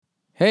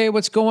Hey,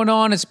 what's going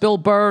on? It's Bill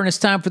Burr, and it's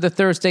time for the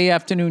Thursday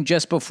afternoon,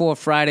 just before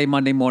Friday,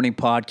 Monday morning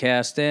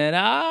podcast. And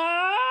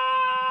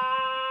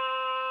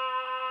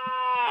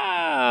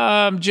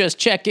I'm just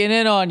checking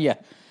in on you.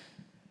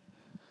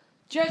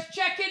 Just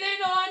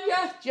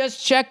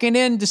checking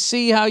in to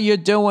see how you're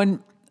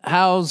doing.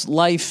 How's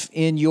life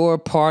in your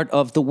part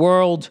of the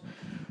world,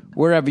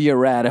 wherever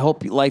you're at? I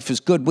hope life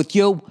is good with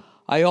you.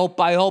 I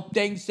hope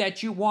things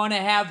that you want to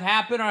have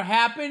happen are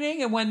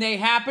happening, and when they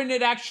happen,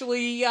 it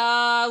actually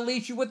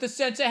leaves you with a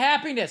sense of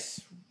happiness,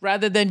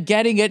 rather than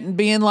getting it and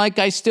being like,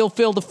 I still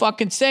feel the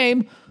fucking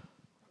same.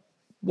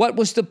 What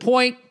was the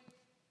point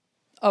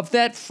of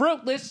that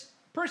fruitless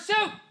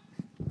pursuit?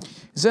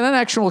 Is that an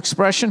actual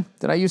expression?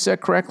 Did I use that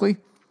correctly?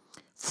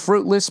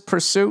 Fruitless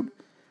pursuit?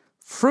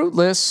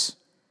 Fruitless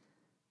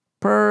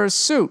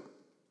pursuit.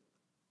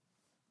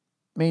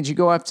 Means you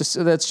go after,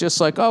 so that's just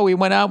like, oh, we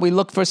went out, we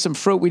looked for some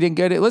fruit, we didn't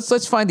get it.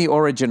 Let's find the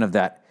origin of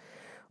that.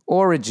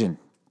 Origin.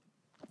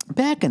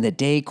 Back in the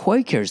day,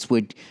 Quakers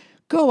would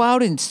go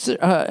out and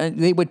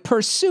they would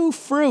pursue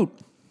fruit.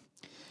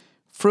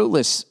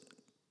 Fruitless.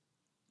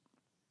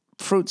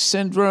 Fruit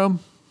syndrome.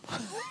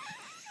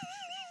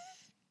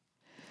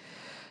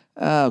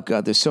 Oh,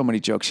 God, there's so many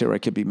jokes here I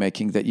could be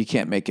making that you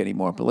can't make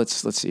anymore. But let's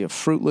see. A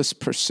fruitless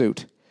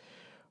pursuit.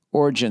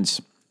 Origins.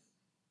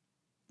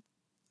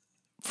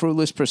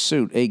 Fruitless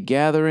pursuit, a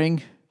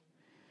gathering.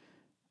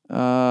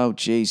 Oh,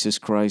 Jesus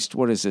Christ.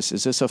 What is this?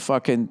 Is this a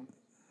fucking...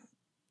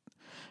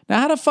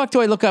 Now, how the fuck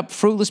do I look up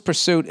fruitless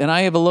pursuit and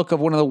I have a look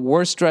of one of the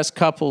worst dressed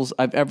couples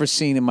I've ever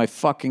seen in my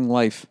fucking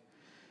life?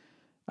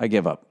 I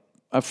give up.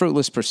 A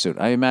fruitless pursuit.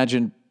 I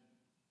imagine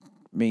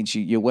means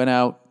you went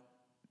out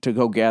to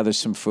go gather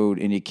some food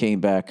and you came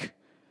back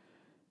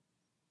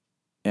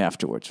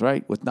afterwards,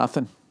 right? With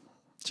nothing.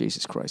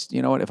 Jesus Christ.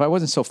 You know what? If I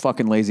wasn't so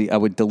fucking lazy, I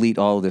would delete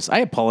all of this. I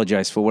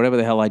apologize for whatever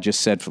the hell I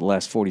just said for the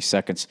last 40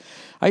 seconds.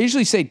 I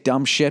usually say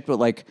dumb shit, but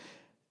like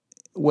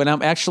when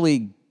I'm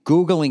actually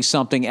Googling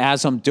something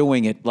as I'm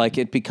doing it, like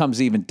it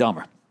becomes even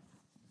dumber.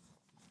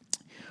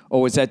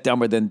 Or is that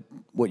dumber than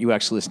what you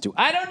actually listen to?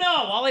 I don't know.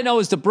 All I know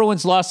is the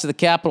Bruins lost to the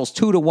Capitals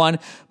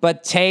 2-1,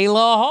 but Taylor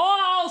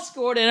Hall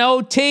scored an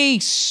OT.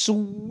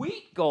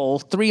 Sweet goal,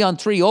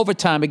 3-on-3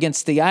 overtime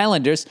against the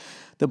Islanders.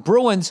 The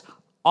Bruins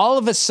all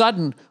of a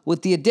sudden,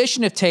 with the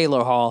addition of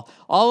Taylor Hall,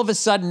 all of a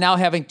sudden now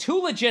having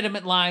two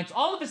legitimate lines,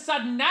 all of a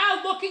sudden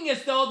now looking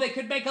as though they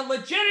could make a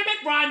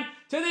legitimate run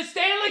to the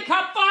Stanley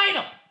Cup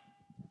final.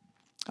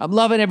 I'm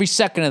loving every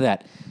second of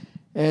that.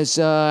 As,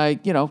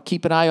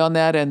 keep an eye on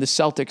that and the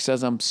Celtics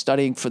as I'm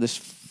studying for this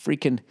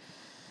freaking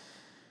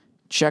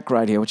check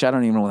right here, which I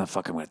don't even know when the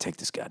fuck I'm going to take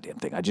this goddamn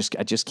thing. I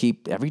just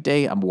keep, every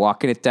day I'm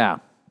walking it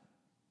down.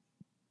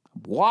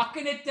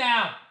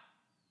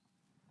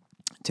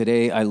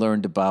 Today I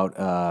learned about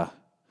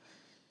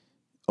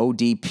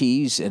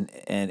ODPs and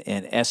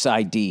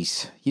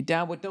SIDs. You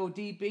down with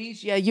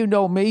ODPs? Yeah, you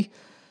know me.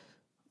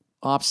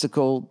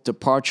 Obstacle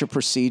departure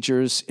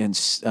procedures and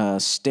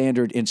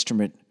standard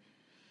instrument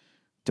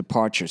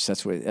departures.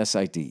 That's what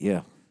SID,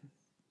 yeah.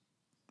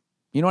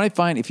 You know what I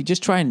find? If you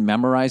just try and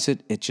memorize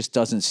it, it just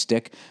doesn't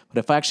stick. But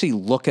if I actually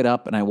look it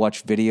up and I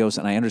watch videos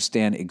and I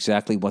understand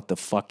exactly what the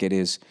fuck it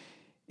is,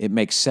 it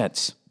makes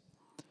sense.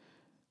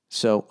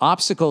 So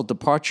obstacle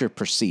departure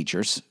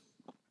procedures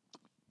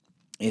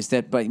is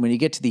that when you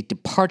get to the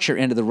departure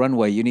end of the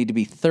runway, you need to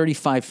be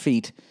 35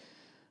 feet,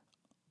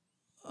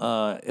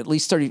 at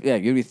least 30, yeah,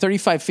 you'd be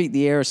 35 feet in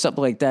the air or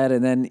something like that,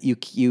 and then you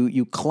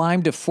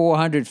climb to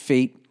 400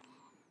 feet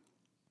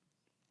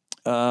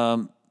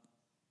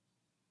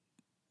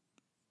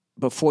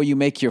before you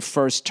make your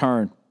first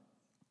turn,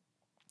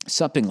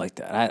 something like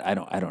that. I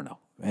don't know.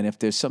 And if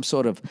there's some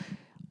sort of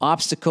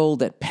obstacle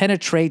that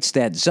penetrates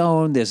that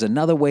zone, there's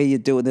another way you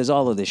do it. There's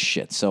all of this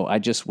shit. So I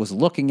just was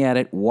looking at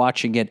it,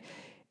 watching it,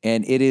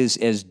 and it is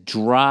as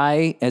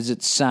dry as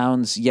it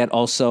sounds, yet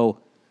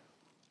also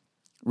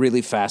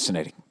really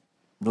fascinating.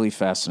 Really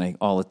fascinating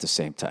all at the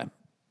same time.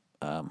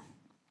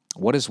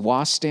 What does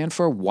WAS stand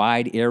for?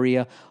 Wide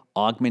Area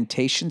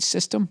Augmentation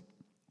System?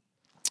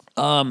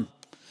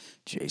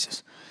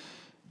 Jesus.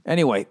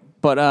 Anyway,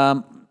 but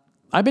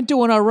I've been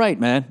doing all right,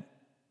 man.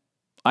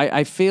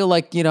 I feel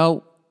like,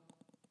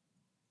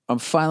 I'm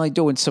finally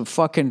doing some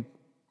fucking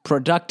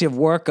productive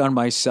work on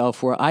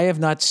myself where I have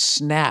not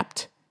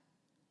snapped.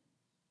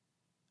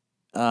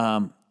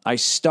 I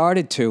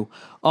started to.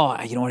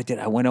 Oh, you know what I did?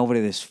 I went over to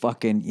this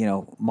fucking,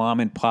 mom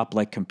and pop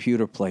like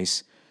computer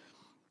place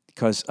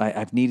because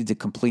I've needed to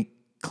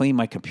clean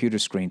my computer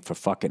screen for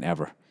fucking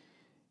ever.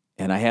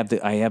 And I have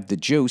the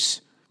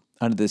juice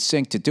under the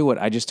sink to do it.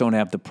 I just don't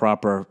have the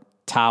proper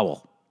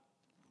towel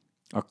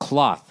or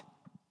cloth.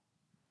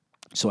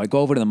 So I go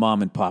over to the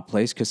mom and pop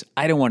place because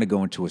I don't want to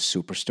go into a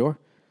superstore,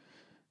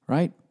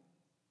 right?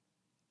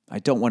 I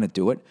don't want to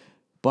do it.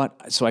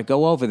 But so I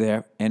go over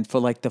there, and for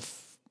like the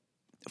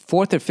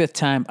fourth or fifth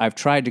time I've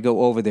tried to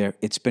go over there,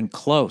 it's been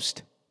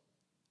closed.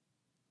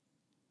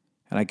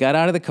 And I got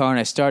out of the car and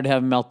I started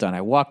having a meltdown.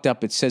 I walked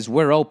up, it says,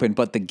 we're open,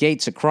 but the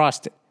gate's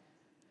across it.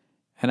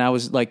 And I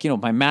was like,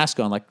 my mask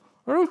on, like,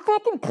 are they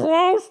fucking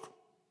closed?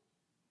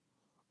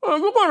 Oh,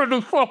 you gotta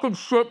do fucking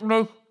shit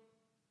me.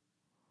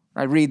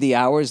 I read the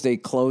hours. They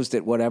closed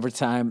at whatever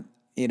time,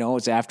 you know,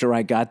 it's after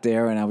I got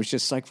there, and I was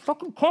just like,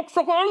 fucking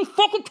cocksucker, all these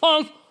fucking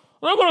times.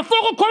 I'm gonna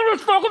fucking come to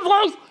this fucking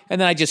place.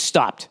 And then I just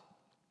stopped.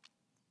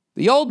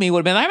 The old me would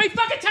have been like, how many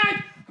fucking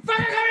times?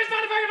 Fucking come to this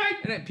motherfucking place.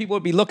 And then people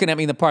would be looking at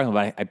me in the parking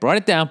lot. I brought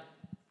it down.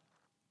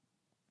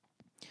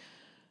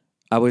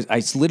 I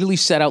literally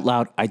said out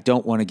loud, I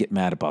don't want to get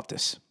mad about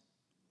this.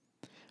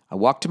 I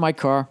walked to my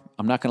car.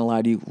 I'm not going to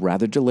lie to you,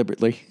 rather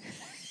deliberately.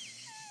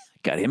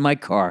 Got in my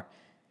car.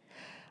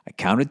 I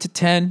counted to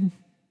 10.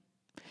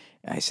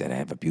 I said, I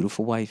have a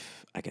beautiful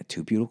wife. I got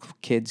 2 beautiful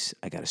kids.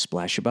 I got a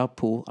splash about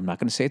pool. I'm not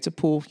going to say it's a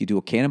pool. You do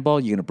a cannonball,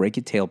 you're going to break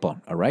your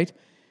tailbone, all right?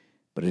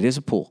 But it is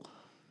a pool.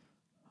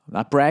 I'm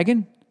not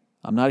bragging.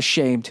 I'm not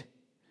ashamed.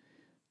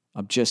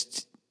 I'm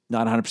just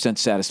not 100%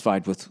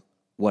 satisfied with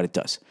what it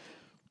does.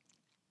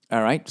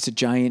 All right?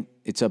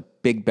 It's a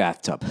big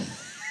bathtub.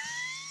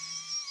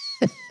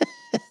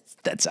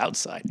 That's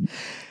outside.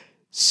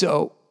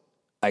 So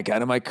I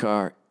got in my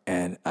car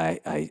and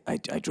I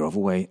drove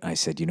away. I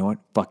said, you know what?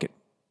 Fuck it.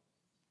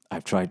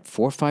 I've tried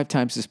 4 or 5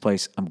 times this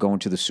place. I'm going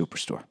to the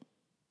superstore.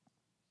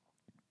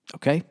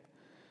 Okay?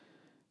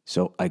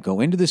 So I go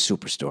into the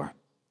superstore,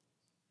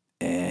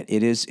 and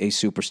it is a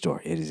superstore.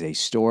 It is a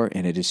store,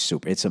 and it is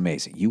super. It's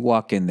amazing. You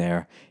walk in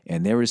there,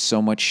 and there is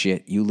so much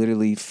shit. You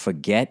literally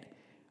forget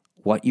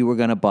what you were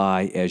going to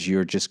buy as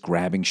you're just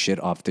grabbing shit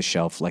off the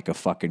shelf like a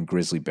fucking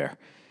grizzly bear.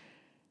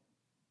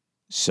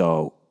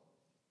 So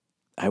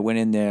I went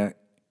in there,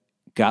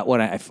 got what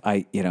I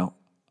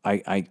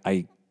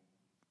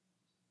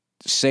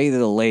say to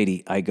the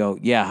lady, I go,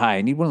 yeah, hi,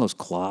 I need one of those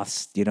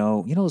cloths, you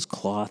know those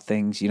cloth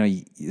things,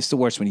 it's the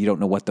worst when you don't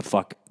know what the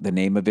fuck the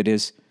name of it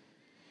is.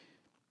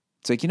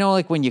 It's like,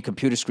 like when your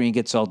computer screen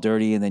gets all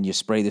dirty and then you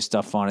spray the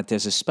stuff on it,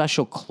 there's a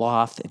special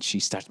cloth, and she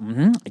starts,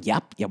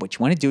 yep, what you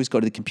want to do is go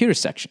to the computer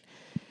section.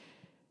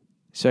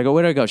 So I go,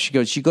 where do I go? She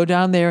goes, you go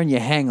down there and you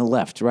hang a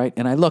left, right?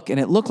 And I look, and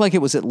it looked like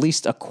it was at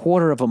least a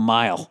quarter of a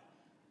mile.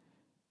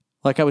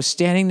 Like I was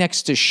standing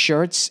next to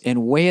shirts,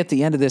 and way at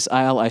the end of this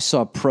aisle, I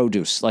saw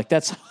produce. Like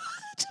that's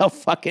how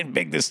fucking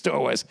big this store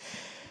was.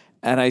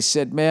 And I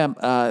said, ma'am,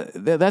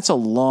 that's a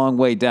long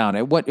way down.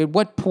 At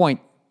what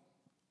point,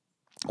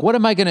 what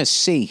am I going to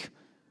see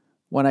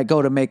when I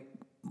go to make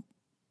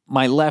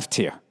my left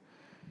here?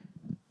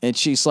 And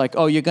she's like,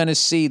 oh, you're going to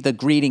see the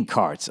greeting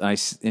cards.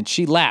 And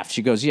she laughed.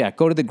 She goes, yeah,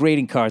 go to the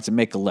greeting cards and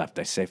make a left.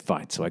 I say,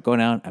 fine. So I go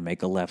down, I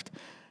make a left,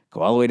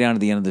 go all the way down to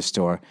the end of the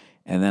store,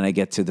 and then I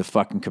get to the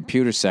fucking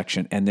computer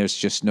section, and there's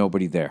just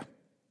nobody there.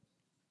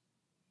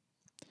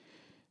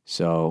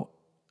 So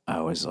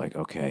I was like,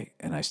 okay.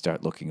 And I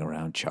start looking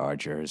around,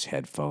 chargers,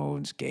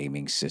 headphones,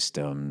 gaming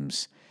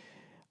systems,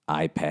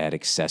 iPad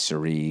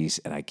accessories,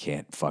 and I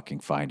can't fucking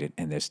find it,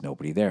 and there's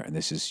nobody there. And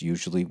this is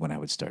usually when I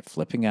would start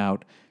flipping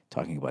out,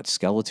 talking about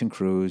skeleton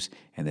crews,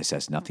 and this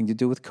has nothing to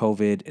do with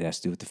COVID. It has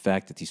to do with the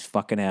fact that these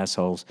fucking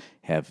assholes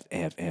have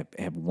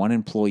one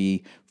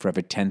employee for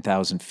every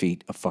 10,000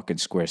 feet of fucking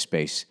square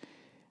space.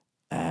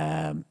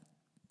 And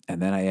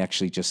then I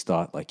actually just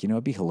thought, like,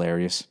 it'd be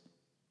hilarious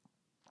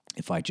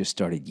if I just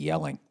started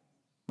yelling,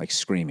 like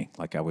screaming,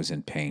 like I was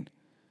in pain.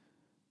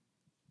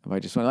 If I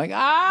just went like, ow,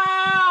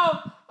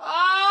 ow,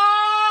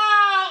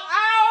 ow,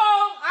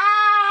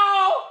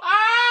 ow, ow,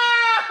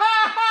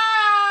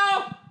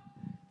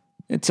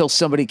 until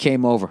somebody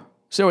came over.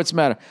 So what's the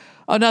matter?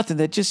 Oh, nothing.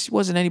 There just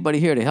wasn't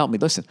anybody here to help me.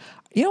 Listen,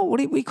 what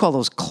do we call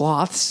those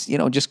cloths?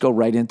 Just go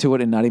right into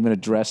it and not even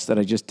address that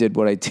I just did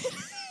what I did.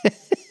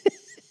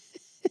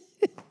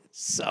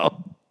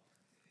 So,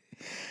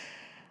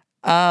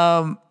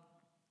 I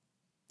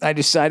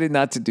decided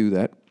not to do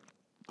that.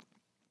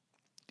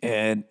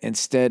 And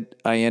instead,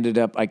 I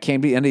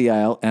came to the end of the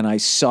aisle, and I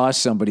saw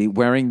somebody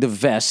wearing the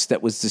vest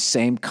that was the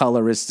same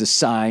color as the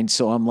sign.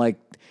 So I'm like,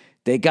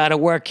 they got to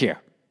work here,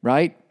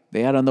 right?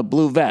 They had on the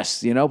blue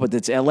vest, but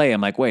it's LA.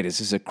 I'm like, wait, is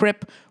this a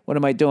Crip? What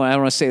am I doing? I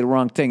don't want to say the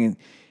wrong thing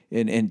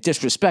and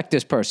disrespect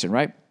this person,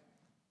 right?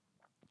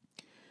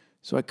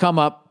 So I come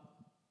up,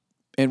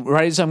 and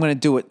right as I'm going to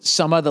do it,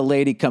 some other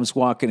lady comes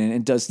walking in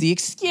and does the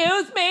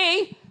excuse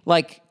me.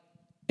 Like,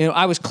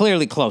 I was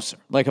clearly closer.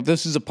 Like, if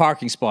this was a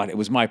parking spot, it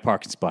was my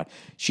parking spot.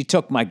 She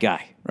took my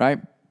guy, right?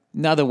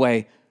 Another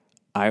way,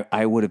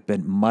 I would have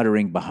been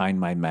muttering behind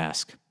my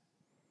mask.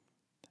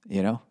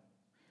 You know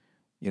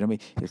what I mean?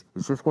 Is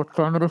this what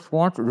feminists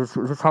want? Is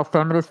this how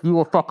feminists view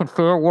a fucking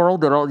fair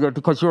world? That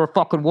because you're a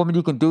fucking woman,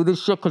 you can do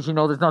this shit because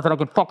there's nothing I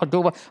can fucking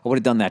do. I would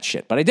have done that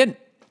shit, but I didn't.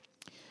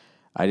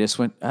 I just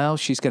went, oh,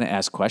 she's going to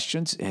ask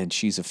questions, and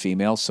she's a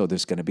female, so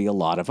there's going to be a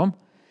lot of them.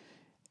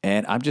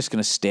 And I'm just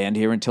going to stand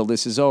here until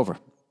this is over.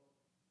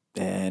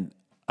 And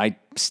I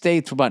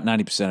stayed for about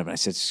 90% of it. I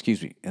said,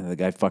 excuse me. And the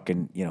guy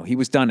fucking, he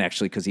was done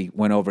actually because he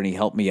went over and he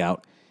helped me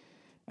out.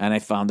 And I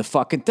found the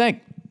fucking thing.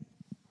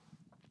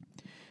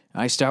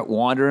 I start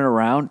wandering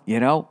around,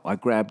 I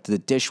grabbed the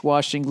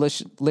dishwashing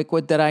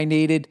liquid that I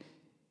needed.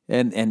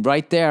 And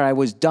right there, I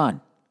was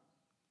done.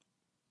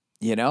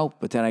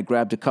 But then I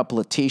grabbed a couple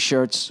of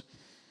T-shirts,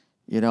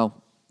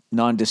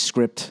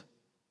 nondescript,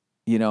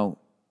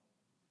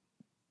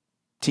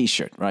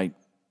 T-shirt, right?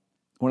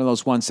 One of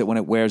those ones that when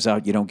it wears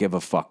out, you don't give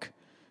a fuck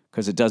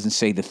because it doesn't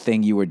say the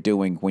thing you were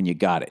doing when you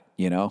got it,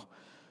 you know?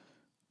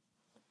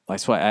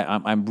 That's why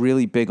I'm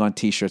really big on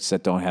T-shirts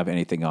that don't have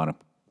anything on them.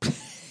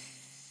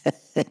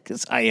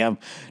 Because I have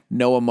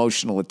no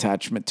emotional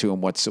attachment to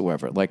them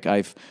whatsoever. Like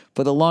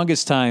for the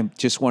longest time,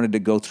 just wanted to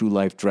go through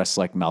life dressed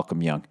like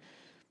Malcolm Young.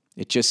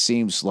 It just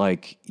seems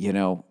like,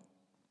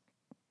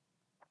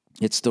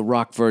 it's the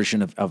rock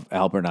version of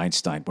Albert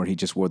Einstein, where he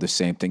just wore the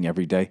same thing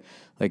every day.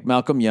 Like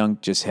Malcolm Young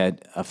just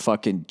had a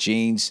fucking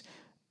jeans,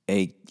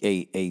 a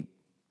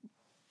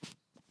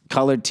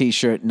colored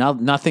T-shirt,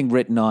 nothing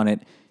written on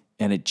it,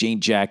 and a jean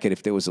jacket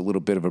if there was a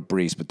little bit of a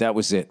breeze. But that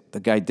was it. The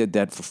guy did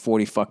that for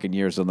 40 fucking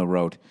years on the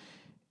road,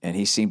 and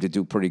he seemed to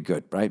do pretty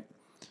good, right?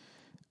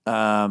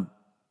 So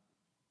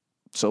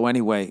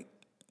anyway,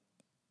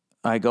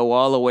 I go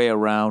all the way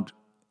around,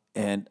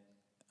 and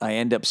I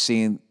end up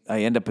in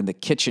the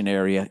kitchen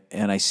area,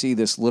 and I see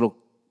this little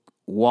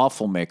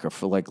waffle maker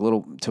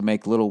to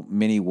make little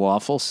mini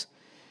waffles.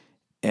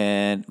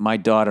 And my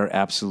daughter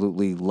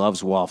absolutely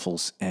loves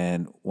waffles.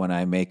 And when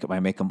I make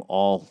them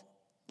all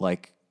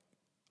like,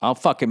 I'll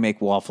fucking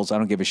make waffles. I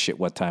don't give a shit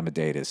what time of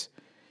day it is.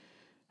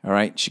 All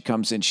right. She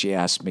comes in, she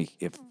asks me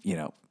if,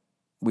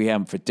 we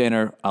have them for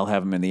dinner. I'll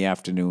have them in the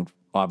afternoon,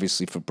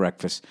 obviously for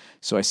breakfast.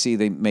 So I see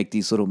they make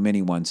these little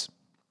mini ones.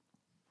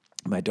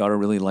 My daughter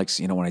really likes,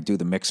 when I do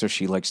the mixer,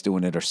 she likes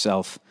doing it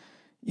herself,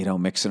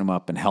 mixing them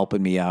up and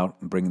helping me out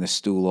and bringing the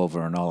stool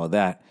over and all of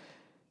that.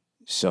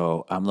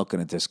 So I'm looking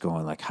at this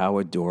going like, how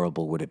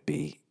adorable would it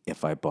be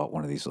if I bought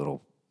one of these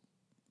little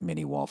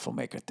mini waffle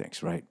maker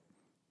things, right?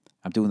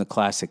 I'm doing the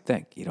classic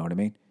thing, you know what I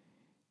mean?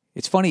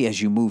 It's funny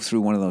as you move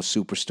through one of those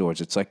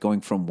superstores, it's like going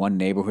from one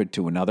neighborhood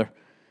to another,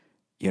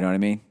 you know what I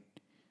mean?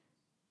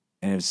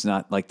 And it's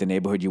not like the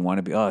neighborhood you want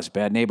to be. Oh, it's a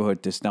bad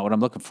neighborhood. This is not what I'm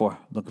looking for.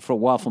 I'm looking for a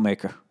waffle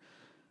maker.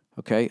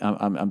 Okay,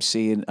 I'm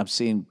seeing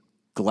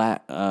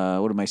what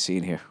am I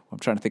seeing here? I'm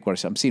trying to think what I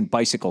said. I'm seeing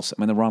bicycles.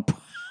 I'm in the wrong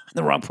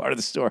part of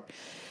the store.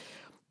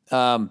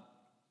 So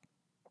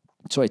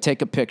I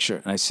take a picture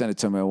and I send it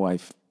to my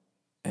wife,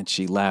 and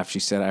she laughed. She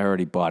said, I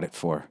already bought it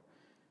for her.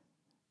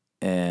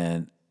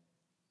 And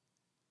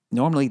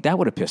normally that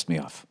would have pissed me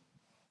off.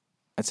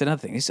 That's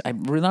another thing.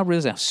 I'm not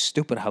realizing how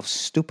stupid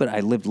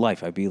I lived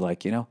life. I'd be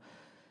like, yeah.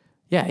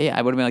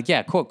 I would have been like, yeah,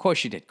 of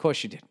course you did,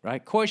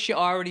 right? Of course you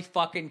already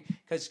fucking,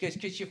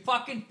 because you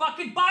fucking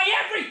buy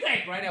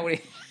everything, right? I would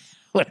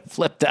have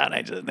flipped out.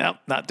 I just, no,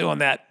 not doing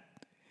that.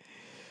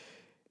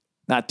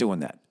 Not doing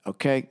that,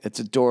 okay? It's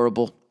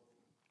adorable.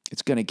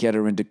 It's going to get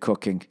her into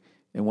cooking.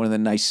 And one of the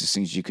nicest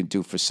things you can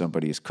do for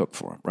somebody is cook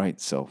for them, right?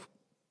 So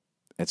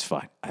it's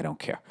fine. I don't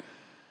care.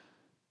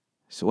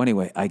 So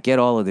anyway, I get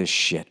all of this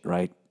shit,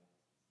 right?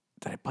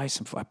 Did I buy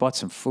some food? I bought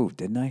some food,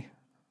 didn't I?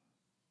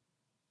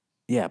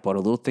 Yeah, I bought a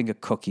little thing of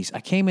cookies.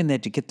 I came in there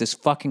to get this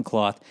fucking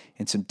cloth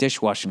and some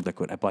dishwashing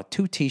liquid. I bought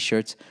 2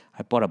 T-shirts.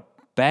 I bought a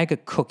bag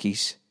of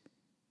cookies.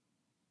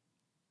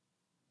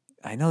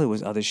 I know there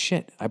was other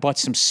shit. I bought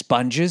some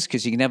sponges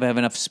because you can never have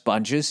enough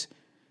sponges.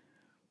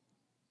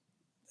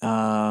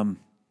 2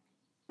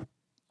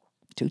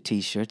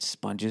 T-shirts,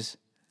 sponges.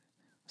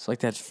 It's like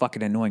that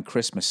fucking annoying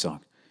Christmas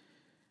song.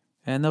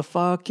 And the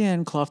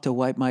fucking cloth to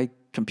wipe my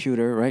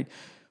computer, right?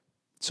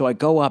 So I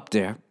go up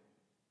there,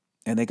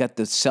 and they got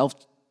the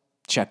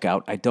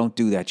self-checkout. I don't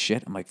do that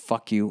shit. I'm like,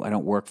 fuck you. I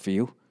don't work for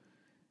you.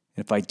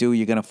 And if I do,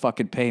 you're going to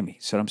fucking pay me.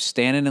 So I'm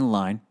standing in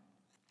line,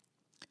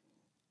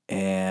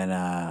 and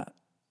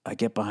I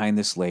get behind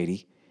this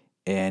lady,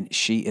 and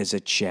she is a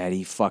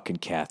chatty fucking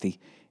Kathy,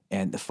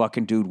 and the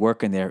fucking dude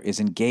working there is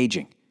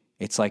engaging.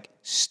 It's like,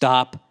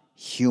 stop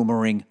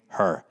humoring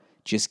her.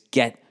 Just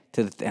get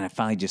to the and I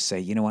finally just say,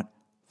 you know what?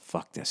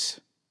 Fuck this.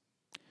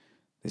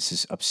 This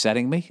is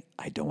upsetting me.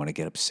 I don't want to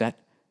get upset.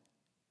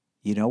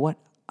 You know what?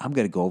 I'm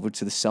going to go over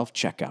to the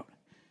self-checkout.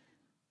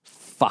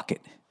 Fuck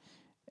it.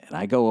 And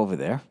I go over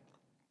there.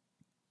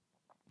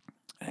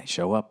 And I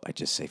show up. I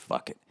just say,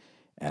 fuck it.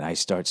 And I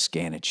start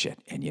scanning shit.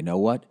 And you know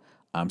what?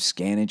 I'm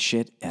scanning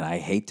shit. And I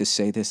hate to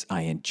say this.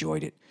 I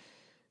enjoyed it.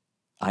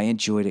 I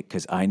enjoyed it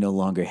because I no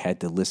longer had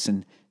to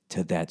listen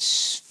to that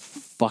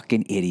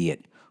fucking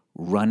idiot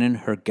running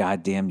her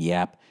goddamn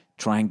yap,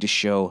 trying to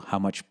show how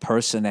much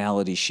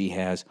personality she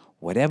has,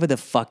 whatever the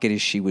fuck it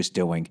is she was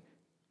doing,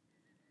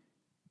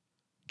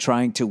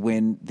 trying to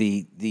win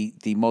the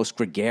most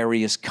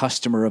gregarious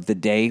customer of the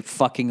day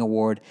fucking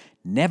award,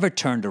 never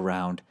turned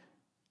around.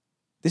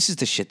 This is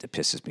the shit that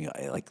pisses me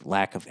off, like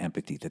lack of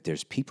empathy, that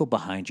there's people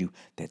behind you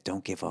that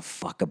don't give a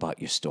fuck about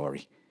your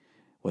story.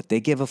 What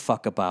they give a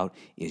fuck about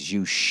is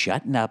you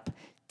shutting up,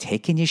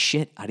 taking your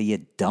shit out of your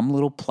dumb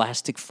little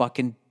plastic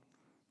fucking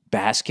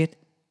basket,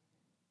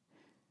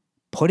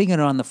 putting it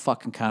on the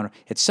fucking counter.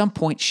 At some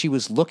point, she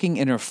was looking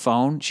in her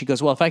phone. She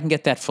goes, well, if I can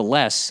get that for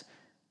less,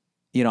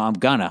 I'm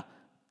gonna.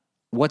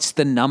 What's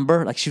the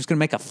number? Like she was gonna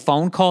make a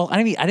phone call.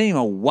 I didn't even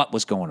know what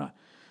was going on.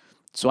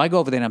 So I go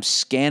over there and I'm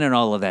scanning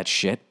all of that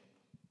shit.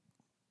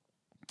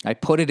 I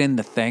put it in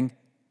the thing.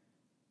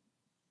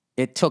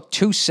 It took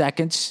 2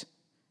 seconds.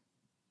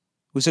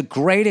 was a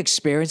great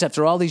experience.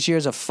 After all these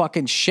years of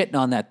fucking shitting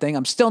on that thing,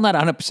 I'm still not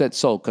 100%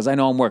 sold because I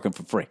know I'm working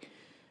for free.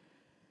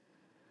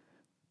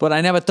 But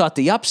I never thought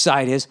the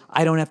upside is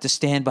I don't have to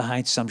stand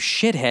behind some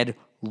shithead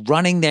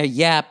running their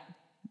yap,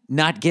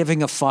 not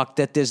giving a fuck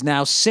that there's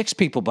now 6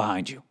 people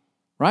behind you,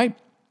 right?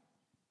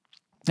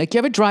 Like, you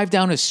ever drive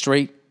down a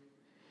street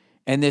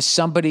and there's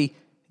somebody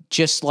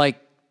just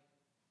like,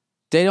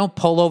 they don't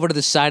pull over to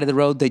the side of the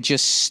road, they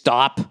just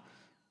stop.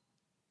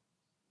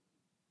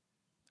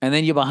 And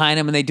then you're behind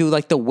them and they do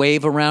like the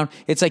wave around.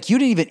 It's like you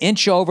didn't even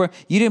inch over.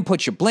 You didn't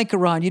put your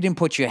blinker on. You didn't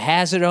put your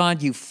hazard on.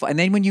 And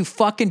then when you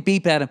fucking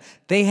beep at them,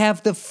 they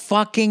have the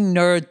fucking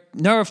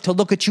nerve to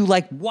look at you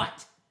like,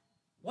 what?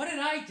 What did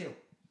I do?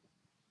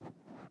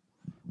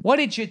 What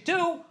did you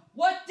do?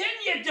 What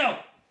didn't you do?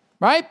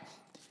 Right?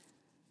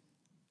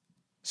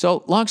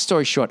 So, long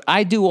story short,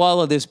 I do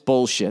all of this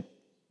bullshit.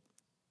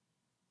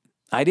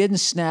 I didn't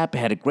snap. I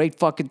had a great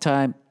fucking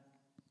time.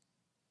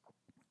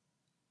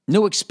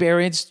 New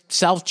experience,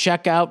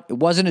 self-checkout. It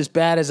wasn't as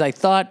bad as I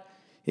thought.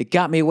 It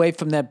got me away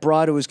from that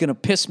broad who was going to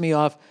piss me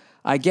off.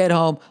 I get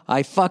home,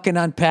 I fucking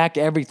unpack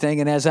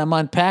everything, and as I'm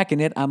unpacking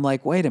it, I'm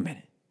like, wait a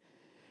minute.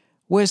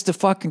 Where's the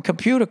fucking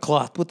computer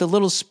cloth with the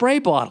little spray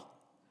bottle?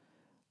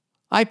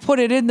 I put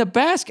it in the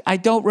basket. I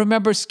don't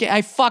remember.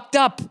 I fucked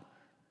up.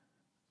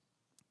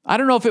 I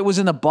don't know if it was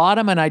in the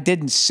bottom and I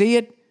didn't see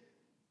it.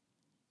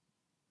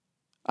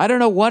 I don't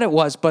know what it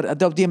was, but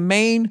the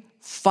main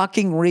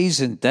fucking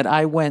reason that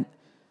I went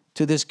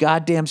to this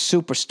goddamn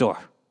superstore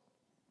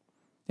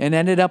and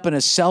ended up in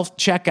a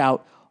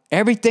self-checkout,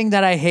 everything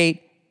that I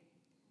hate,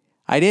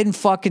 I didn't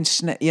fucking,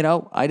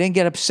 I didn't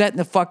get upset in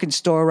the fucking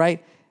store,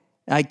 right?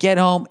 I get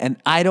home and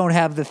I don't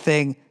have the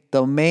thing.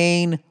 The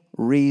main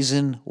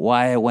reason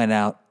why I went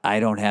out, I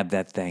don't have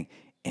that thing.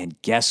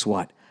 And guess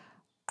what?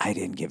 I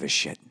didn't give a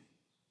shit.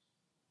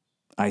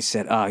 I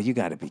said, oh, you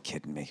got to be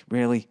kidding me.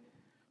 Really?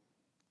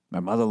 My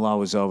mother-in-law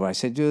was over. I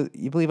said, dude,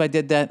 you believe I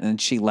did that?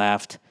 And she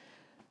laughed.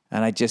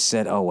 And I just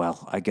said, oh,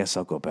 well, I guess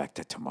I'll go back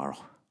to tomorrow.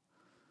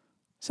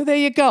 So there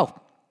you go.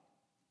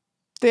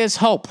 There's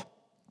hope.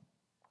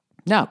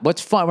 Now,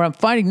 what I'm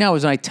finding now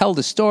is when I tell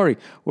the story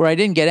where I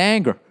didn't get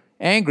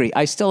angry,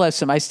 I still had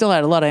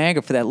a lot of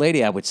anger for that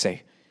lady, I would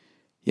say.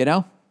 You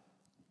know?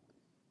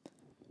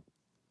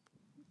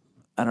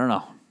 I don't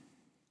know.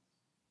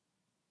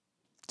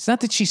 It's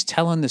not that she's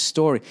telling the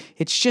story.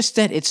 It's just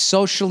that it's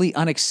socially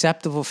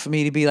unacceptable for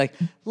me to be like,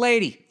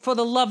 lady, for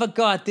the love of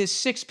God, there's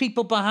 6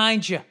 people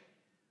behind you.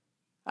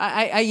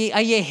 Are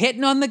you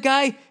hitting on the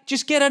guy?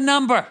 Just get a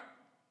number.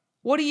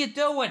 What are you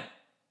doing?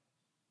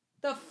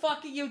 The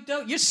fuck are you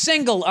doing? You're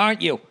single,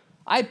 aren't you?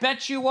 I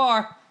bet you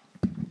are.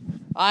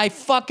 I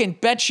fucking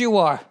bet you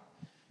are.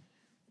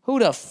 Who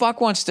the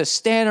fuck wants to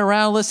stand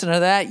around listening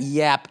to that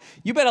yap?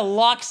 You better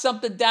lock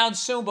something down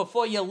soon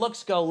before your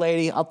looks go,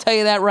 lady. I'll tell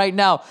you that right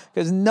now,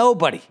 because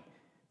nobody,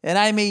 and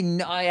I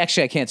mean, I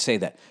can't say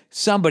that.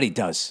 Somebody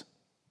does.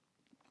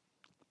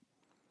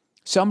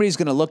 Somebody's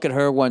going to look at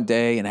her one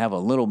day and have a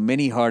little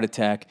mini heart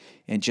attack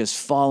and just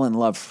fall in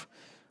love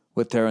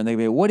with her. And they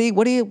be, what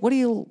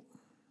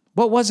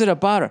was it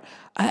about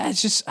her?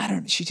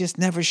 She just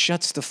never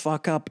shuts the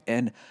fuck up.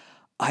 And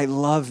I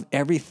love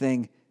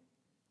everything,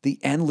 the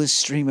endless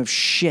stream of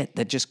shit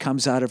that just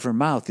comes out of her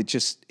mouth.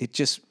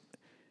 It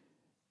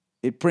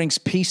brings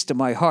peace to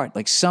my heart.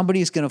 Like,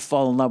 somebody's going to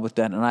fall in love with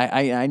that. And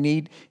I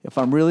need, if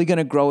I'm really going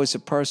to grow as a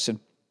person,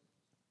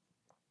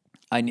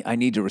 I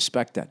need to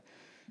respect that.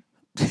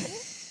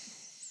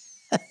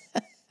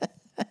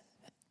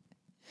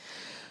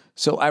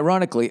 So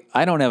ironically,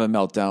 I don't have a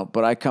meltdown,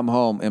 but I come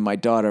home and my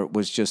daughter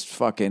was just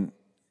fucking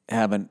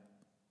having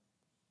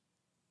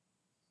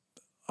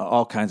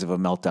all kinds of a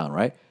meltdown,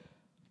 right?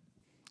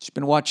 She's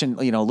been watching,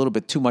 a little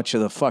bit too much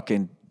of the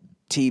fucking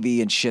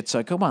TV and shit. So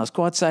I go, come on, let's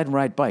go outside and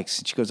ride bikes.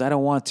 And she goes, I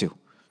don't want to.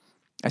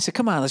 I said,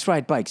 come on, let's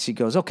ride bikes. She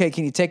goes, okay,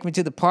 can you take me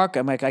to the park?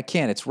 I'm like, I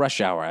can't. It's rush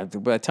hour.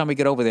 By the time we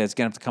get over there, it's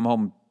going to have to come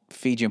home and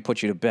feed you and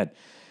put you to bed.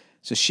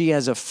 So she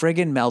has a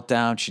friggin'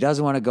 meltdown. She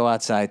doesn't want to go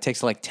outside. It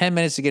takes her like 10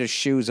 minutes to get her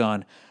shoes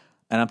on.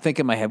 And I'm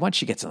thinking in my head, once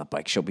she gets on the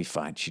bike, she'll be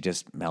fine. She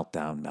just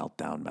meltdown. Now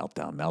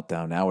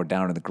we're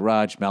down in the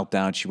garage,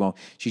 meltdown.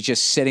 She's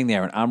just sitting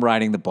there and I'm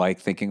riding the bike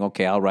thinking,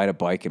 okay, I'll ride a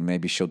bike and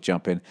maybe she'll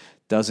jump in.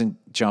 Doesn't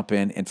jump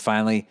in. And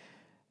finally,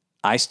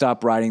 I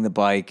stop riding the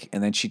bike.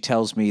 And then she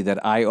tells me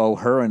that I owe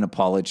her an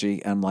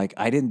apology. I'm like,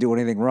 I didn't do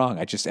anything wrong.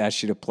 I just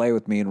asked you to play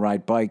with me and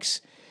ride bikes.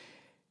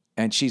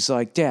 And she's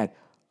like, Dad,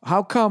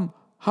 how come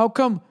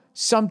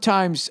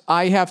sometimes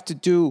I have to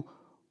do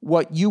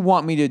what you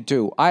want me to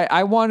do? Why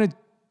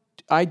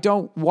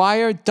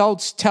are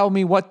adults tell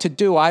me what to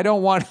do? I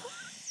don't want,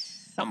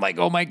 I'm like,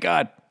 oh my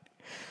God.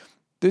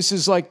 This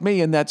is like me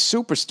in that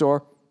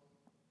superstore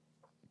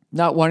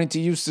not wanting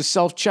to use the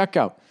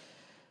self-checkout.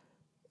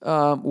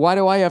 Why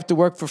do I have to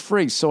work for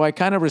free? So I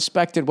kind of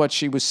respected what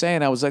she was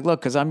saying. I was like,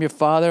 look, because I'm your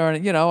father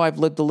and, I've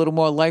lived a little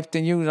more life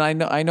than you and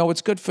I know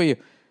what's good for you.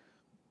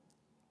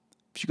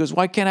 She goes,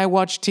 why can't I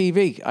watch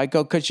TV? I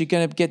go, because you're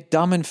going to get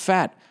dumb and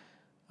fat.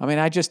 I mean,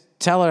 I just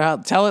tell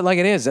it like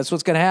it is. That's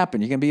what's going to happen.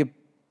 You're going to be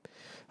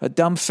a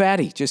dumb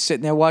fatty just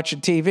sitting there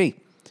watching TV.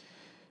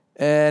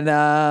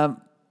 And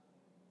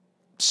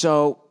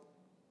so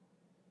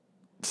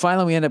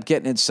finally we end up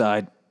getting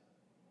inside.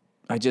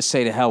 I just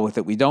say to hell with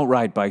it. We don't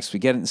ride bikes. We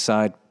get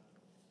inside.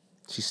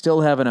 She's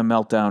still having a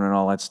meltdown and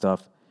all that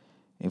stuff.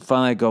 And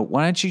finally I go,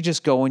 why don't you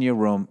just go in your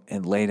room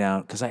and lay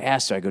down? Because I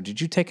asked her, I go,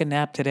 did you take a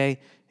nap today?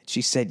 And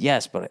she said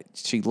yes, but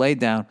she laid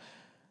down.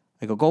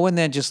 I go in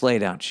there and just lay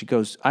down. She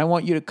goes, I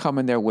want you to come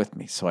in there with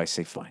me. So I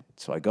say, fine.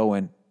 So I go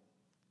in.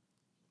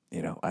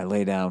 I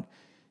lay down.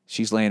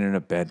 She's laying in her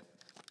bed.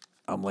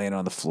 I'm laying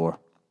on the floor.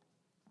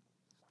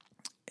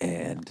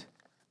 And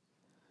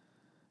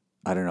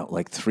I don't know,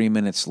 like 3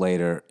 minutes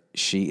later,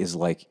 she is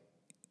like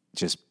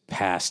just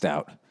passed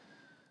out.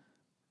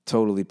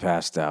 Totally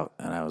passed out.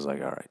 And I was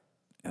like, all right.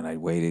 And I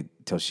waited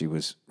till she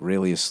was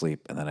really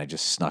asleep. And then I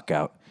just snuck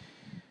out.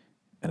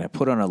 And I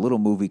put on a little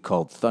movie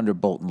called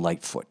Thunderbolt and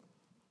Lightfoot,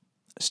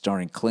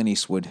 starring Clint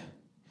Eastwood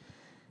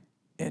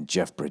and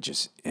Jeff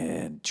Bridges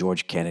and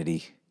George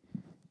Kennedy.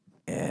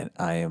 And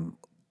I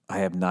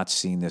have not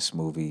seen this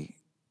movie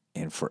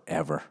in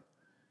forever.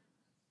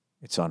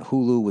 It's on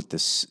Hulu with the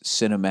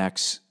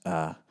Cinemax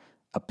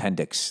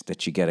appendix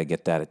that you got to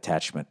get that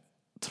attachment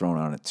thrown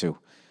on it too.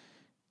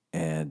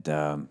 And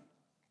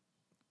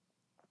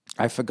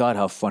I forgot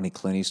how funny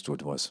Clint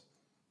Eastwood was.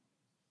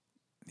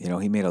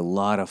 He made a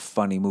lot of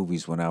funny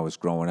movies when I was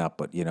growing up,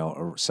 but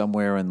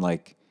somewhere in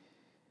like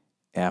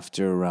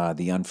after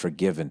The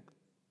Unforgiven,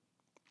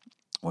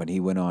 when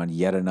he went on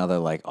yet another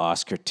like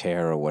Oscar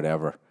tear or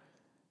whatever,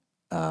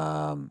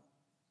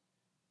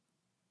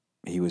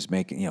 he was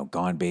making,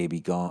 Gone Baby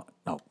Gone.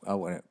 No,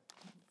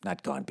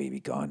 not Gone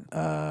Baby Gone.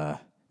 $1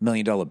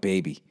 Million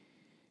Baby.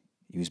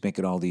 He was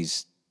making all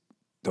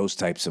those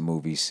types of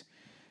movies.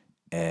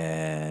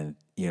 And,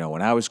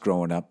 when I was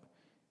growing up,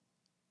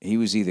 he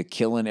was either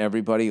killing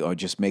everybody or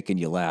just making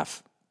you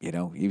laugh. He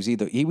was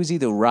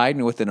either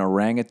riding with an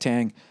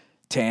orangutan,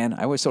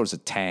 I always thought it was a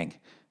tang,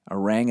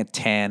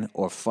 orangutan,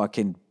 or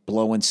fucking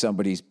blowing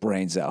somebody's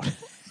brains out.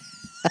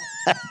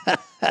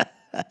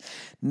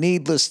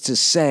 Needless to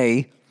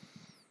say,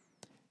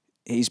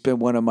 he's been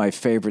one of my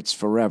favorites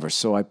forever.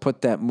 So I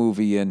put that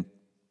movie in,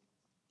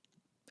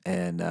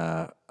 and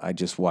I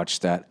just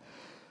watched that.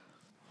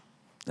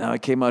 Now I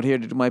came out here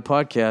to do my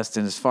podcast,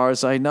 and as far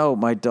as I know,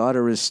 my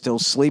daughter is still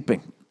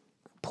sleeping.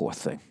 Poor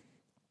thing.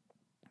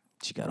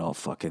 She got all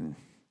fucking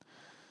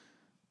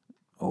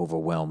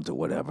overwhelmed or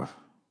whatever.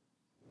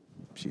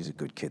 She's a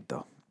good kid,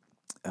 though.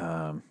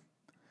 All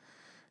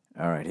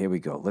right, here we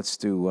go. Let's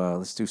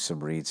do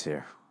some reads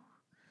here.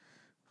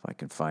 If I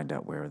can find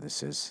out where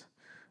this is.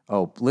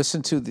 Oh,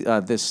 listen to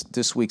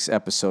this week's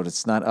episode.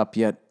 It's not up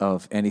yet,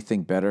 of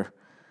Anything Better,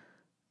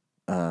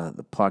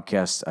 the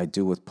podcast I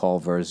do with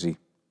Paul Verzi.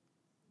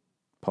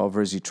 Paul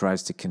Verzi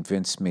tries to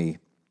convince me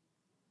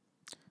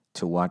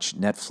to watch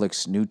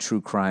Netflix's new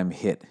true crime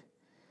hit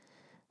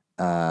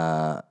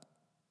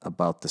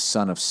about the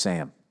son of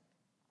Sam.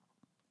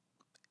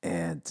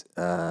 And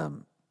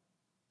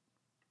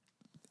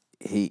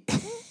he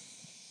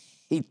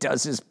he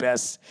does his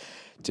best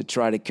to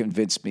try to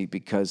convince me,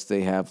 because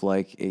they have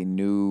like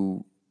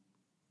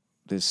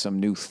there's some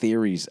new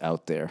theories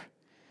out there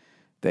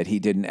that he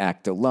didn't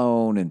act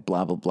alone and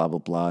blah, blah, blah, blah,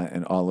 blah,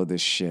 and all of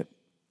this shit.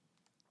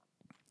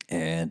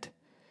 And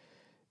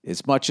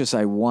as much as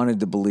I wanted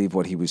to believe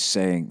what he was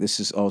saying,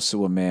 this is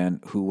also a man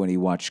who, when he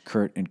watched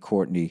Kurt and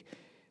Courtney,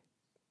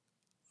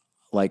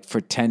 like for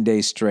 10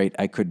 days straight,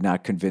 I could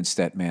not convince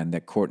that man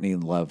that Courtney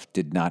Love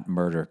did not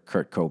murder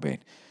Kurt Cobain.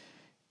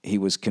 He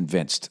was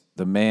convinced.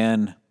 The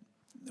man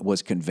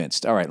was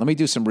convinced. All right, let me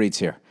do some reads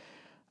here.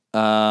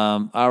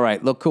 All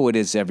right, look who it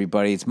is,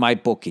 everybody. It's my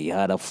bookie.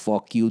 How the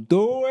fuck you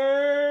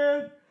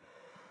doing?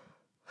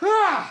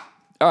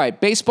 All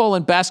right, baseball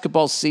and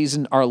basketball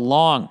season are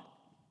long.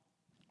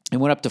 And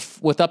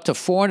with up to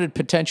 400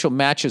 potential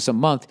matches a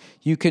month,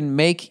 you can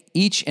make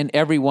each and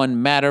every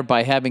one matter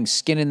by having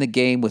skin in the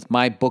game with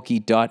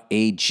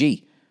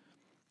mybookie.ag.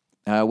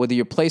 Whether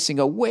you're placing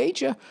a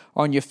wager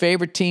on your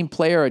favorite team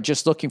player or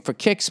just looking for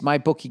kicks,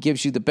 MyBookie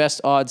gives you the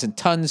best odds and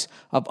tons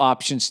of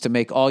options to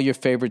make all your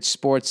favorite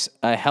sports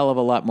a hell of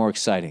a lot more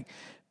exciting.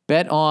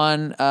 Bet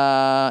on,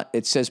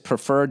 it says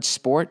preferred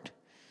sport.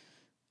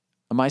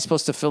 Am I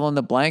supposed to fill in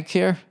the blank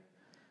here?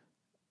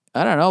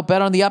 I don't know.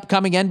 Bet on the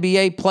upcoming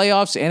NBA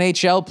playoffs,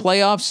 NHL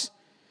playoffs.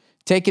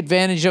 Take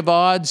advantage of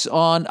odds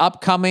on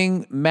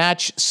upcoming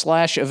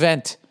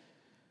match/event.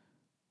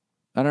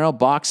 I don't know,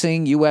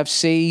 boxing,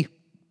 UFC.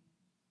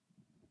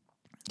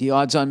 The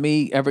odds on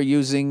me ever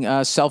using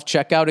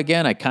self-checkout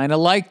again, I kind of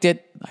liked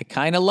it.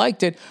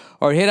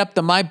 Or hit up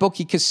the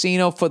MyBookie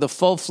Casino for the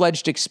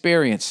full-fledged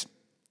experience.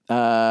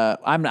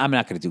 I'm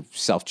not going to do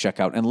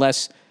self-checkout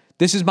unless,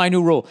 this is my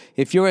new rule.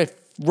 If you're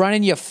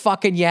running your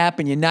fucking yap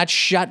and you're not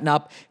shutting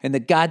up and the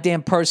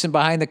goddamn person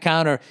behind the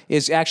counter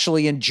is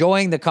actually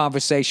enjoying the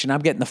conversation,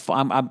 I'm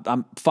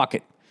fuck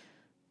it.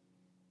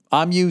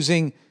 I am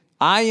using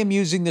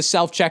the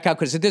self-checkout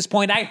because at this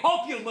point, I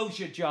hope you lose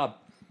your job.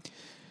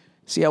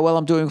 See how well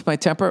I'm doing with my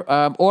temper?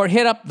 Or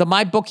hit up the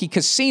MyBookie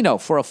Casino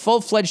for a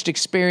full-fledged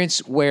experience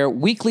where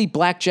weekly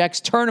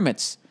blackjacks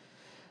tournaments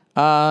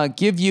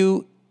give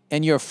you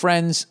and your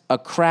friends a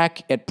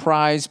crack at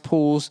prize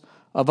pools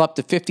of up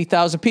to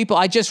 50,000 people.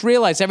 I just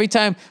realized every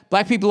time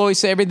black people always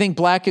say everything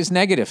black is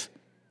negative,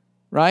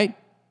 right?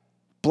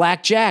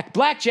 Blackjack.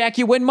 Blackjack,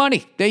 you win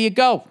money. There you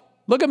go.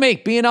 Look at me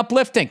being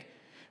uplifting.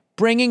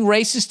 Bringing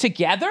races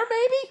together,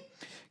 maybe?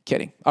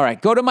 Kidding. All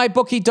right, go to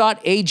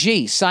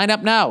mybookie.ag. Sign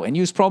up now and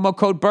use promo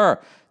code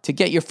BURR to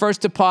get your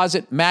first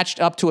deposit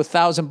matched up to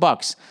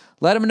 $1,000.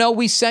 Let them know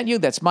we sent you.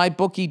 That's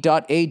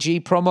mybookie.ag,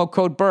 promo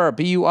code BURR,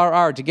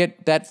 B-U-R-R, to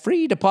get that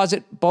free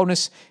deposit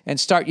bonus and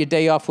start your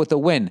day off with a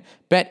win.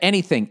 Bet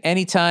anything,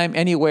 anytime,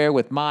 anywhere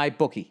with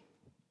MyBookie.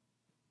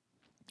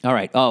 All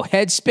right. Oh,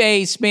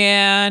 Headspace,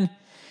 man.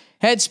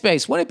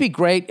 Headspace. Wouldn't it be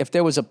great if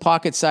there was a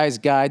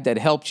pocket-sized guide that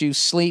helped you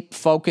sleep,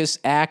 focus,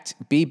 act,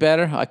 be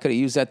better? I could have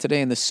used that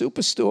today in the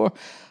superstore.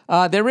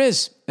 There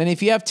is. And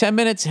if you have 10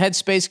 minutes,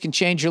 Headspace can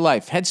change your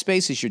life.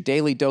 Headspace is your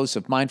daily dose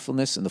of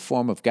mindfulness in the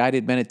form of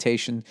guided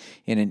meditation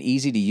in an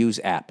easy-to-use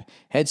app.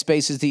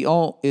 Headspace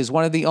is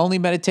one of the only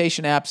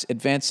meditation apps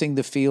advancing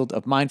the field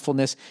of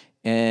mindfulness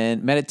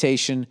and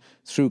meditation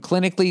through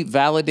clinically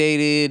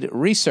validated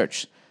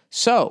research.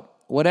 So,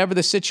 whatever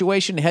the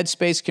situation,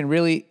 Headspace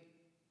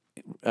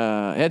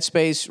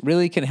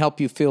really can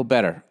help you feel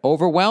better.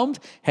 Overwhelmed?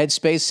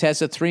 Headspace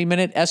has a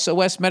 3-minute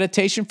SOS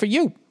meditation for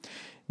you.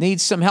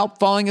 Need some help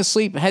falling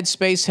asleep?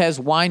 Headspace has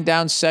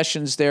wind-down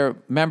sessions their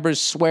members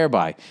swear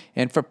by.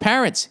 And for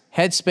parents,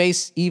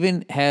 Headspace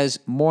even has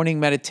morning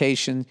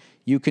meditation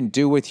you can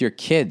do with your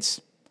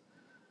kids.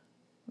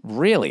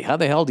 Really? How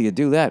the hell do you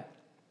do that?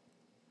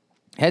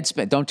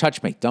 Headspace, don't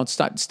touch me. Don't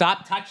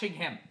stop touching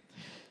him.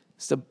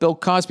 It's the Bill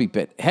Cosby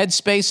bit.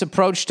 Headspace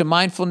approach to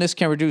mindfulness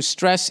can reduce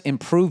stress,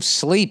 improve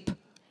sleep,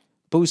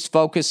 boost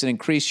focus, and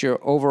increase your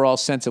overall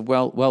sense of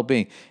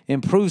well-being.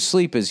 Improved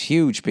sleep is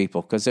huge,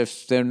 people, because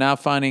they're now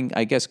finding,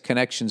 I guess,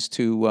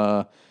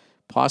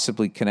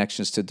 possibly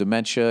connections to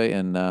dementia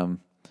and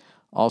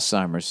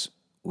Alzheimer's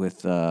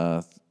with,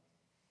 I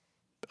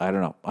don't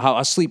know,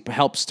 how sleep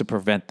helps to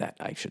prevent that,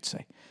 I should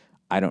say.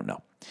 I don't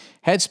know.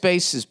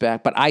 Headspace is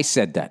back, but I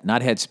said that,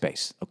 not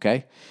Headspace,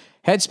 okay?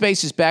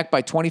 Headspace is backed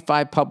by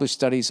 25 published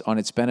studies on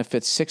its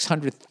benefits,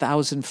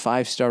 600,000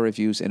 five-star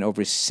reviews, and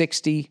over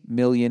 60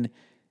 million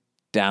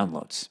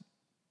downloads.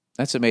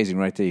 That's amazing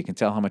right there. You can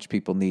tell how much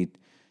people need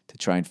to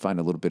try and find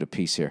a little bit of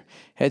peace here.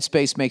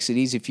 Headspace makes it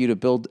easy for you to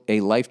build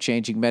a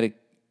life-changing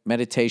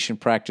meditation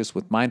practice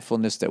with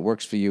mindfulness that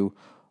works for you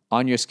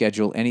on your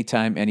schedule,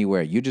 anytime,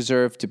 anywhere. You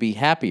deserve to be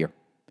happier,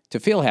 to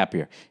feel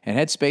happier. And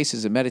Headspace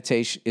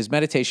is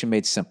meditation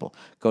made simple.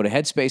 Go to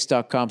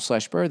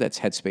headspace.com/Burr. That's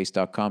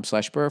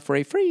headspace.com/Burr for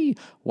a free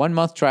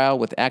 1-month trial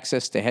with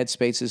access to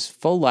Headspace's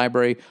full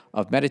library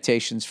of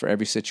meditations for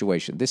every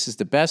situation. This is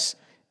the best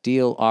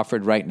deal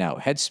offered right now.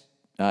 Head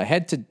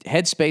to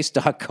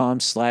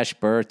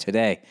headspace.com/Burr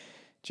today.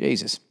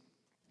 Jesus.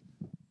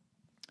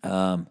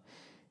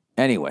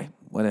 Anyway,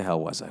 what the hell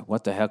was I?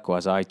 What the heck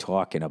was I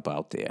talking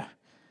about there?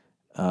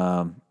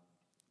 All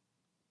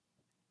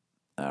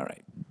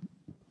right.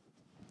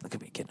 Look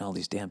at me getting all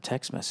these damn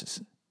text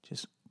messages.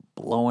 Just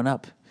blowing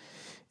up.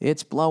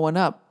 It's blowing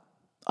up.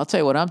 I'll tell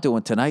you what I'm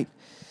doing tonight.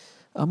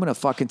 I'm going to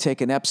fucking take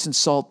an Epsom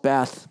salt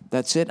bath.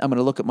 That's it. I'm going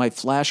to look at my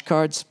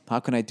flashcards. How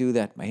can I do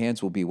that? My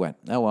hands will be wet.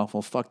 Oh, well,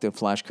 fuck the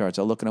flashcards.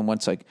 I'll look at them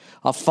once.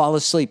 I'll fall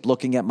asleep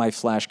looking at my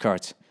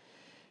flashcards.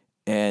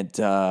 And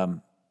I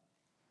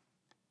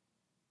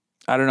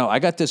don't know. I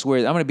got this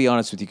weird, I'm going to be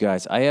honest with you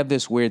guys. I have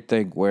this weird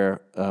thing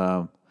where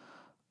I'm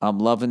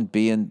loving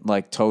being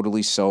like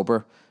totally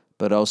sober,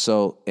 but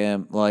also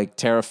am like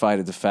terrified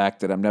of the fact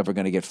that I'm never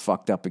going to get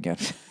fucked up again.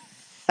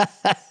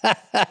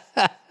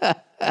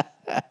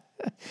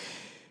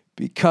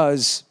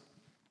 Because,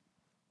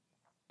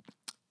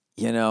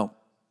 you know,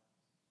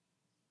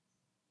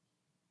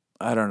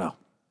 I don't know.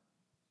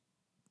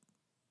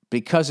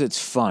 Because it's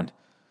fun.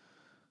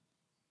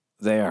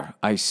 There,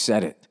 I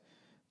said it.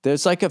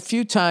 There's like a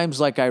few times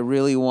like I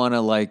really want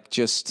to like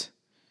just,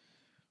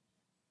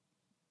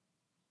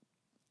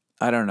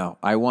 I don't know.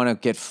 I want to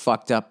get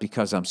fucked up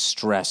because I'm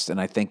stressed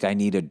and I think I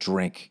need a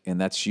drink.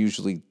 And that's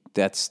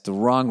the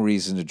wrong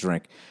reason to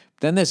drink.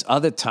 Then there's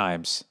other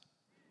times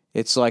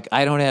it's like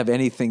I don't have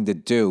anything to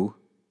do.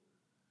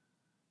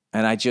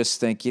 And I just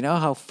think, you know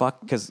how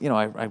because, you know,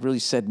 I really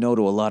said no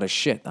to a lot of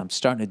shit. I'm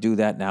starting to do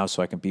that now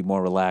so I can be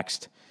more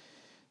relaxed,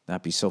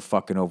 not be so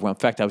fucking overwhelmed. In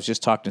fact, I was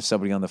just talking to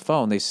somebody on the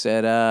phone. They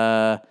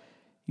said,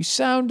 you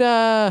sound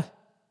not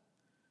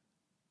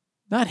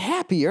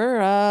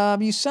happier.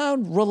 You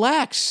sound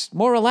relaxed,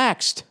 more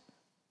relaxed.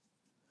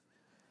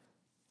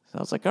 So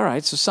I was like, all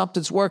right, so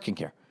something's working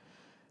here.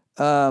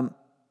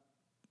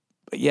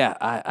 But yeah,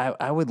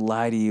 I would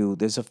lie to you.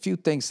 There's a few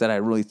things that I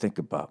really think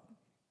about.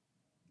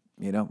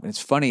 You know, and it's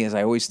funny as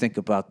I always think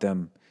about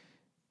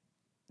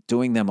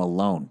doing them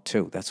alone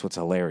too. That's what's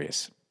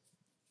hilarious.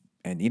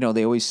 And, you know,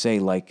 they always say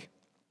like,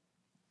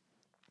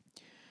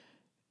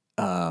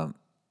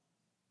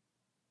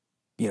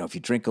 if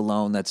you drink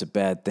alone, that's a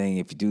bad thing.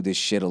 If you do this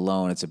shit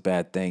alone, it's a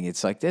bad thing.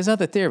 It's like, there's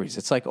other theories.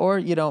 It's like, or,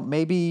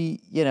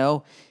 maybe,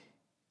 you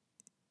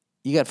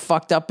got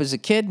fucked up as a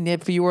kid, and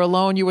if you were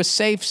alone, you were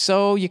safe,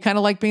 so you kind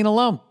of like being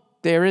alone.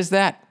 There is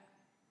that.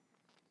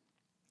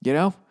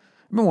 I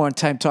remember one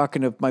time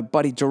talking to my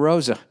buddy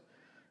DeRosa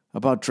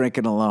about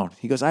drinking alone.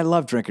 He goes, I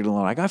love drinking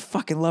alone. I go, I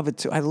fucking love it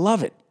too. I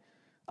love it.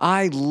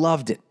 I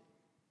loved it.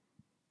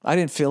 I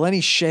didn't feel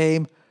any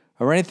shame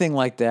or anything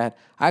like that.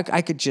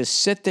 I could just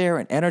sit there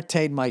and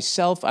entertain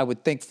myself. I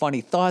would think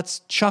funny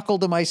thoughts, chuckle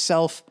to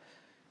myself.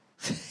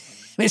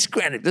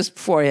 Granted, this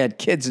before I had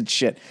kids and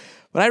shit.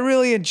 But I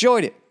really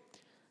enjoyed it.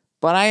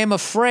 But I am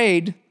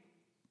afraid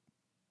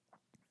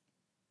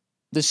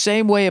the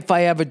same way if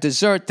I have a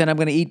dessert, then I'm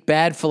going to eat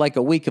bad for like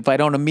a week if I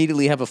don't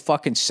immediately have a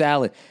fucking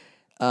salad.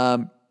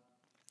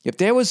 If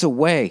there was a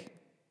way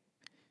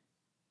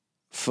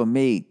for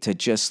me to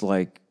just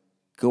like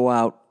go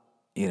out,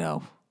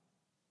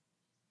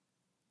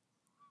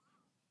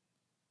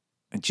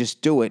 and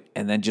just do it,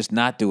 and then just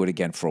not do it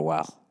again for a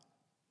while.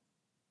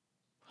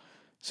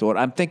 So what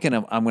I'm thinking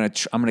of, I'm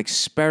gonna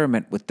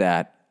experiment with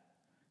that.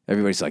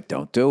 Everybody's like,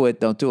 don't do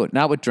it.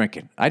 Not with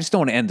drinking. I just don't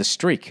want to end the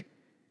streak.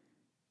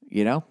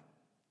 I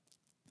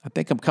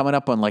think I'm coming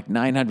up on like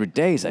 900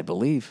 days, I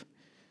believe,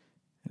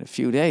 in a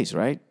few days,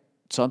 right?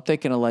 So I'm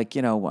thinking of like,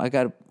 I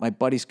got my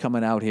buddies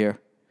coming out here.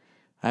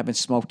 I haven't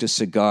smoked a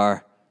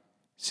cigar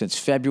since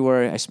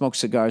February. I smoked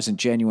cigars in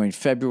January and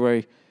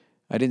February.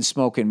 I didn't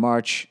smoke in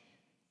March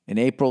and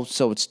April,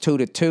 so it's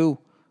 2-2.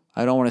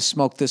 I don't want to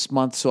smoke this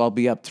month, so I'll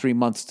be up 3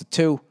 months to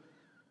 2.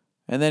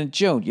 And then in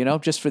June,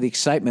 just for the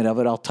excitement of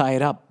it, I'll tie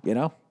it up,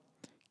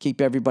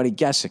 keep everybody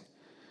guessing.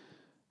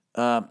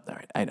 All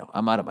right, I know,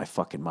 I'm out of my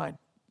fucking mind.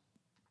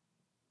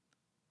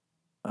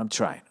 I'm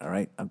trying, all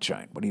right? I'm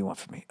trying. What do you want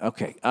from me?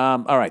 Okay,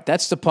 all right,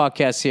 that's the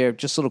podcast here.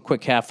 Just a little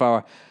quick half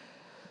hour.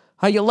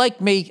 Are you like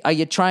me? Are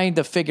you trying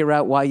to figure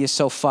out why you're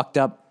so fucked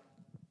up?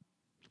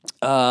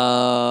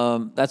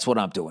 That's what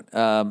I'm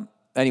doing.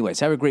 Anyways,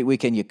 have a great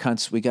weekend, you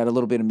cunts. We got a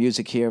little bit of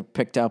music here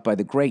picked out by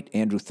the great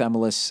Andrew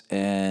Themelis,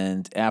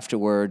 and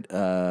afterward,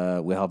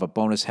 we'll have a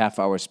bonus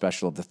half-hour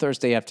special of the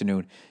Thursday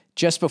afternoon,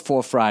 just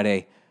before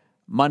Friday,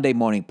 Monday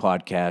morning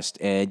podcast.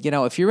 And,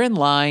 if you're in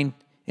line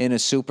in a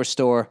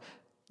superstore,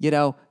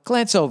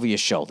 glance over your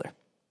shoulder,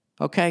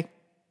 okay?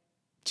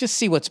 Just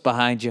see what's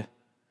behind you.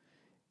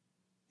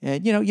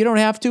 And, you don't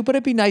have to, but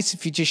it'd be nice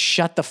if you just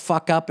shut the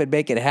fuck up and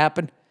make it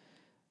happen.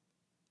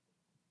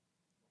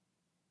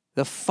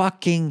 The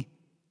fucking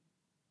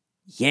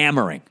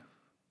yammering.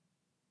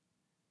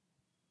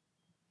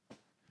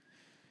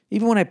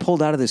 Even when I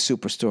pulled out of this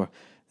superstore,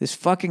 this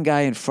fucking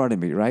guy in front of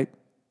me, right?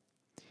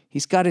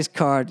 He's got his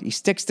card. He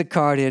sticks the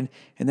card in,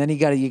 and then you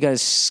got to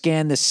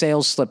scan the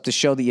sales slip to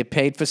show that you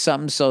paid for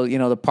something, so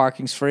the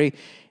parking's free.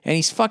 And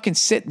he's fucking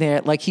sitting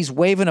there like he's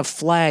waving a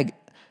flag,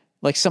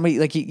 like somebody,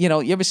 like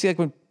you ever see like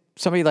when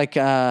somebody like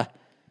at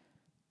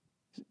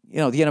the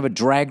end of a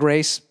drag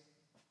race,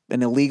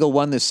 an illegal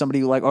one, there's somebody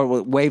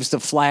who waves the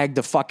flag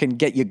to fucking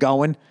get you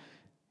going.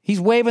 He's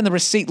waving the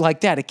receipt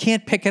like that. It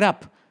can't pick it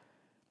up.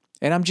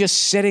 And I'm just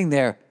sitting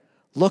there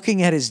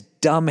looking at his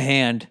dumb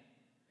hand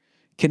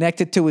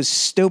connected to his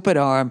stupid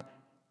arm,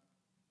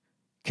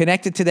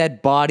 connected to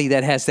that body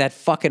that has that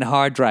fucking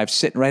hard drive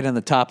sitting right on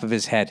the top of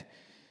his head.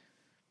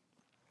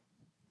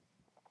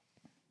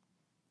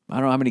 I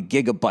don't know how many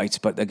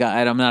gigabytes, but the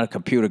guy, I'm not a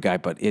computer guy,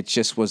 but it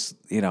just was,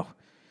 remember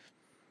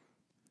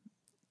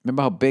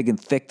how big and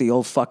thick the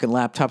old fucking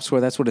laptops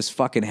were? That's what his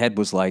fucking head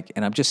was like.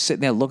 And I'm just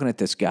sitting there looking at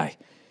this guy.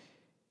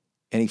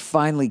 And he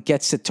finally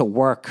gets it to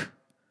work.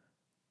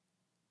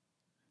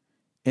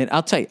 And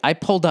I'll tell you, I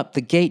pulled up.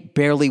 The gate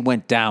barely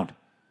went down.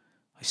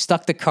 I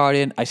stuck the card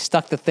in. I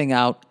stuck the thing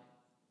out.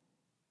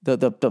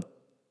 The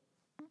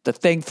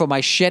thing for my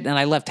shit, and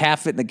I left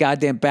half of it in the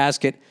goddamn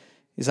basket.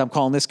 As I'm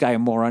calling this guy a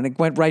moron. It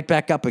went right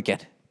back up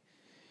again.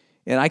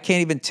 And I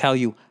can't even tell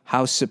you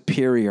how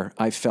superior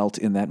I felt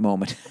in that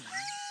moment.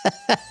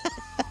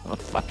 I'm a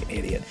fucking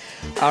idiot.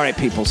 All right,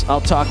 peoples.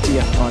 I'll talk to you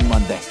on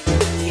Monday.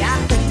 Yeah, I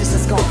think this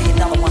is going to be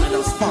another one of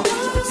those funk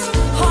ones.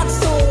 Hot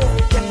soul,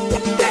 dance.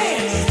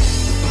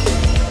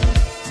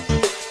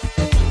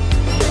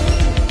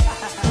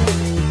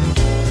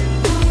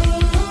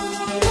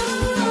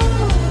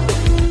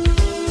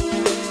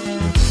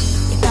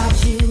 If I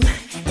was you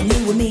and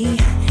you were me,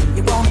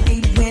 you're going to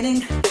be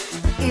winning.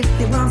 If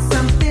you want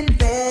something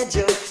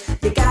better,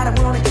 you got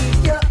to want to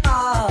give your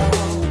all.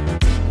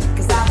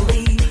 Cause I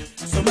believe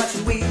so much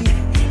in we,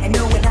 and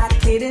no, we're not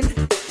kidding.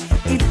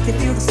 If you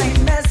feel the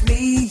same as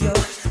me, you're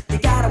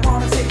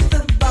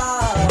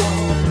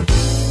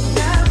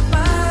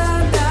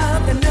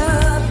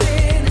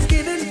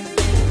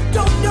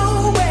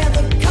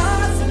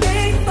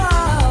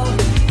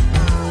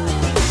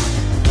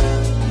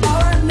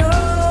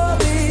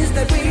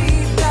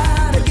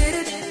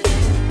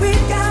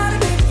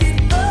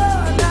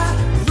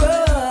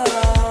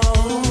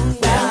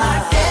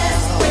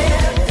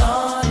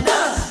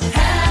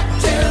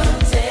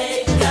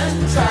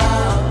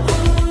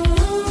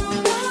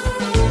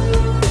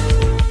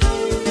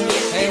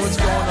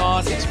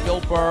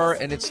Burr,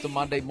 and it's the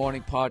Monday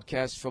Morning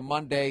Podcast for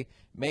Monday,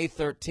 May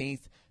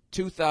 13th,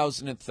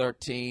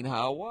 2013.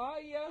 How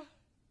are you?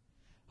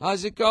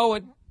 How's it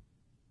going?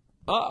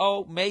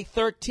 May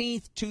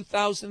 13th,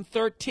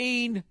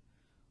 2013. A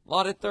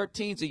lot of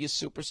 13s. Are you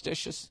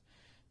superstitious?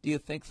 Do you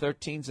think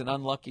 13's an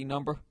unlucky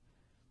number?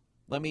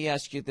 Let me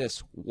ask you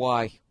this.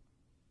 Why?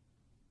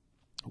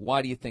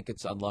 Why do you think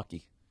it's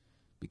unlucky?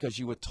 Because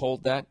you were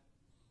told that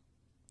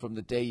from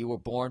the day you were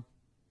born?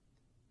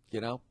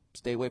 You know,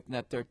 stay away from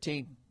that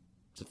 13.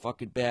 It's a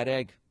fucking bad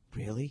egg.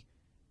 Really?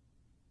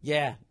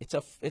 Yeah,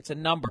 it's a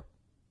number.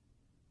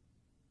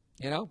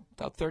 You know,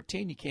 without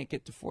 13, you can't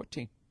get to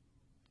 14.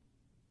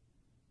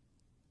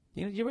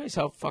 You know, you realize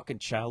how fucking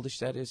childish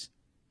that is?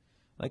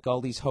 Like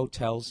all these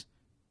hotels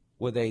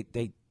where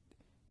they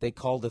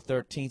call the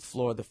 13th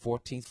floor the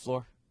 14th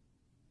floor.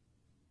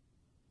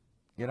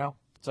 You know?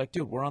 It's like,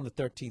 dude, we're on the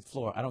 13th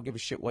floor. I don't give a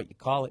shit what you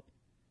call it.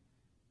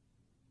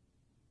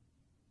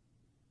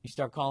 You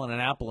start calling an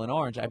apple an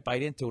orange, I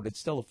bite into it. It's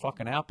still a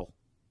fucking apple.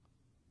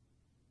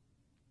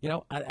 You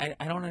know, I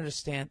don't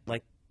understand.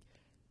 Like,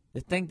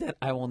 the thing that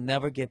I will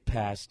never get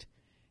past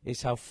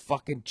is how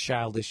fucking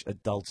childish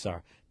adults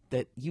are.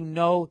 That, you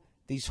know,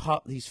 these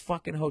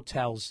fucking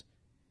hotels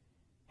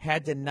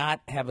had to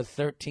not have a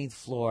 13th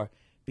floor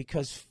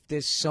because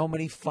there's so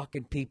many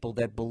fucking people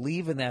that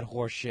believe in that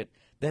horse shit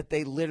that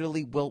they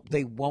literally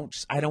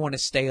won't. I don't want to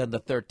stay on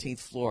the 13th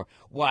floor.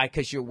 Why?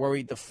 Because you're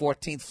worried the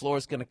 14th floor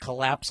is going to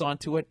collapse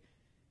onto it?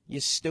 You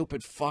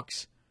stupid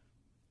fucks.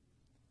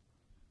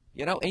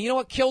 You know, and you know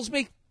what kills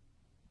me?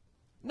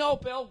 No,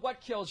 Bill,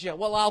 what kills you?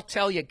 Well, I'll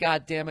tell you,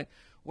 goddammit.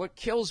 What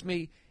kills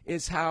me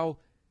is how,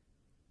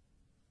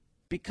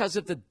 because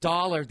of the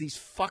dollar, these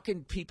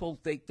fucking people,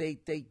 they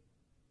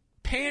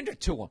pander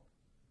to them.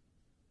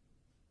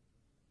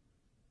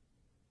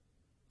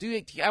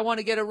 I want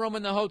to get a room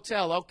in the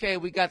hotel. Okay,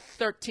 we got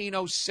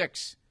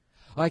 1306.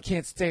 I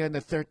can't stay on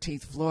the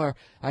 13th floor.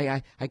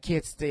 I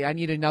can't stay. I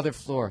need another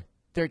floor.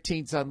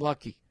 13's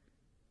unlucky.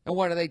 And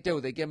what do?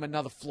 They give them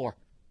another floor.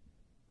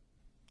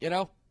 You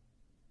know?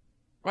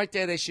 Right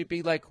there, they should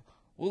be like,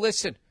 well,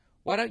 listen,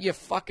 why don't you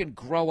fucking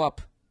grow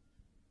up?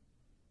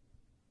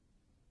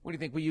 What do you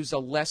think? We used a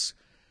less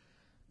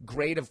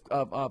grade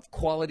of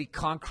quality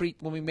concrete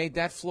when we made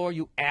that floor,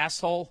 you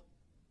asshole?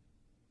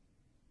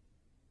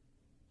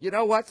 You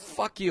know what?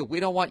 Fuck you. We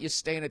don't want you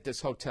staying at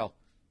this hotel.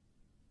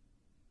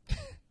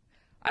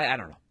 I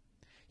don't know.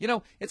 You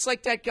know, it's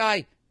like that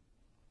guy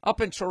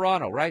up in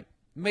Toronto, right?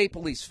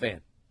 Maple Leafs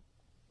fan.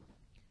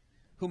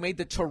 Who made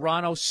the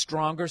Toronto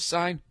Stronger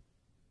sign.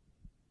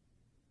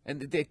 And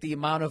the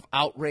amount of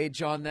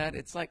outrage on that.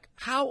 It's like,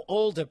 how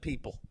old are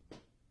people?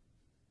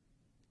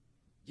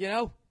 You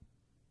know?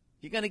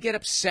 You're going to get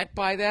upset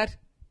by that?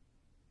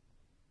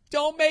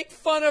 Don't make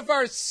fun of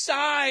our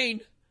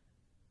sign.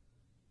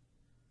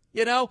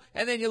 You know,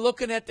 and then you're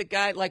looking at the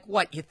guy like,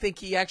 what, you think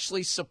he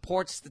actually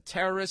supports the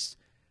terrorists?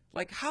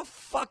 Like, how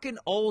fucking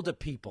old are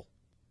people?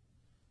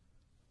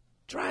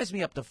 Drives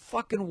me up the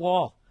fucking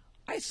wall.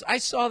 I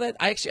saw that.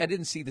 I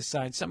didn't see the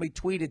sign. Somebody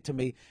tweeted to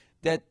me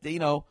that, you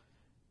know,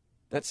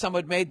 that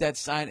someone made that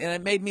sign, and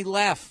it made me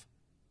laugh.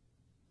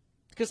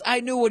 Because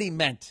I knew what he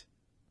meant.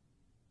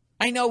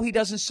 I know he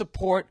doesn't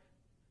support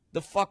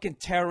the fucking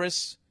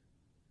terrorists.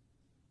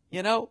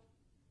 You know?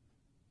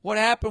 What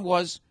happened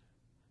was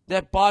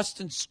that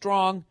Boston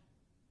Strong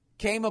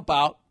came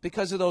about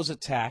because of those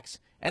attacks,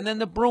 and then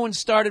the Bruins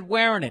started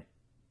wearing it.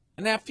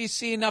 And after you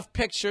see enough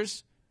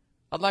pictures,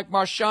 like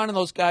Marchand and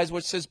those guys,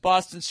 which says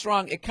Boston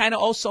Strong, it kind of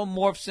also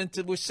morphs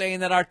into we're saying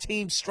that our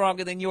team's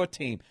stronger than your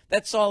team.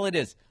 That's all it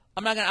is.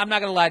 I'm not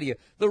gonna lie to you.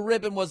 The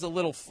ribbon was a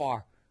little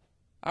far.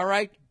 All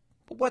right?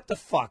 But what the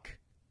fuck?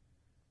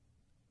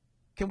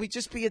 Can we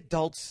just be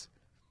adults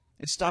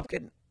and stop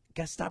getting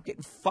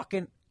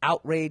fucking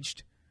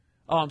outraged?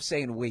 Oh, I'm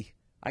saying we.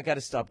 I got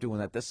to stop doing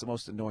that. That's the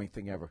most annoying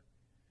thing ever.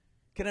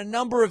 Can a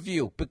number of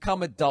you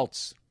become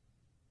adults?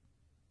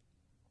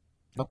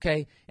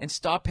 Okay? And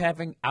stop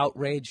having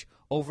outrage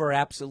over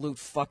absolute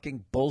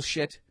fucking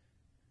bullshit?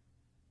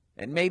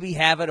 And maybe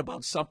have it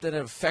about something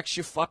that affects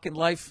your fucking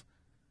life?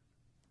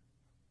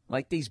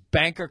 Like these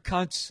banker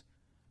cunts?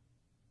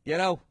 You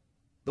know?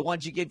 The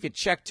ones you give your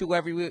check to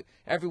every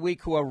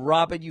week who are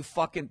robbing you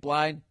fucking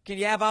blind? Can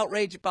you have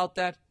outrage about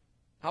that?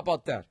 How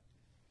about that?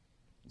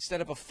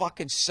 Instead of a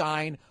fucking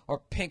sign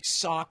or pink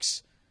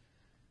socks.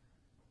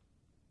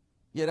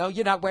 You know,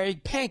 you're not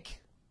wearing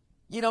pink.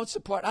 You don't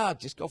support.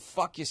 Just go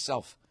fuck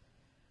yourself.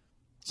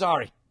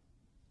 Sorry.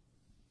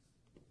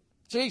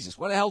 Jesus,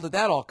 where the hell did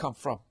that all come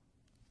from?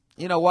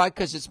 You know why?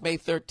 Because it's May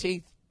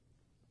 13th.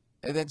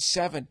 And then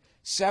 7.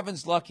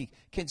 7's lucky.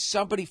 Can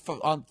somebody, for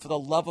the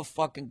love of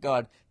fucking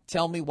God,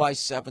 tell me why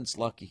 7's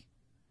lucky?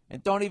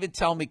 And don't even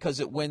tell me because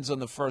it wins on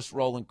the first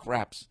roll in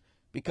craps.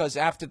 Because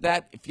after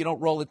that, if you don't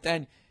roll it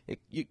then,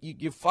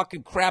 you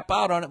fucking crap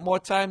out on it more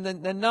time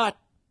than not.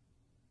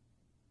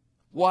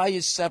 Why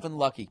is 7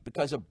 lucky?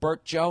 Because of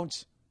Burt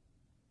Jones?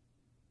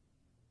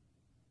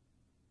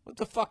 What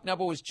the fuck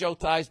number was Joe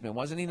Theismann?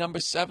 Wasn't he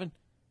number 7?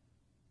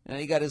 And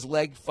he got his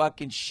leg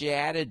fucking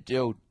shattered,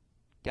 dude.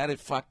 Got it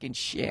fucking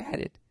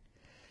shattered.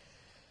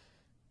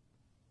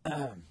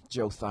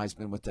 Joe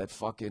Theismann with that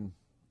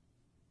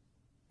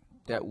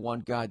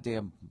one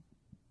goddamn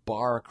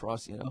bar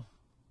across,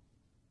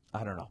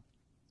 I don't know.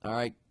 All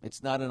right?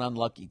 It's not an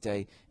unlucky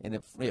day. And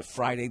if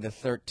Friday the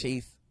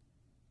 13th,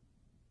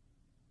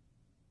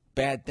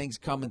 bad things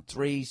come in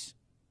threes.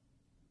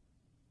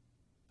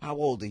 How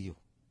old are you?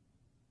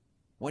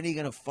 When are you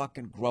going to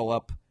fucking grow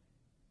up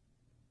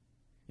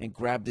and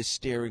grab this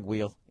steering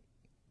wheel,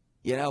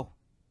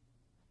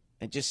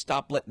 and just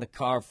stop letting the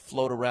car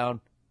float around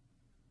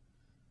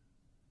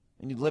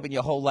and you're living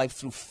your whole life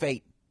through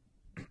fate?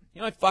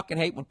 I fucking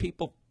hate when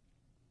people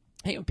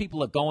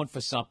are going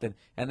for something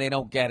and they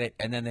don't get it,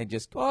 and then they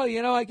just,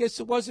 I guess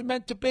it wasn't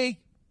meant to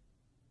be.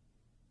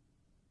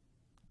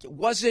 It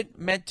wasn't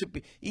meant to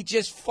be. You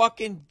just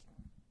fucking,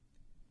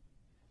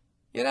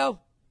 you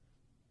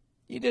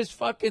just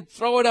fucking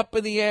throw it up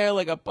in the air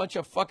like a bunch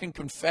of fucking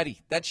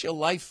confetti. That's your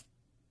life.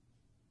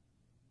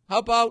 How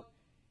about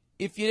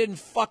if you didn't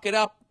fuck it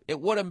up, it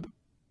would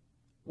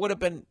have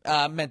been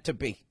meant to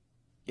be,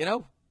 I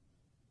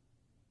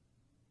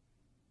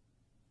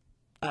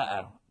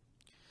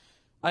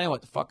know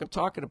what the fuck I'm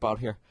talking about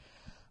here.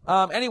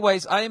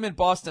 Anyways, I am in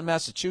Boston,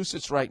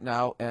 Massachusetts right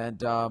now,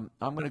 and I'm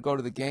going to go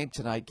to the game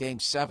tonight, Game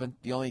 7.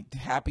 The only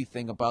happy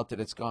thing about that,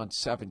 it's gone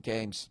 7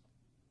 games.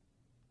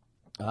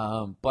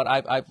 But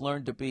I've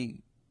learned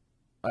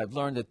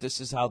that this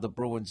is how the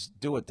Bruins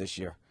do it this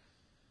year.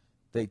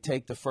 They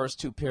take the first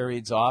 2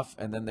 periods off,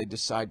 and then they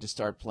decide to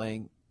start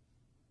playing.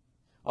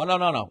 Oh,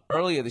 no.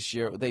 Earlier this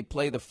year, they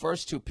play the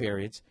first 2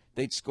 periods.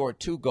 They'd score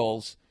 2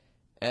 goals,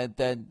 and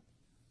then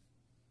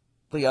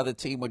the other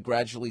team would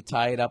gradually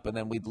tie it up, and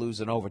then we'd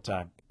lose in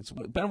overtime. It's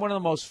been one of the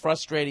most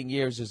frustrating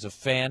years as a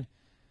fan.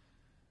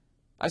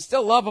 I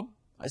still love them.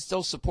 I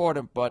still support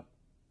them, but,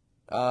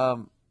 I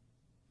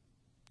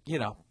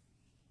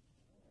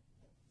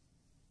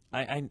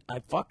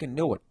fucking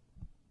knew it.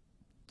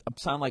 I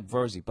sound like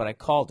Verzi, but I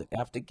called it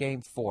after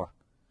Game 4.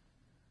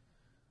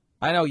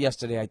 I know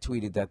yesterday I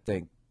tweeted that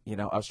thing.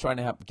 I was trying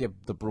to give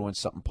the Bruins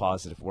something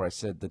positive, where I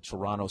said the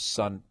Toronto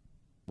Sun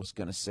was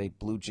going to say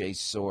Blue Jays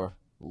soar,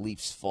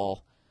 Leafs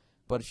fall.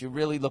 But if you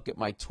really look at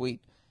my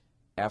tweet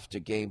after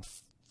Game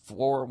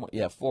 4, when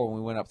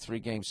we went up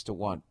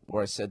 3-1,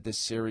 where I said this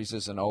series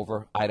isn't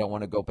over, I don't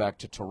want to go back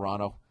to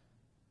Toronto.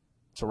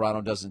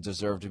 Toronto doesn't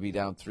deserve to be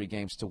down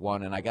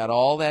 3-1, and I got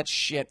all that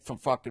shit from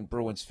fucking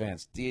Bruins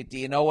fans. Do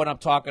you know what I'm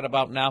talking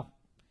about now?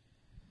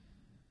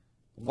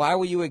 Why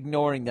were you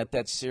ignoring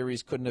that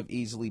series couldn't have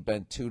easily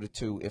been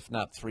 2-2, if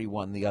not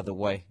 3-1 the other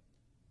way?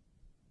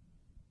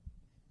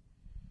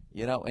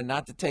 And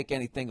not to take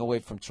anything away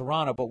from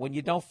Toronto, but when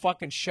you don't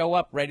fucking show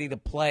up ready to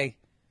play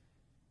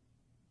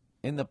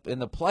in the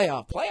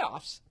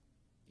playoffs,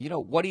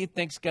 what do you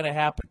think's going to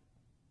happen?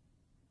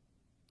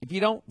 If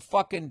you don't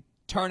fucking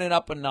turn it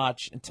up a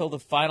notch until the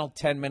final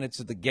 10 minutes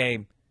of the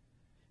game.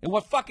 And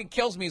what fucking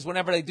kills me is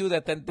whenever they do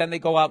that, then they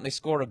go out and they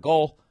score a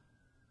goal.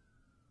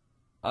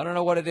 I don't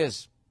know what it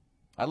is.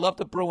 I love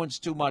the Bruins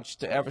too much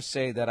to ever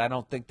say that I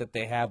don't think that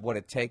they have what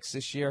it takes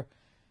this year.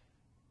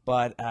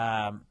 But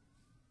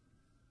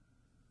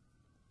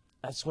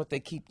that's what they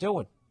keep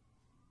doing.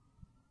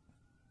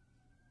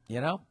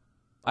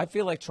 I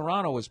feel like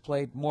Toronto has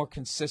played more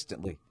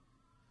consistently.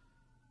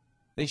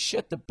 They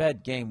shit the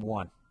bed Game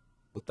 1,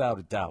 without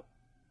a doubt.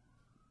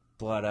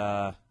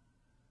 But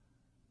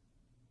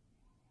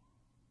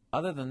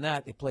other than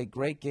that, they played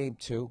great Game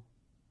 2.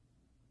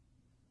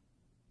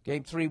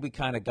 Game 3, we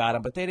kind of got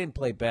them, but they didn't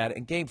play bad.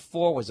 And Game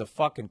 4 was a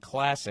fucking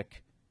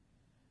classic.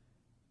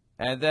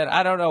 And then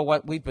I don't know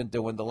what we've been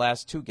doing the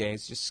last 2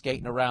 games, just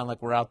skating around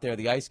like we're out there,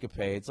 the ice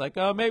capades. Like,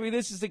 oh, maybe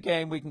this is the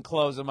game we can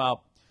close them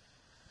out.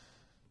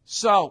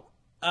 So,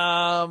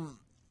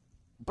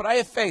 but I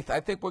have faith. I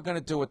think we're going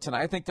to do it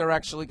tonight. I think they're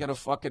actually going to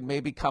fucking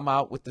maybe come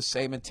out with the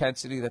same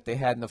intensity that they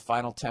had in the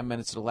final 10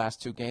 minutes of the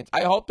last 2 games.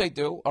 I hope they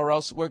do, or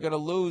else we're going to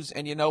lose.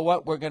 And you know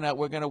what? We're going to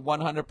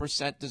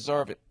 100%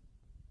 deserve it.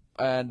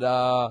 And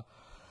I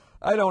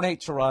don't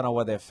hate Toronto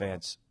or their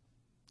fans.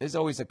 There's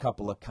always a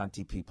couple of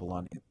cunty people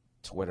on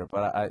Twitter,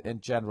 but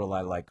in general,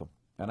 I like them.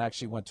 And I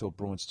actually went to a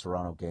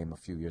Bruins-Toronto game a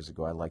few years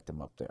ago. I liked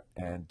them up there.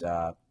 And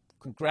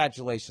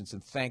congratulations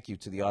and thank you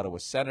to the Ottawa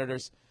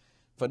Senators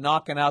for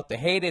knocking out the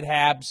hated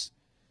Habs.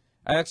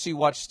 I actually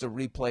watched the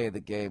replay of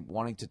the game,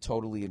 wanting to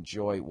totally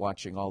enjoy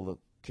watching all the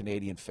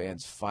Canadian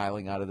fans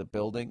filing out of the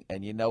building.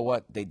 And you know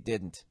what? They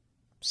didn't.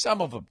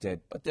 Some of them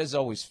did, but there's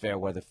always fair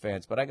weather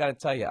fans. But I got to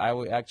tell you,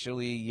 I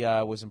actually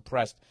was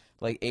impressed.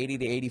 Like 80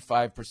 to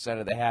 85%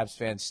 of the Habs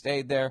fans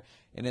stayed there.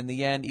 And in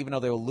the end, even though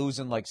they were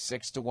losing like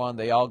 6-1,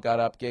 they all got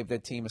up, gave their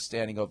team a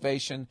standing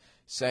ovation,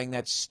 sang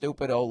that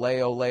stupid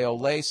Ole, Ole,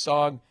 Ole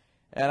song.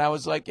 And I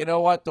was like, you know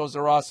what? Those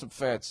are awesome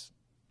fans.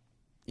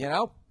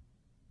 In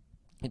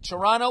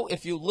Toronto,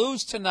 if you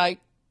lose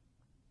tonight,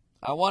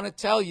 I want to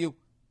tell you,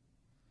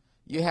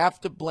 you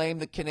have to blame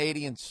the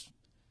Canadians,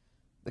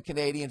 the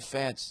Canadian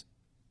fans.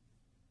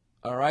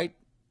 All right?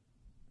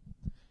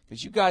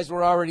 Because you guys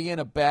were already in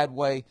a bad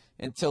way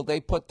until they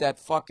put that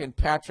fucking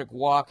Patrick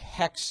Walk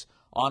hex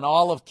on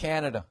all of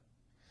Canada.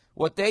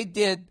 What they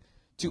did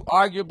to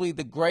arguably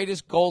the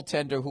greatest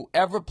goaltender who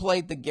ever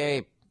played the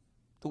game.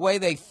 The way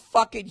they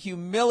fucking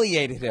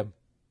humiliated him.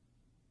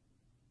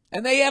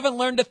 And they haven't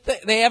learned a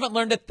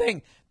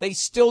thing. They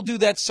still do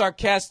that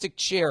sarcastic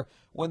cheer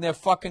when their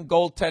fucking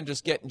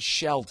goaltender's getting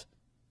shelled.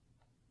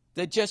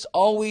 They're just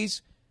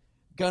always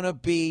gonna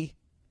be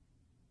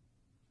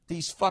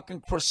these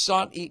fucking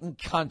croissant-eating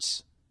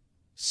cunts.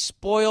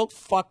 Spoiled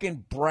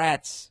fucking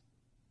brats.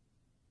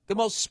 The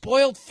most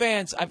spoiled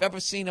fans I've ever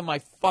seen in my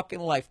fucking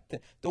life.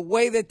 The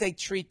way that they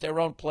treat their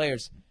own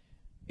players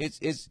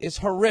is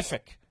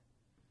horrific.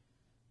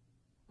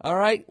 All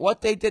right?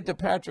 What they did to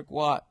Patrick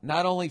Watt,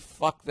 not only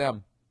fuck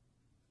them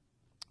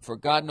for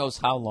God knows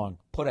how long,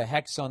 put a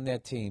hex on their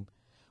team.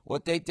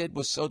 What they did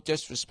was so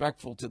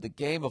disrespectful to the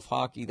game of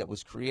hockey that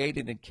was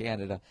created in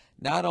Canada.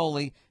 Not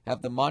only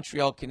have the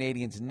Montreal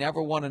Canadiens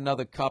never won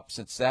another cup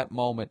since that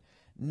moment,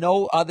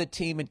 no other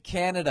team in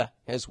Canada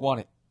has won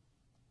it.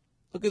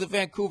 Look at the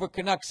Vancouver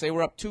Canucks. They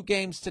were up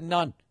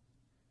 2-0.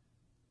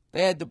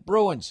 They had the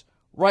Bruins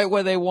right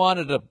where they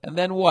wanted them. And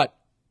then what?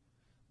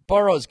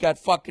 Burrows got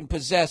fucking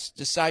possessed,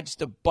 decides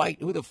to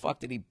bite. Who the fuck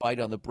did he bite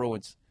on the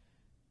Bruins?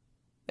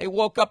 They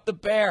woke up the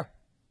bear.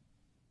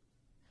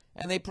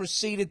 And they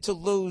proceeded to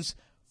lose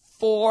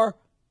 4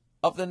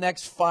 of the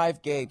next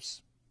 5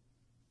 games.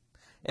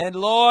 And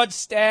Lord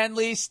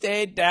Stanley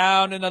stayed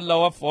down in the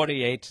lower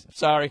 48.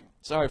 Sorry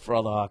for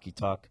all the hockey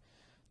talk.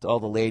 To all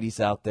the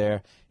ladies out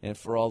there and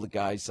for all the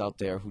guys out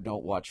there who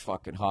don't watch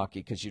fucking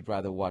hockey because you'd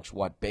rather watch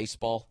what,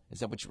 baseball?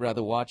 Is that what you'd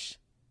rather watch?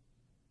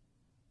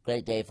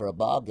 Great day for a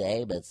ball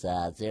game. It's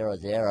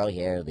 0-0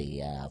 here in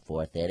the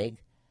 4th inning.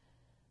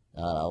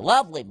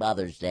 Lovely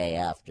Mother's Day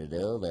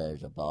afternoon.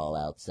 There's a ball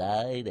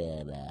outside,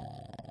 and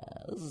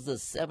this is the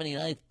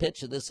 79th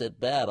pitch of this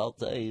at-bat. I'll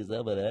tell you, he's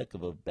having a heck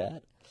of a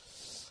bat.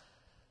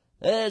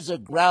 There's a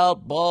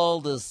ground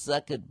ball to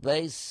second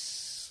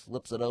base.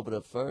 Flips it over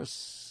to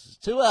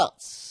first. 2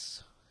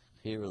 outs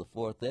here in the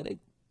 4th inning.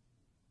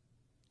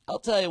 I'll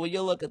tell you, when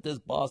you look at this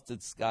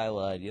Boston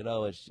skyline, you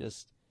know, it's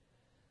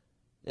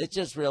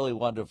just really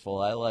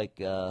wonderful. I like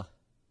some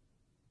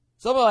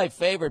of my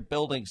favorite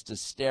buildings to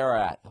stare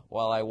at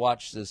while I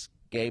watch this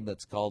game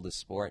that's called a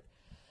sport.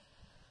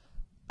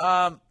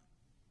 I'm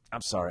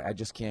sorry,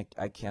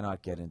 I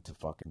cannot get into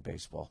fucking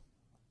baseball.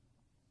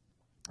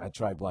 I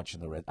tried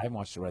watching I haven't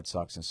watched the Red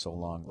Sox in so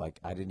long. Like,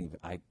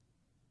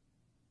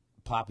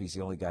 Poppy's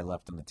the only guy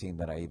left on the team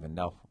that I even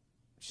know.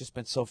 It's just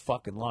been so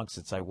fucking long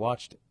since I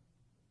watched it.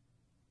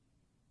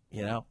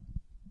 You know?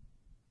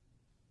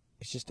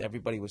 It's just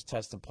everybody was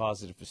testing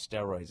positive for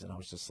steroids, and I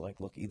was just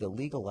like, look, either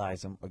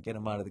legalize them or get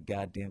them out of the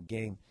goddamn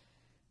game.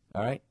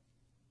 All right?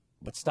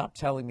 But stop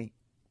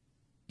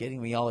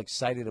getting me all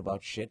excited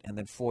about shit, and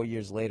then 4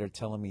 years later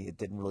telling me it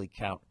didn't really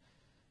count.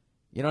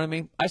 You know what I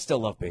mean? I still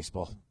love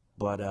baseball,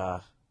 but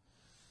I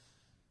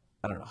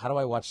don't know. How do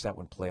I watch that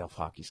when playoff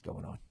hockey's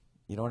going on?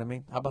 You know what I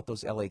mean? How about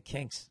those LA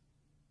Kings?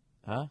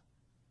 Huh?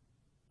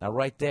 Now,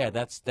 right there,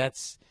 that's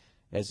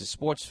as a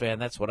sports fan,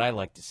 that's what I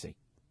like to see.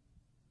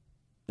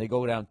 They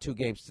go down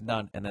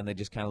 2-0, and then they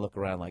just kind of look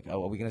around like,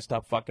 oh, are we going to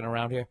stop fucking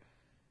around here?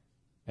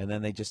 And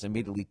then they just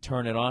immediately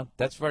turn it on.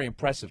 That's very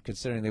impressive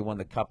considering they won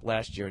the cup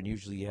last year, and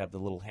usually you have the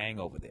little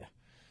hangover there.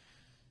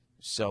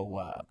 So,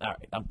 all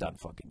right, I'm done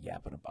fucking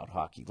yapping about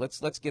hockey.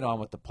 Let's get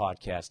on with the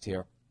podcast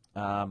here.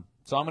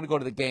 So I'm going to go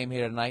to the game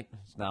here tonight.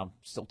 Now I'm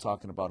still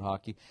talking about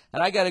hockey.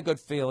 And I got a good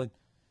feeling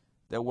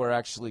that we're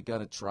actually going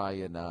to try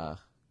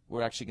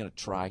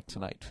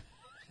tonight.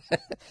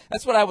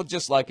 That's what I would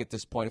just like at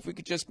this point. If we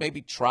could just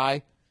maybe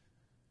try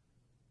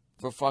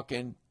for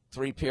fucking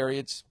 3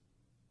 periods,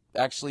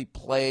 actually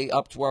play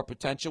up to our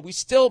potential. We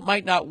still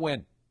might not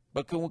win,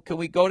 but can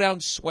we go down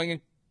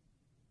swinging?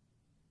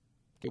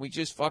 Can we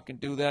just fucking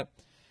do that?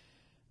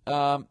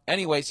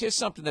 Anyways, here's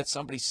something that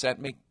somebody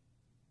sent me.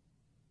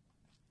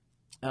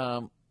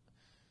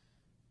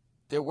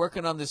 They're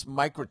working on this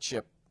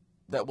microchip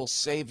that will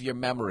save your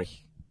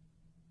memory.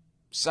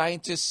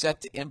 Scientists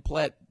set to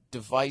implant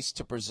device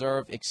to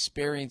preserve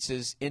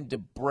experiences into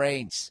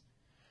brains.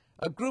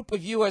 A group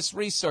of U.S.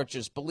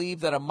 researchers believe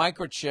that a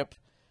microchip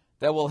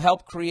that will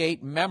help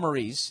create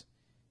memories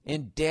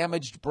in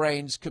damaged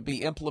brains could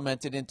be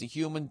implemented into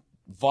human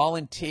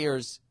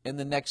volunteers in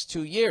the next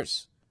 2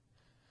 years.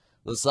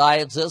 The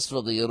scientists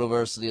from the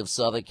University of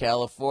Southern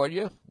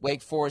California,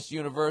 Wake Forest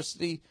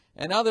University,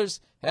 and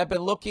others have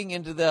been looking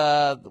into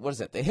the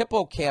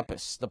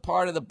hippocampus, the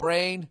part of the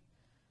brain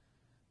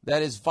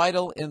that is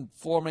vital in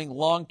forming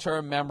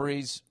long-term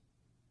memories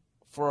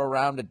for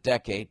around a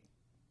decade.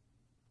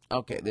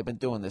 Okay, they've been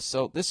doing this.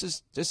 So this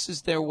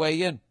is their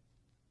way in.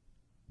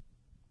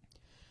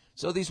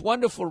 So these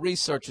wonderful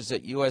researchers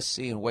at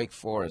USC and Wake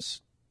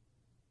Forest,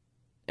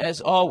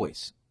 as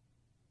always,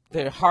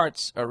 their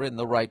hearts are in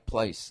the right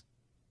place.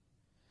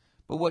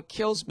 But what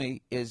kills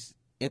me is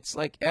it's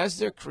like as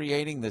they're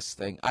creating this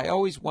thing, I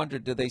always wonder,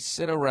 do they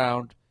sit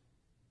around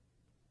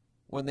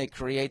when they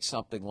create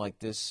something like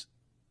this?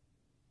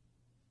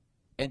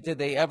 And did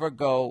they ever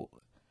go,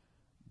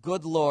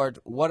 good Lord,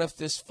 what if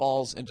this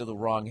falls into the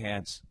wrong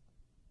hands?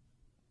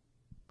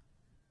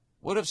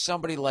 What if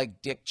somebody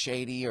like Dick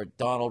Cheney or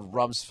Donald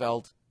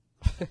Rumsfeld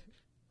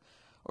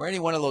or any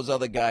one of those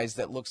other guys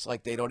that looks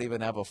like they don't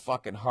even have a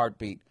fucking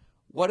heartbeat,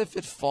 what if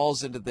it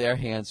falls into their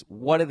hands?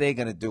 What are they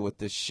going to do with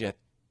this shit?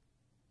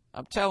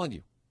 I'm telling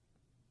you.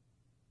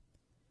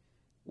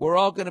 We're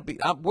all going to be,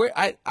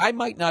 I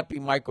might not be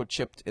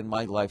microchipped in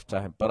my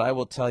lifetime, but I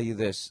will tell you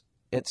this.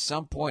 At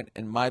some point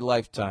in my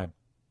lifetime,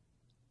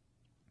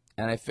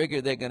 and I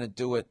figure they're going to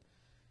do it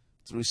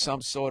through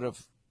some sort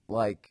of,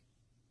 like,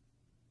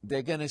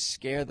 they're going to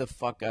scare the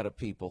fuck out of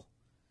people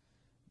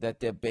that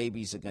their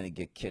babies are going to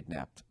get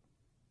kidnapped.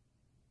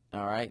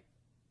 All right?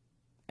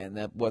 And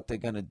that what they're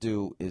going to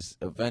do is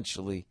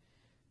eventually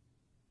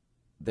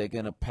they're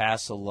going to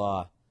pass a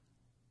law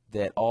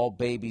that all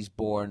babies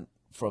born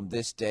from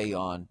this day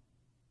on,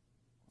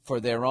 for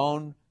their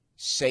own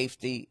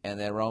safety and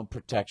their own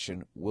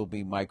protection, will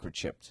be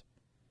microchipped.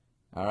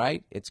 All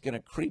right? It's going to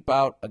creep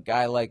out a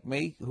guy like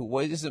me who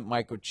isn't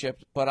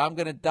microchipped, but I'm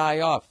going to die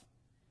off.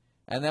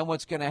 And then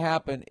what's going to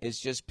happen is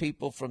just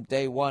people from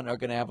day one are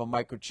going to have a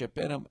microchip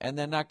in them, and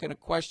they're not going to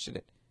question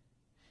it.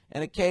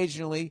 And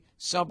occasionally,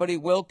 somebody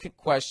will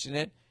question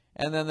it,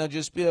 and then they'll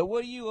just be like,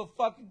 what are you, a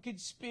fucking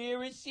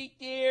conspiracy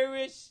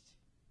theorist?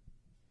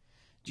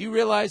 Do you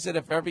realize that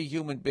if every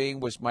human being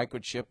was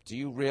microchipped, do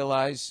you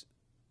realize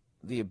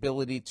the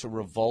ability to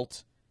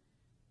revolt,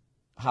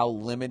 how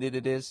limited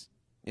it is?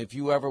 If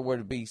you ever were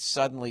to be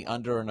suddenly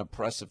under an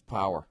oppressive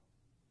power,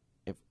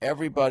 if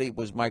everybody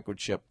was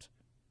microchipped,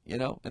 you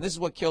know? And this is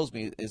what kills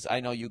me, is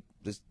I know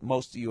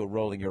most of you are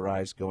rolling your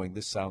eyes going,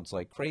 this sounds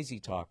like crazy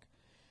talk.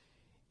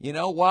 You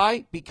know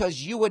why?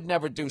 Because you would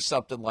never do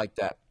something like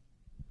that.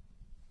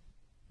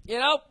 You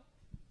know?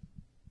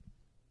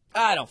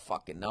 I don't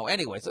fucking know.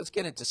 Anyways, let's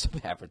get into some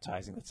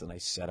advertising. That's a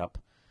nice setup.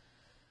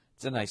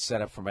 It's a nice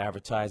setup from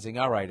advertising.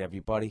 All right,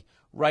 everybody.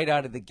 Right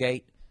out of the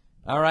gate.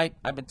 All right?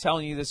 I've been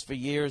telling you this for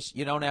years.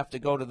 You don't have to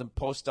go to the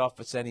post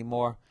office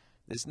anymore.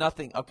 There's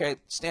nothing. Okay,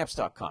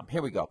 stamps.com.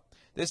 Here we go.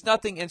 There's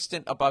nothing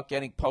instant about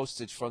getting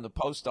postage from the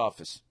post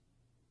office.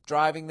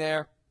 Driving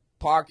there,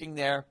 parking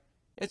there.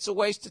 It's a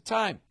waste of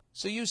time.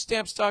 So use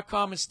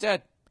stamps.com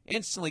instead.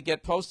 Instantly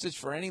get postage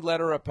for any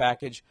letter or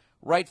package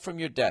right from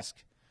your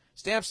desk.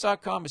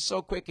 Stamps.com is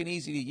so quick and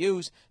easy to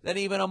use that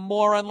even a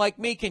moron like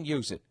me can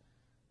use it.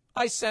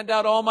 I send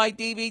out all my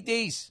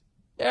DVDs,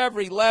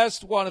 every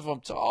last one of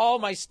them, to all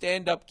my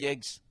stand-up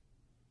gigs.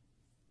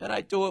 And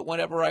I do it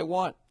whenever I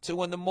want.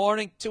 2 in the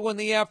morning, 2 in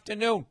the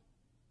afternoon.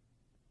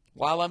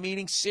 While I'm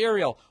eating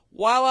cereal,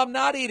 while I'm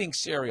not eating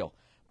cereal.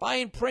 Buy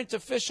and print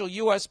official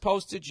U.S.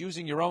 postage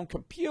using your own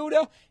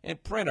computer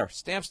and printer.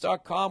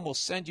 Stamps.com will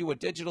send you a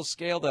digital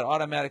scale that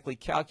automatically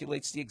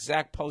calculates the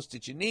exact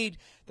postage you need.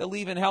 They'll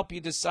even help you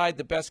decide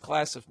the best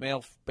class of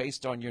mail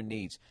based on your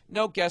needs.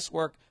 No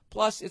guesswork.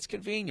 Plus, it's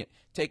convenient.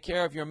 Take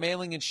care of your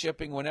mailing and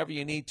shipping whenever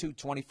you need to,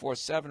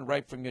 24/7,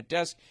 right from your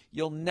desk.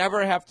 You'll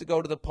never have to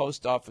go to the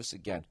post office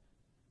again.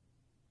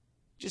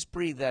 Just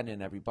breathe that in,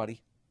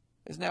 everybody.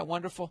 Isn't that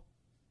wonderful?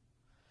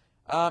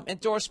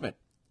 Endorsement.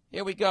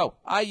 Here we go.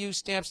 I use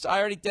stamps. I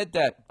already did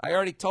that. I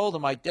already told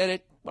them I did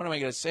it. What am I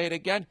going to say it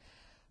again?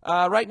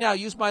 Right now,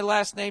 use my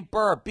last name,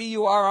 Burr,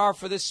 B-U-R-R,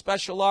 for this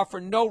special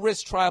offer. No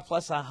risk trial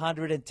plus a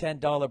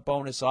 $110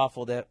 bonus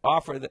offer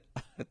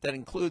that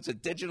includes a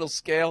digital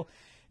scale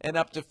and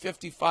up to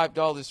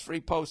 $55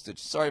 free postage.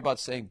 Sorry about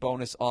saying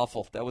bonus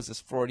awful. That was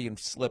this Freudian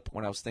slip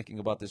when I was thinking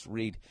about this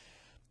read.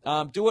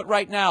 Do it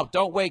right now.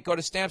 Don't wait. Go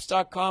to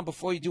Stamps.com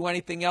before you do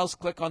anything else.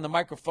 Click on the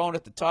microphone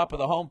at the top of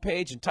the home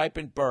page and type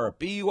in Burr.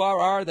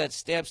 B-U-R-R. That's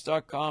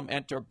Stamps.com.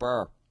 Enter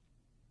Burr.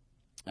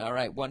 All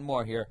right, one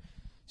more here.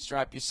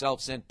 Strap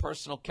yourselves in.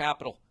 Personal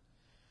capital.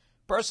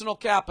 Personal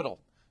capital.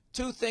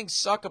 2 things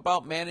suck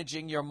about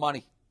managing your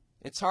money.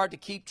 It's hard to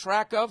keep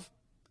track of.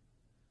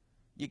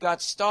 You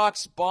got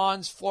stocks,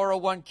 bonds,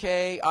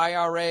 401k,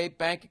 IRA,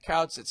 bank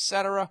accounts,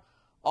 etc.,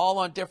 all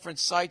on different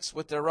sites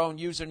with their own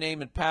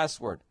username and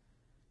password.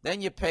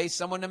 Then you pay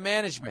someone to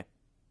management,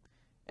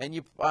 and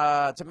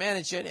to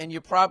manage it, and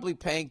you're probably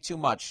paying too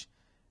much.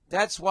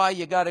 That's why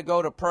you got to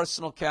go to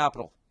Personal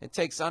Capital. It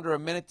takes under a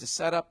minute to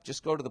set up.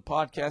 Just go to the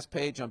podcast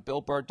page on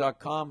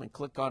BillBurr.com and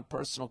click on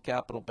Personal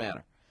Capital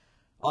banner.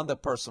 On the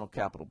Personal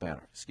Capital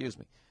banner, excuse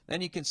me.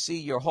 Then you can see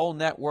your whole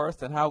net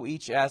worth and how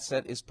each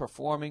asset is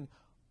performing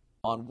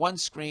on one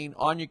screen,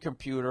 on your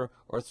computer,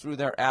 or through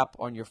their app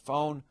on your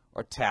phone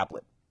or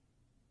tablet.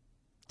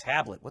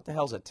 Tablet? What the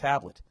hell's a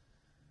tablet?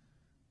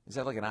 Is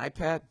that like an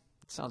iPad?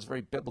 It sounds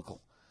very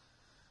biblical.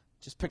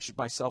 Just pictured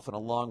myself in a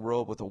long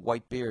robe with a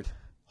white beard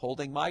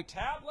holding my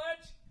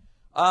tablet.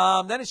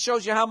 Then it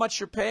shows you how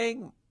much you're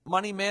paying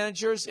money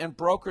managers and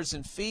brokers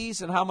and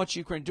fees and how much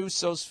you can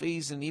reduce those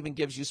fees, and even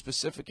gives you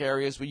specific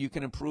areas where you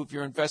can improve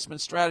your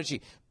investment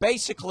strategy.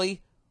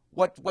 Basically,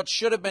 what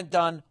should have been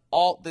done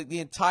the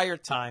entire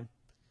time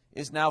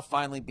is now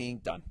finally being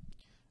done.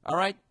 All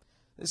right?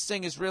 This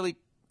thing is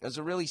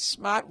a really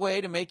smart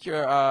way to make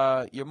your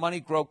money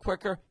grow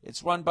quicker.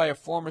 It's run by a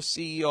former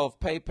CEO of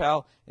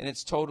PayPal, and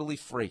it's totally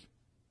free.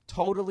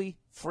 Totally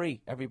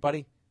free,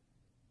 everybody.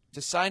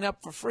 To sign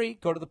up for free,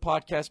 go to the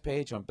podcast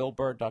page on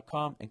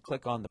BillBurr.com and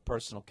click on the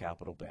Personal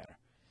Capital banner.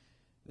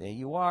 There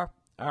you are.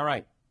 All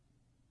right.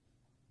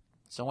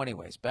 So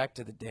anyways, back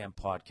to the damn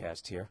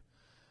podcast here.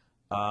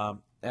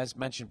 As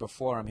mentioned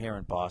before, I'm here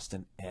in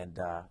Boston, and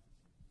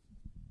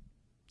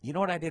you know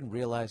what I didn't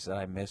realize that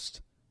I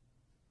missed?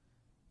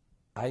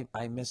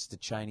 I missed the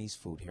Chinese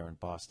food here in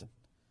Boston.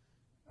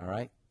 All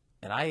right?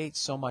 And I ate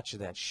so much of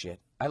that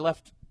shit. I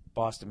left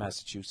Boston,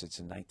 Massachusetts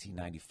in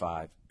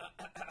 1995.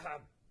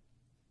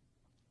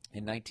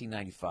 In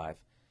 1995.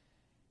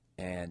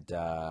 And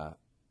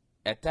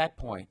at that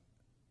point,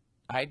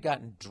 I had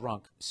gotten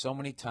drunk so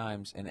many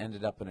times and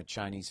ended up in a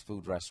Chinese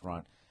food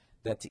restaurant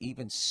that to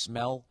even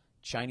smell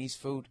Chinese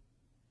food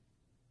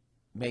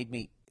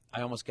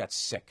I almost got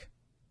sick.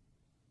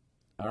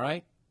 All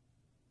right?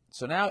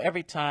 So now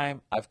every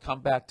time I've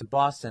come back to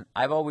Boston,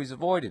 I've always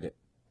avoided it.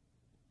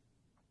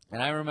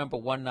 And I remember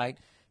one night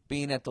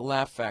being at the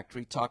Laugh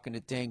Factory talking to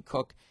Dane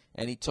Cook,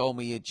 and he told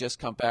me he had just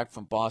come back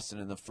from Boston,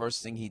 and the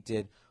first thing he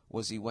did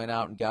was he went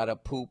out and got a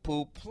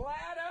poo-poo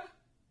platter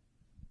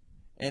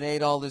and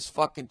ate all this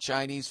fucking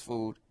Chinese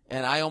food,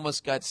 and I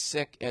almost got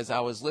sick as I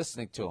was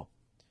listening to him.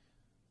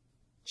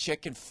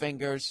 Chicken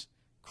fingers,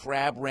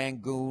 crab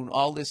rangoon,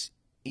 all this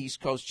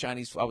East Coast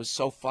Chinese food. I was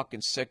so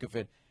fucking sick of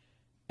it.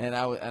 And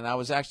I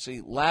was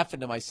actually laughing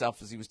to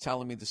myself as he was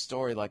telling me the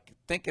story, like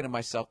thinking to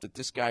myself that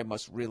this guy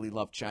must really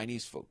love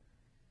Chinese food,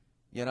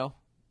 you know?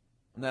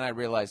 And then I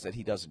realized that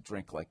he doesn't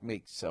drink like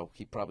me, so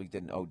he probably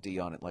didn't OD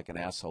on it like an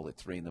asshole at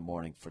 3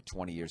 a.m. for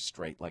 20 years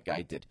straight like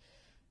I did.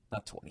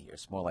 Not 20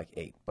 years, more like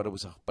 8, but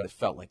it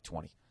felt like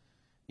 20.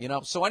 You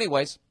know? So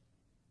anyways,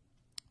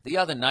 the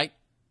other night,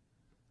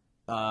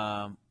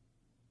 I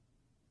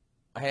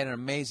had an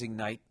amazing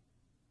night.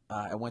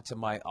 I went to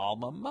my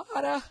alma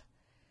mater.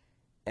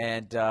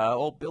 And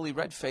old Billy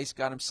Redface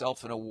got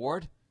himself an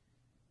award.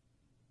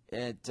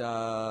 It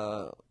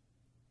was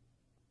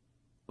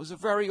a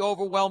very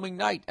overwhelming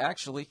night,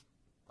 actually.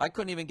 I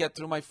couldn't even get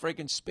through my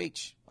friggin'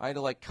 speech. I had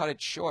to, cut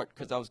it short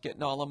because I was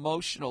getting all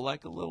emotional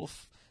like a little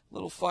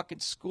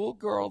fucking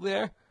schoolgirl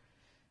there.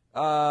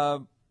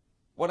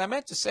 What I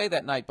meant to say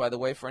that night, by the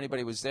way, for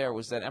anybody who was there,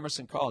 was that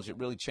Emerson College, it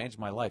really changed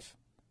my life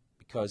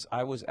because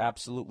I was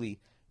absolutely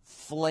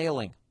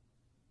flailing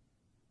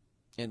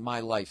in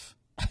my life.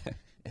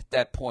 At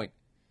that point,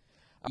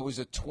 I was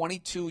a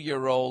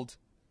 22-year-old.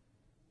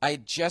 I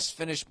had just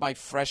finished my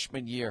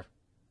freshman year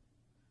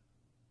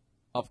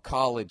of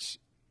college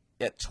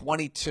at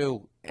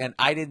 22, and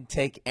I didn't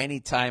take any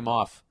time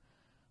off.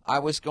 I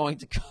was going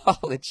to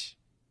college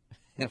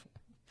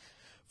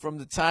from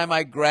the time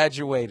I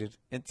graduated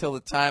until the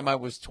time I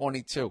was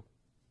 22.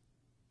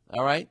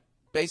 All right?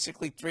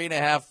 Basically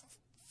 3.5,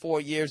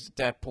 4 years at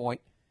that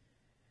point.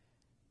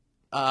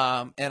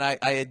 And I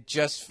had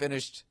just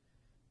finished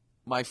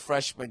my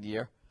freshman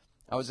year.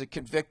 I was a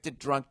convicted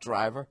drunk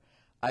driver.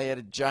 I had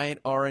a giant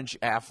orange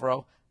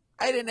afro.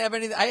 I didn't have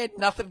anything. I had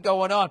nothing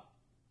going on.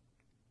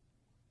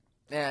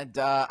 And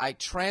I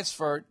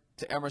transferred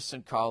to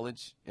Emerson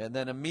College, and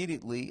then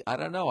immediately, I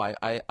don't know,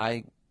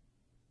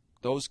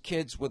 those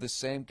kids were the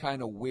same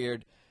kind of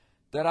weird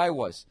that I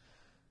was.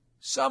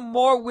 Some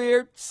more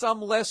weird,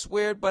 some less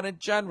weird, but in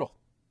general.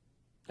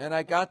 And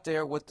I got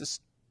there with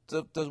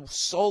the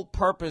sole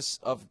purpose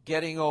of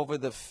getting over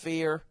the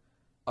fear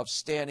of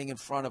standing in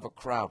front of a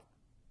crowd.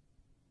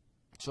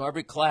 So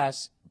every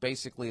class,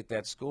 basically at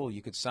that school,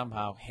 you could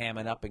somehow ham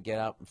it up and get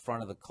out in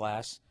front of the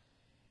class.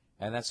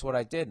 And that's what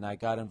I did. And I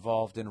got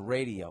involved in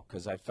radio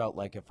because I felt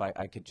like if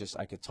I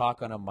could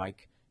talk on a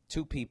mic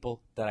to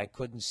people that I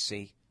couldn't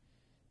see.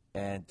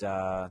 And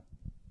I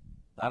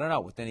don't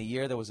know, within a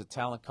year there was a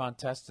talent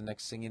contest. The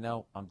next thing you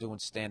know, I'm doing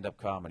stand-up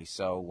comedy.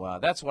 So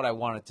that's what I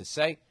wanted to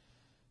say.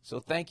 So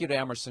thank you to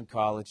Emerson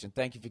College, and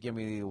thank you for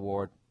giving me the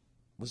award.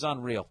 It was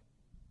unreal.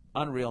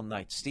 Unreal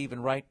night.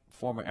 Stephen Wright,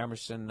 former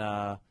Emerson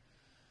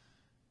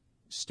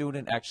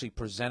student, actually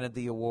presented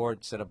the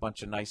award, said a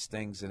bunch of nice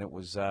things, and it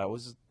was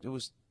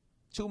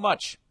too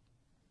much.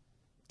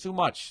 Too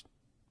much.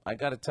 I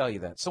got to tell you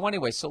that. So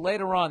anyway,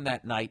 later on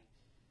that night,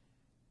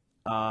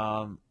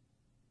 no,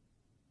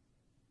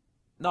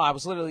 I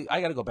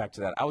got to go back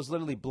to that. I was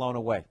literally blown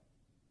away.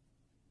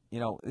 You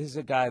know, this is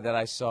a guy that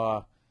I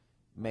saw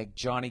make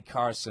Johnny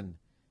Carson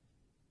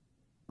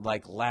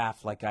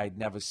laugh like I'd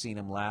never seen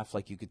him laugh.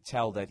 Like you could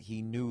tell that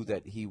he knew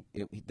that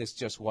this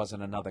just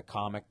wasn't another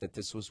comic, that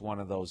this was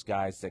one of those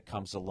guys that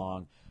comes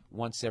along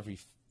once every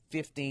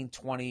 15,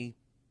 20,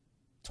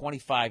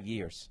 25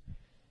 years.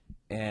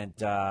 And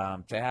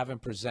to have him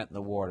present an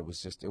award,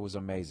 it was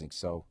amazing.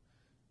 So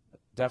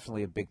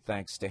definitely a big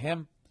thanks to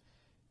him.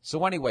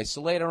 So anyway,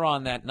 later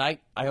on that night,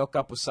 I hook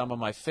up with some of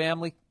my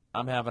family.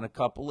 I'm having a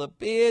couple of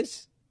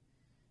beers.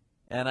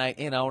 And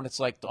and it's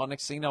like, the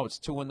next thing you know, it's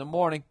 2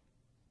 a.m.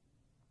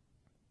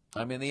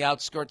 I'm in the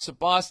outskirts of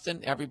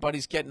Boston.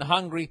 Everybody's getting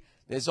hungry.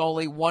 There's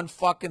only one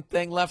fucking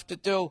thing left to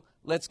do.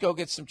 Let's go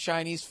get some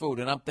Chinese food.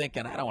 And I'm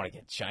thinking, I don't want to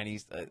get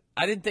Chinese.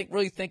 I didn't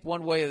really think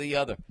one way or the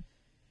other.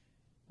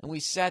 And we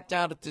sat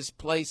down at this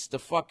place, the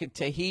fucking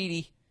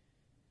Tahiti,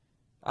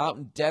 out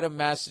in Dedham,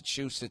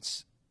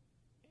 Massachusetts.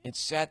 and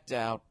sat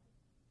down.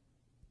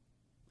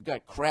 We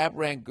got crab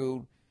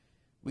rangoon.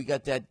 We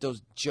got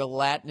those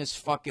gelatinous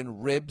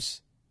fucking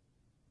ribs.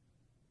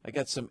 I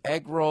got some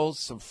egg rolls,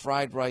 some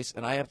fried rice,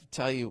 and I have to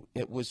tell you,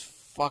 it was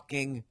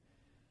fucking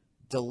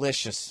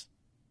delicious.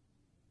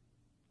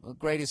 The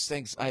greatest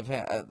things I've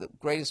had, the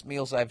greatest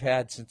meals I've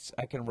had since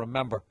I can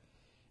remember.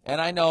 And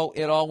I know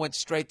it all went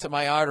straight to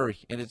my artery,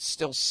 and it's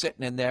still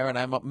sitting in there, and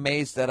I'm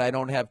amazed that I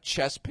don't have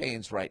chest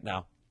pains right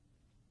now.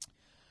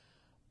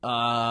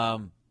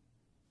 I'm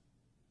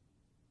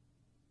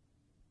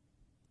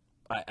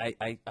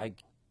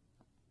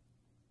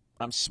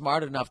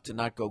smart enough to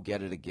not go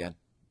get it again,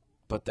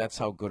 but that's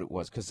how good it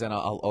was. Because then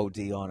I'll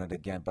OD on it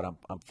again. But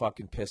I'm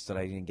fucking pissed that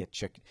I didn't get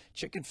chicken.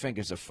 Chicken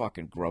fingers are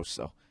fucking gross,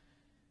 though.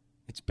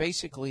 It's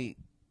basically,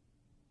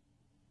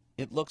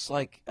 it looks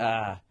like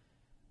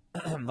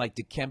like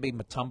Dikembe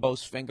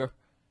Mutombo's finger,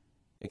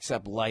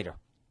 except lighter,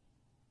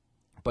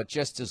 but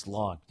just as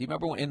long. Do you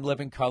remember when in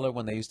Living Color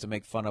when they used to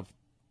make fun of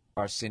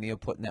Arsenio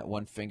putting that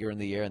one finger in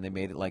the air and they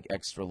made it like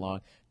extra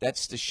long?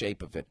 That's the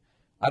shape of it.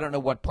 I don't know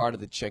what part of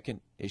the chicken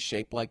is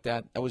shaped like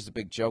that. That was the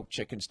big joke.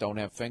 Chickens don't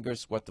have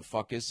fingers. What the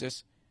fuck is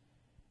this?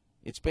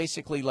 It's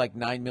basically like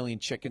 9 million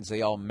chickens.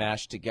 They all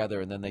mash together,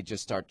 and then they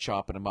just start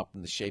chopping them up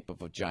in the shape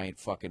of a giant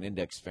fucking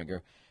index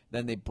finger.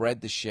 Then they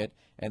bread the shit,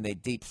 and they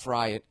deep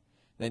fry it.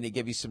 Then they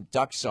give you some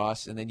duck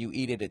sauce, and then you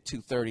eat it at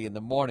 2:30 in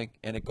the morning,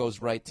 and it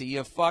goes right to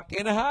your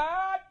fucking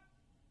heart.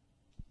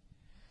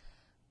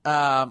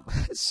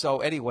 So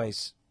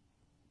anyways,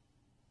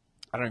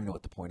 I don't even know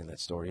what the point of that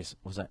story is.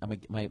 Am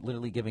I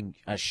literally giving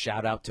a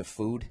shout out to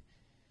food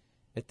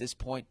at this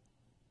point?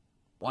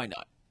 Why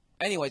not?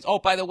 Anyways, oh,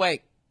 by the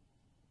way,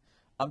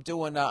 I'm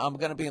going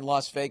to be in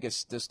Las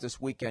Vegas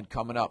this weekend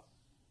coming up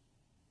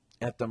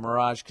at the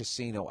Mirage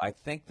Casino. I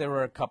think there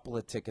are a couple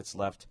of tickets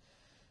left.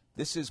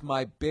 This is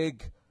my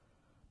big,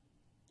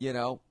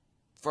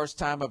 first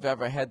time I've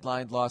ever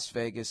headlined Las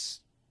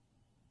Vegas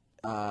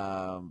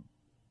at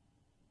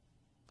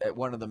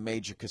one of the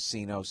major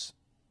casinos.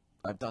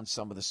 I've done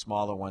some of the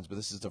smaller ones, but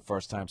this is the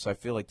first time, so I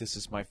feel like this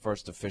is my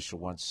first official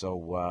one.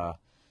 So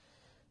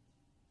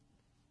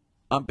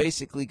I'm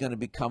basically going to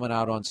be coming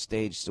out on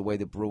stage the way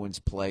the Bruins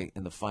play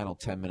in the final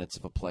 10 minutes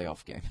of a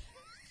playoff game.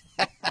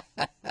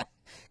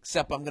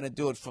 Except I'm going to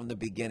do it from the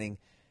beginning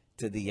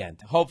to the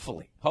end.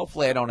 Hopefully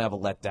I don't have a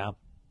letdown.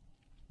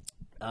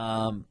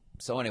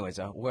 So anyways,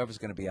 whoever's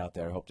going to be out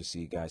there, I hope to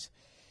see you guys.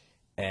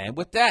 And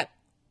with that,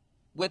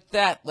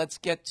 let's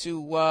get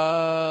to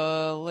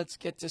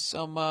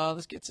some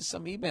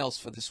emails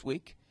for this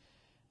week.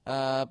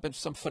 Been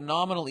some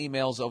phenomenal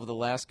emails over the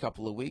last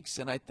couple of weeks,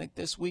 and I think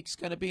this week's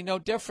going to be no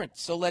different.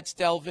 So let's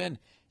delve in,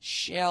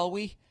 shall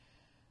we?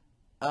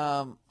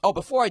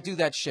 Before I do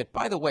that shit,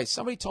 by the way,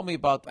 somebody told me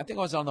about, I think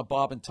I was on the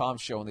Bob and Tom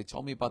show, and they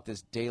told me about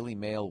this Daily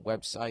Mail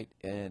website,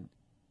 and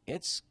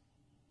it's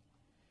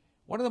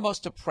one of the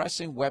most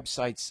depressing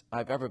websites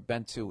I've ever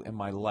been to in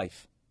my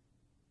life.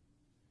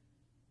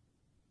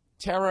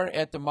 Terror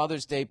at the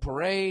Mother's Day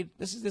Parade.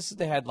 This is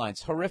the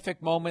headlines.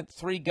 Horrific moment.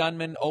 3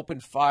 gunmen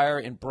opened fire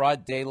in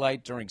broad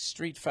daylight during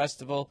street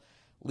festival,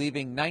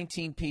 leaving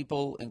 19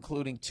 people,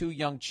 including 2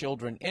 young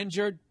children,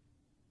 injured.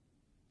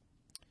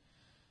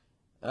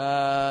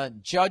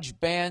 Judge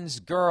bans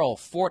girl,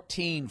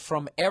 14,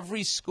 from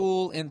every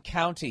school in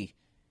county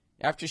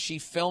after she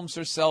films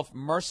herself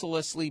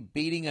mercilessly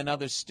beating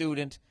another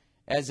student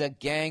as a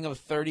gang of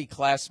 30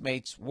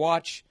 classmates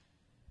watch.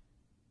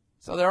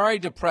 So they're already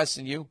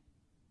depressing you.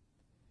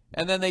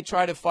 And then they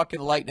try to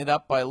fucking lighten it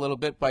up by a little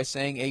bit by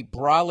saying a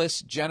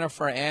braless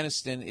Jennifer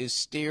Aniston is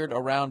steered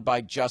around by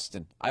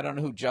Justin. I don't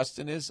know who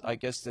Justin is. I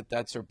guess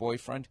that's her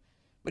boyfriend.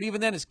 But even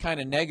then it's kind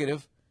of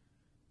negative.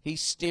 He's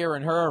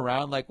steering her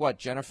around like what?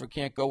 Jennifer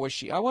can't go where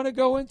I want to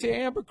go into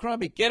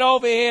Abercrombie. Get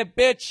over here,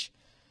 bitch.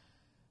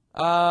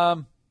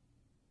 I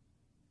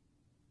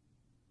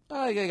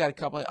got a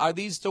couple. Are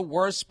these the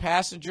worst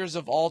passengers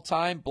of all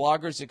time?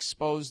 Bloggers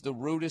expose the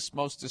rudest,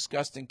 most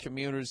disgusting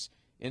commuters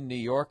in New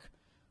York.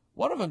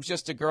 One of them's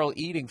just a girl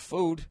eating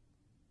food.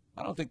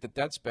 I don't think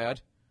that's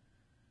bad.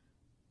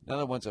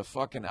 Another one's a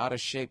fucking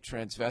out-of-shape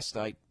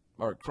transvestite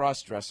or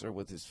cross-dresser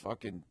with his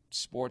fucking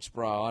sports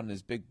bra on and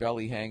his big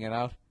belly hanging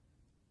out.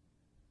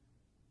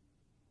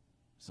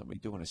 Somebody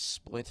doing a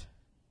split.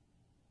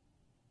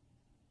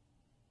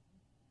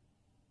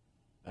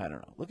 I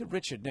don't know. Look at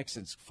Richard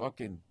Nixon's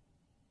fucking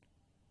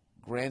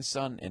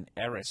grandson and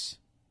heiress.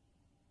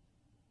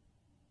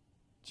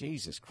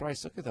 Jesus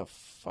Christ, look at the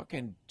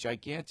fucking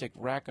gigantic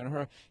rack on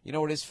her. You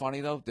know what is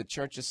funny, though? The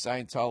Church of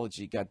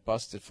Scientology got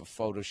busted for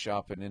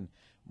photoshopping in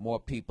more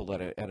people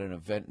at an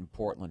event in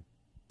Portland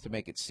to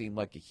make it seem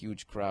like a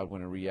huge crowd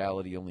when in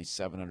reality only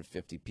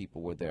 750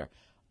 people were there.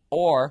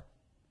 Or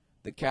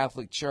the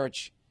Catholic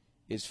Church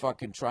is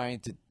fucking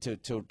trying to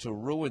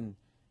ruin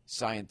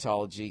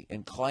Scientology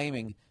and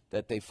claiming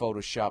that they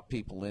photoshopped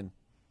people in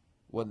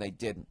when they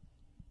didn't.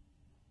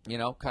 You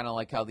know, kind of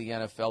like how the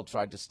NFL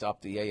tried to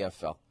stop the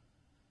AFL.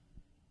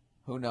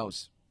 Who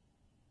knows?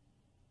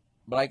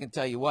 But I can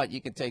tell you what, you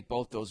can take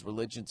both those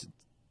religions and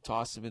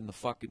toss them in the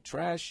fucking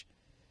trash.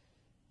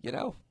 You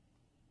know,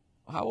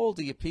 How old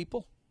are you,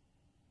 people?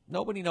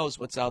 Nobody knows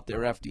what's out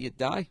there after you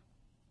die.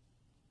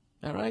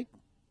 All right?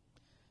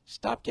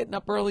 Stop getting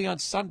up early on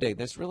Sunday.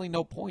 There's really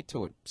no point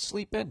to it.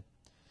 Sleep in.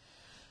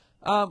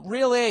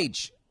 Real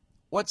age.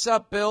 What's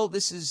up, Bill?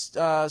 This is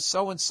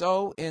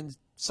so-and-so in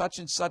such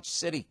and such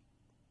city.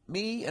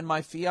 Me and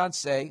my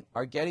fiance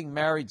are getting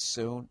married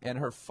soon, and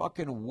her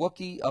fucking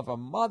Wookiee of a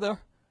mother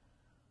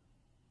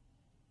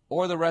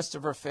or the rest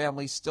of her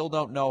family still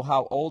don't know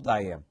how old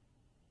I am.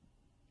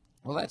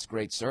 Well, that's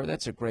great, sir.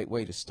 That's a great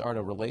way to start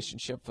a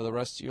relationship for the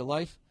rest of your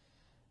life.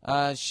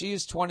 She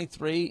is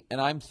 23,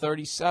 and I'm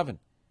 37.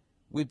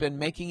 We've been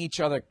making each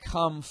other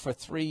come for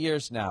 3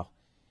 years now.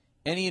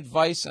 Any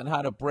advice on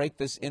how to break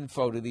this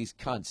info to these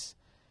cunts?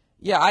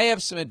 Yeah, I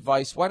have some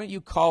advice. Why don't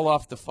you call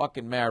off the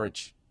fucking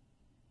marriage?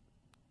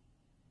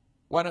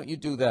 Why don't you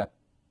do that?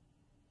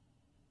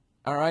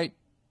 All right?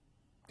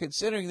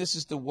 Considering this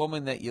is the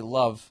woman that you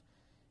love,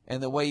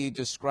 and the way you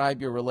describe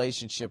your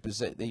relationship is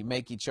that you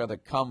make each other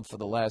come for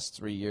the last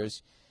 3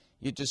 years,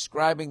 you're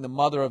describing the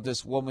mother of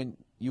this woman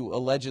you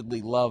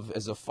allegedly love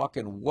as a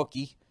fucking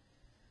Wookiee.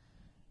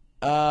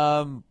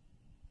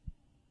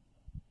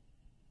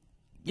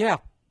 Yeah.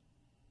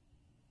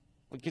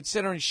 But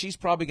considering she's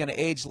probably going to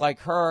age like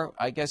her,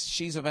 I guess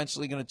she's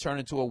eventually going to turn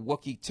into a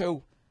Wookiee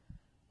too.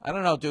 I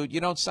don't know, dude.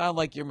 You don't sound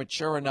like you're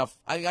mature enough.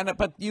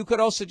 But you could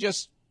also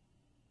just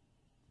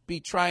be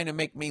trying to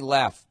make me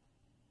laugh.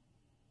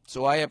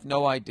 So I have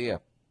no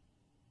idea.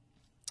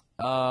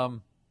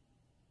 Wow,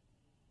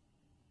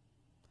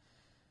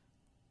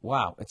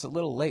 it's a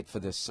little late for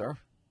this, sir.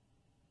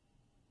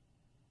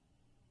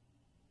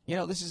 You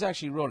know, this is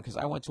actually ruined because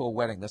I went to a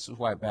wedding. This is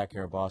why I'm back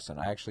here in Boston.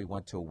 I actually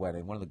went to a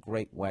wedding, one of the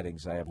great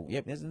weddings I ever.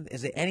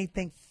 Is there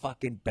anything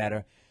fucking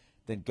better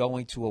than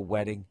going to a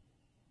wedding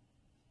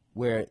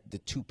where the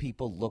two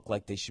people look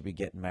like they should be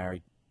getting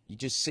married? You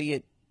just see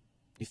it.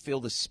 You feel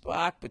the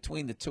spark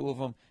between the two of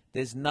them.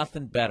 There's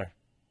nothing better.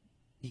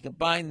 You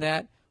combine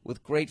that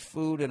with great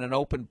food and an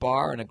open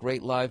bar and a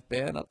great live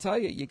band. I'll tell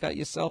you, you got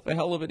yourself a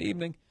hell of an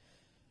evening.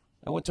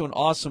 I went to an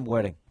awesome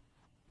wedding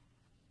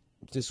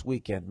this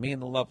weekend. Me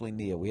and the lovely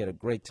Nia. We had a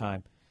great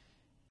time.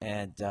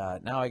 And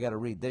now I got to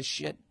read this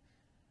shit.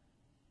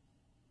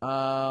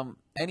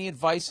 Any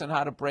advice on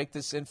how to break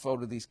this info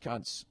to these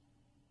cunts?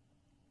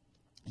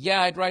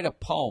 Yeah, I'd write a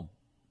poem.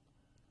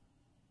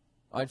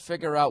 I'd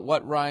figure out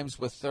what rhymes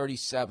with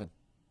 37.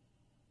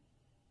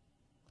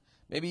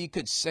 Maybe you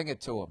could sing it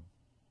to them.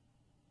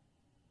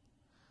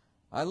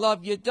 I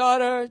love your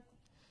daughter.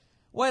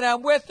 When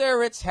I'm with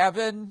her, it's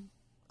heaven.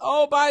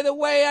 Oh, by the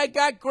way, I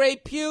got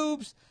great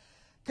pubes.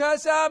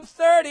 'Cause I'm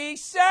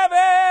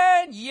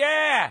 37.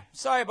 Yeah.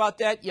 Sorry about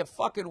that, you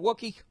fucking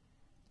Wookiee.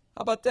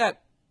 How about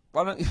that?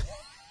 Why don't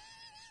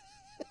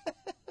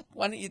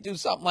you do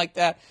something like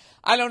that?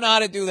 I don't know how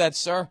to do that,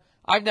 sir.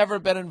 I've never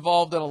been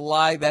involved in a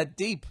lie that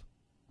deep.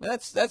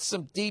 That's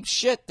some deep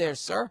shit there,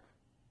 sir.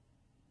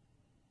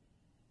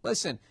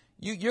 Listen,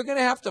 you're going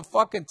to have to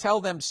fucking tell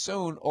them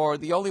soon, or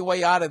the only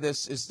way out of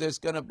this is there's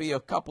going to be a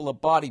couple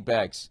of body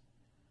bags.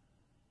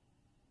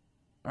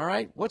 All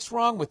right? What's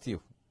wrong with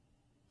you?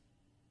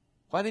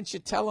 Why didn't you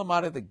tell them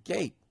out of the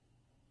gate?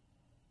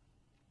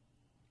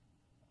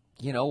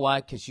 You know why?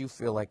 Because you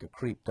feel like a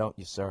creep, don't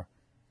you, sir?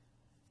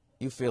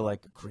 You feel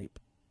like a creep.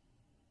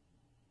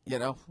 You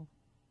know?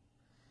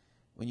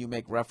 When you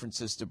make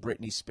references to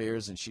Britney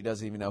Spears and she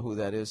doesn't even know who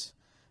that is.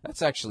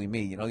 That's actually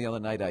me. You know, the other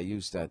night I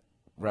used that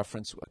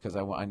reference because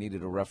I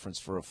needed a reference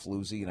for a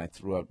floozy, and I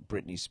threw out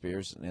Britney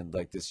Spears, and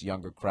like this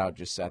younger crowd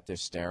just sat there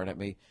staring at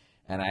me,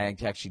 and I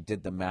actually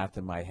did the math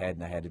in my head,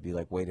 and I had to be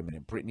like, wait a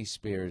minute, Britney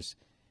Spears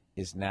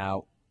is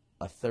now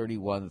a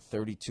 31,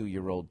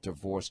 32-year-old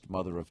divorced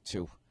mother of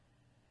two.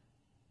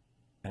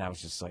 And I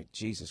was just like,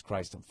 Jesus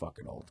Christ, I'm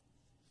fucking old.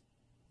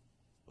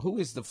 Who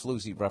is the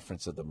floozy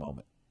reference of the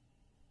moment?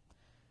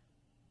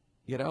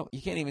 You know,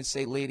 you can't even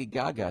say Lady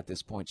Gaga at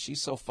this point.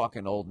 She's so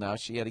fucking old now,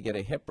 she had to get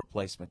a hip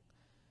replacement.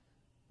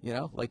 You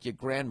know, like your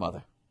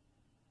grandmother.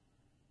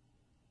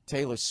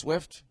 Taylor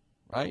Swift,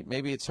 right?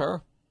 Maybe it's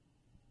her.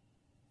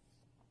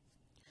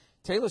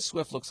 Taylor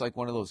Swift looks like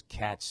one of those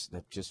cats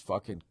that just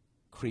fucking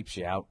creeps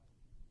you out.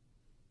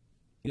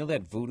 You know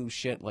that voodoo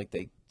shit? Like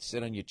they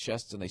sit on your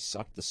chest and they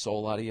suck the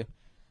soul out of you?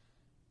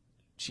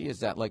 She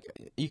is that. Like,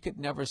 you could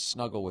never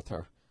snuggle with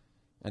her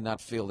and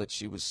not feel that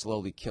she was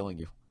slowly killing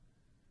you.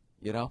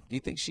 You know? Do you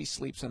think she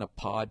sleeps in a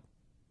pod?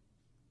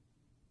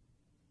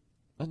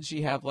 Doesn't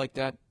she have like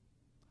that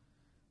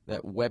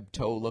web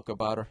toe look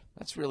about her?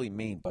 That's really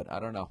mean, but I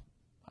don't know.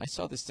 I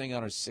saw this thing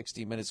on her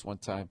 60 Minutes one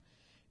time,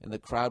 and the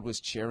crowd was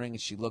cheering,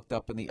 and she looked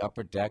up in the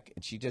upper deck,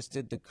 and she just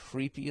did the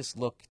creepiest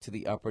look to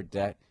the upper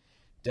deck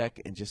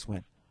and just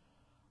went,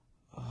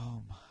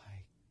 oh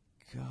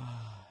my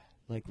God.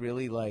 Like,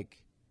 really, like,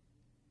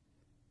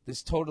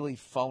 this totally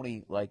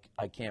phony, like,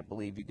 I can't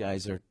believe you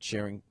guys are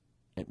cheering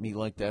at me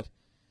like that.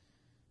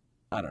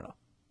 I don't know.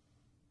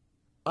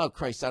 Oh,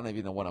 Christ, I don't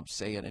even know what I'm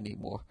saying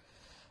anymore.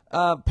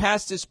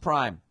 Past is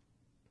prime.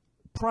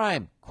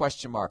 Prime,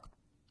 question mark.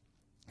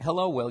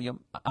 Hello,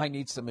 William. I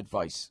need some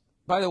advice.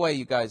 By the way,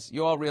 you guys,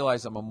 you all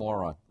realize I'm a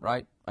moron,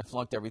 right? I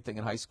flunked everything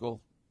in high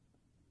school.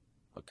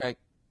 Okay?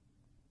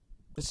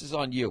 This is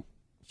on you.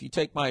 If you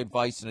take my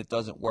advice and it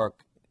doesn't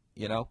work,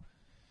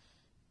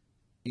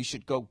 you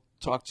should go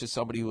talk to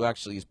somebody who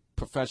actually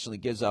professionally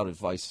gives out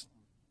advice.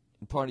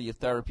 And part of your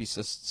therapy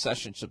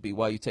session should be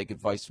why you take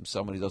advice from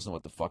somebody who doesn't know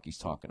what the fuck he's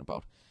talking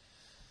about.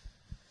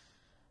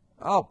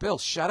 Oh, Bill,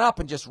 shut up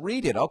and just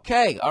read it.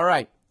 Okay, all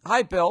right.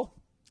 Hi, Bill.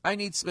 I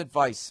need some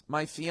advice.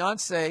 My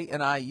fiance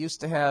and I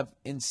used to have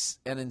an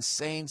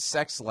insane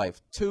sex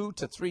life, 2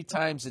 to 3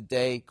 times a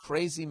day,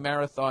 crazy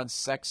marathon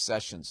sex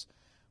sessions.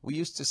 We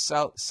used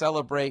to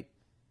celebrate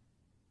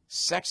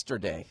Sexter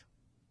Day.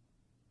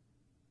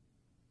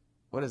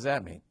 What does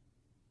that mean?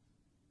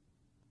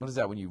 What is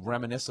that, when you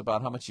reminisce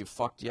about how much you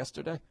fucked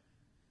yesterday?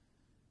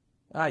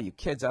 You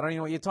kids, I don't even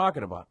know what you're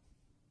talking about.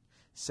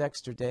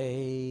 Sexter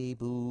Day,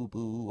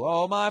 boo-boo,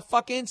 oh, my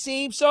fucking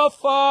seems so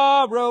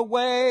far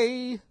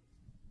away.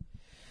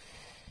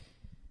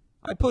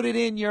 I put it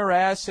in your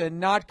ass and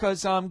not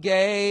 'cause I'm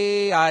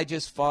gay. I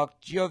just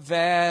fucked your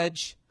vag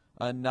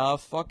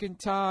enough fucking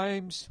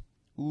times.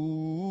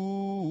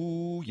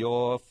 Ooh,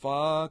 your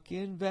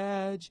fucking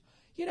vag.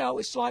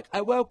 It's like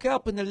I woke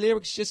up and the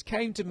lyrics just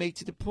came to me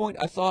to the point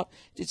I thought,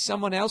 did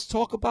someone else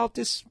talk about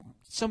this? Did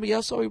somebody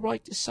else already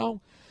write this song?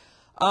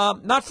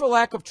 Not for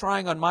lack of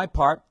trying on my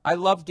part. I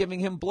love giving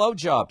him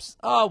blowjobs.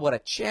 Oh, what a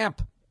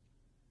champ.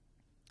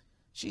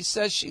 She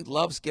says she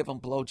loves giving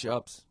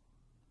blowjobs.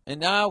 And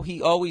now he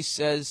always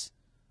says,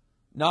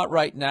 not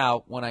right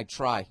now when I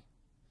try.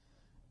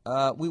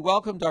 We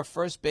welcomed our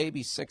first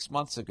baby 6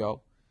 months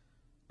ago.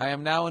 I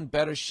am now in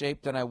better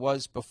shape than I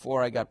was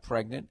before I got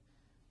pregnant.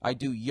 I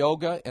do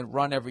yoga and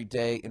run every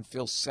day and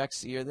feel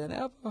sexier than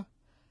ever.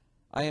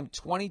 I am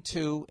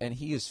 22 and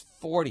he is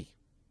 40.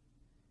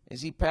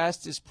 Is he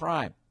past his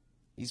prime?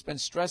 He's been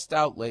stressed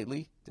out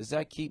lately. Does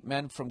that keep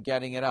men from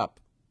getting it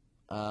up?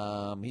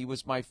 He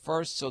was my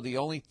first, so the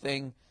only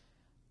thing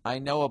I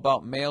know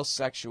about male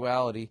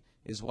sexuality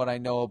is what I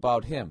know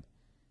about him.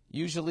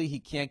 Usually he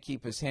can't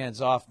keep his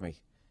hands off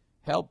me.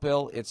 Help,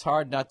 Bill. It's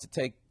hard not to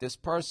take this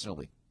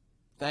personally.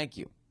 Thank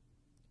you.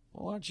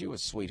 Well, aren't you a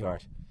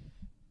sweetheart?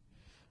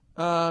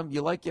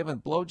 You like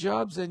giving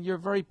blowjobs, and you're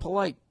very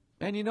polite.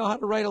 And you know how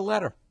to write a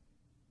letter.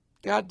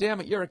 God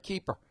damn it, you're a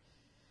keeper.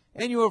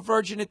 And you were a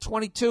virgin at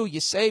 22. You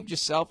saved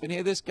yourself, and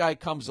here this guy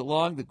comes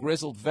along, the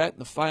grizzled vet in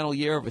the final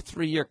year of a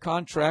 3-year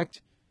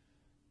contract.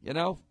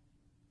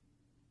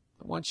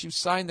 Once you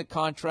sign the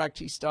contract,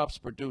 he stops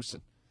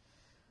producing.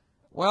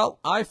 Well,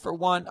 I, for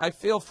one, I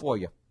feel for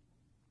you.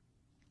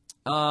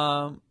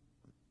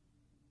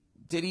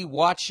 Did he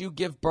watch you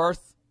give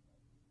birth?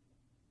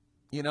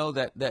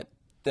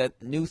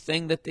 That new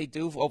thing that they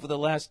do over the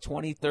last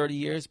 20, 30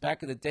 years.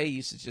 Back in the day, you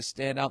used to just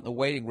stand out in the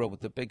waiting room with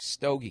the big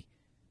stogie.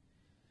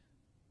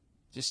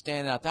 Just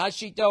stand out. How's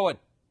she doing?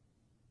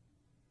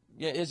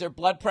 Yeah, is her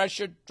blood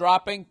pressure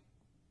dropping?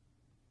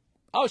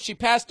 Oh, she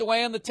passed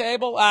away on the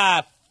table?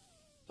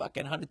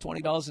 Fucking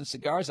 $120 in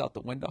cigars out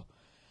the window.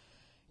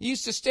 You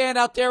used to stand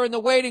out there in the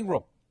waiting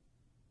room.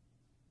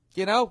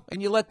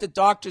 And you let the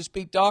doctors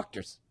be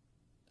doctors.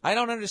 I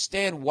don't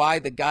understand why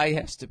the guy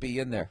has to be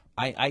in there.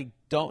 I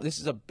don't. This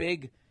is a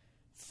big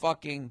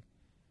fucking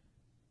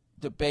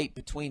debate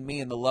between me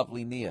and the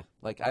lovely Nia.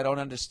 I don't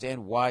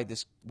understand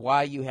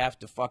why you have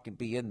to fucking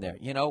be in there.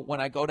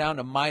 When I go down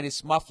to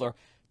Midas Muffler,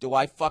 do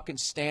I fucking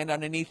stand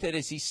underneath it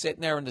as he's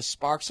sitting there and the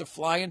sparks are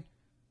flying?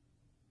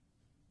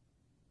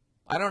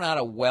 I don't know how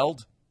to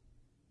weld.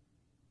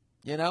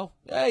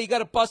 Hey, you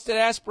got a busted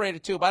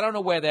aspirator tube. I don't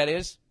know where that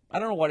is. I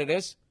don't know what it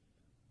is.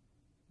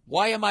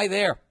 Why am I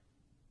there?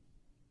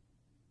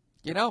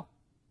 I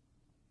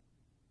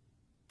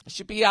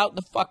should be out in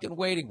the fucking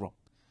waiting room.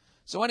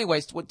 So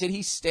anyways, did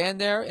he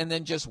stand there and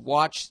then just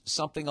watch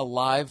something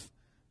alive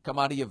come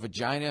out of your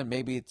vagina? And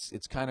maybe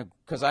it's kind of,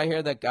 because I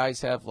hear that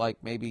guys have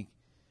maybe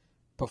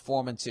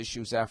performance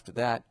issues after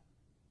that.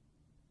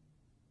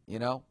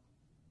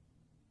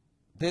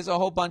 There's a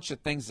whole bunch of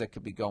things that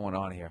could be going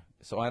on here.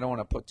 So I don't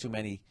want to put too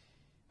many.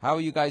 How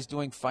are you guys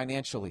doing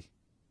financially?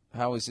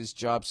 How is his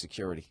job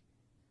security?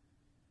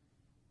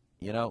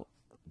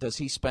 Does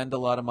he spend a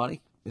lot of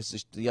money?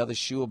 Is the other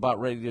shoe about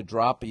ready to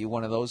drop? Are you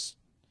one of those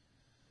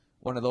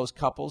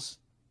couples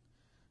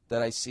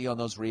that I see on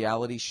those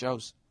reality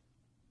shows?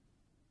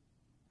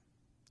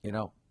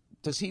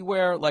 Does he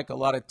wear a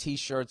lot of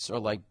T-shirts or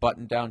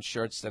button-down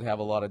shirts that have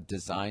a lot of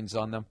designs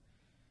on them?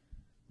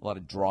 A lot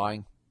of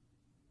drawing?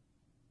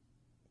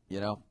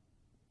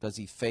 Does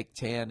he fake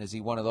tan? Is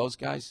he one of those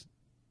guys?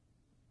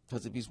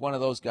 Because if he's one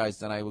of those guys,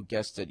 then I would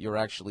guess that you're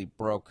actually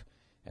broke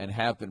and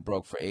have been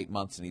broke for 8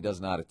 months and he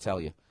doesn't know how to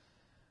tell you.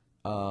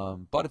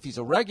 But if he's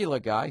a regular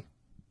guy,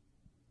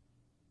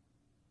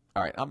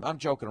 all right, I'm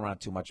joking around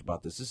too much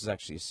about this. This is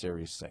actually a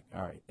serious thing.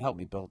 All right, help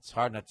me, Bill. It's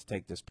hard not to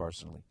take this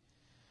personally.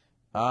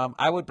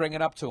 I would bring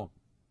it up to him.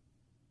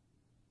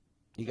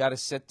 You got to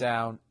sit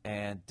down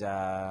and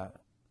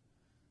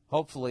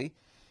hopefully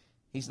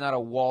he's not a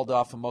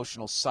walled-off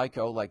emotional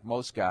psycho like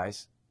most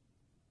guys.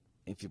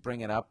 If you bring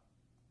it up,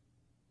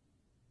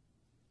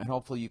 and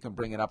hopefully you can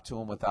bring it up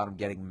to him without him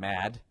getting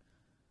mad.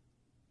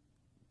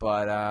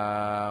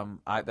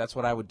 But that's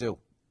what I would do.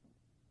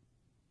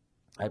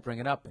 I'd bring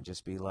it up and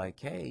just be like,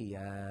 hey,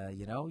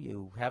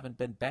 you haven't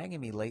been banging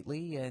me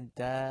lately, and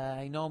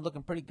I know I'm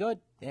looking pretty good,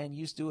 and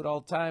you used to do it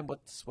all the time.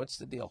 What's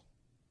the deal?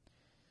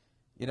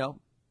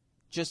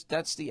 Just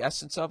that's the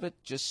essence of it.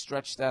 Just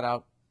stretch that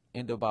out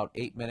into about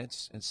 8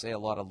 minutes and say a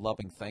lot of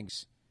loving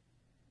things.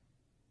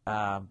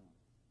 Do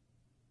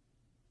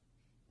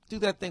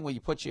that thing where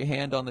you put your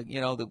hand on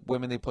the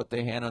women, they put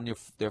their hand on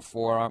their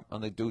forearm,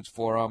 on the dude's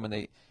forearm, and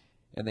they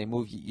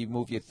you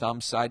move your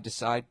thumb side to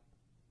side.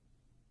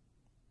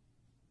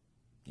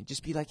 And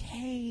just be like,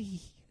 hey,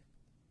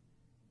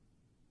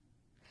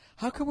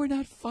 how come we're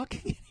not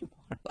fucking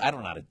anymore? I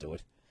don't know how to do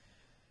it.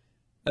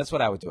 That's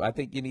what I would do. I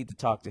think you need to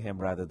talk to him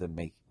rather than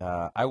me.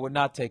 I would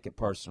not take it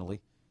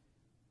personally.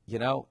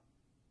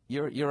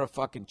 You're a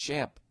fucking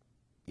champ.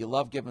 You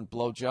love giving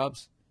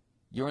blowjobs.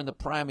 You're in the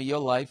prime of your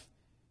life.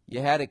 You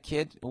had a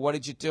kid, and what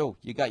did you do?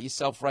 You got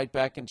yourself right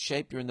back in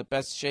shape. You're in the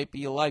best shape of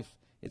your life.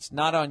 It's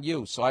not on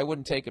you, so I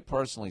wouldn't take it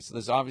personally. So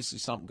there's obviously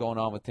something going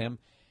on with him,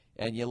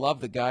 and you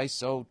love the guy,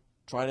 so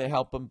try to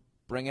help him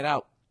bring it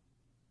out.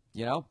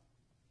 Oh,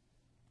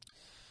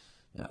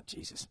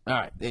 Jesus. All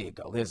right, there you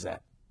go. There's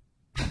that.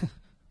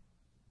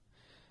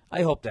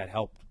 I hope that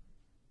helped.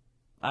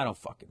 I don't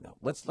fucking know.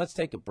 Let's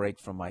take a break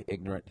from my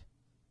ignorant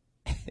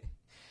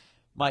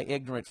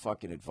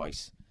fucking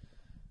advice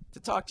to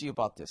talk to you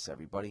about this,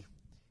 everybody.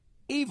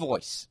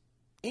 eVoice.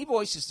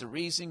 eVoice is the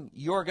reason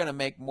you're going to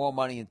make more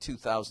money in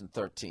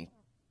 2013.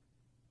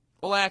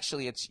 Well,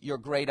 actually, it's your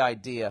great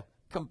idea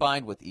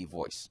combined with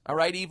eVoice. All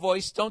right,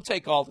 eVoice, don't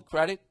take all the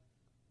credit.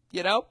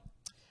 All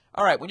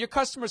right, when your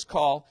customers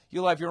call,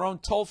 you'll have your own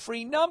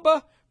toll-free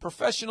number,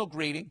 professional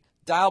greeting,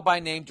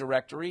 dial-by-name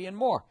directory, and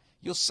more.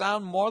 You'll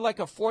sound more like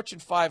a Fortune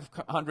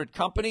 500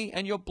 company,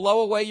 and you'll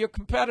blow away your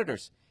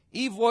competitors.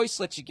 eVoice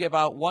lets you give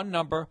out one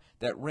number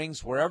that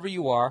rings wherever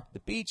you are, the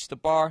beach, the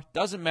bar,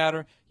 doesn't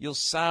matter. You'll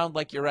sound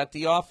like you're at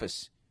the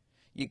office.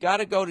 You got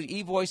to go to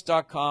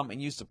eVoice.com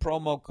and use the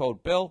promo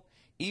code BILL.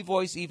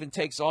 eVoice even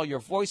takes all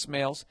your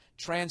voicemails,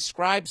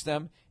 transcribes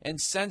them,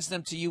 and sends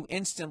them to you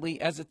instantly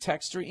as a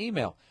text or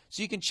email.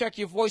 So you can check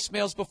your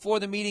voicemails before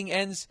the meeting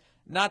ends,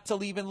 not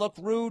to even look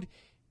rude.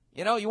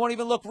 You won't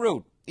even look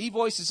rude.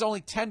 eVoice is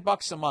only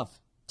 $10 a month.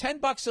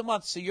 $10 a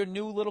month so your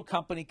new little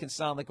company can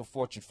sound like a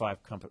Fortune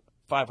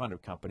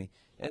 500 company.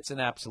 It's an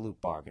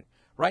absolute bargain.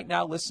 Right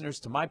now, listeners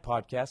to my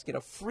podcast get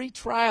a free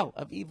trial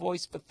of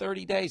eVoice for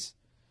 30 days.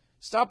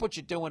 Stop what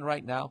you're doing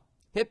right now.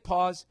 Hit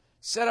pause,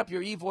 set up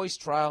your eVoice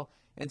trial,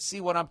 and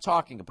see what I'm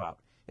talking about.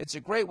 It's a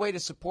great way to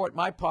support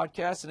my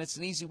podcast, and it's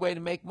an easy way to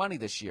make money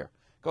this year.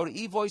 Go to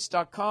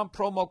eVoice.com,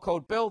 promo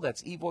code BILL.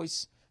 That's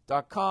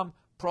eVoice.com,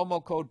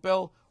 promo code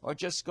BILL. Or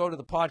just go to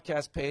the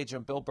podcast page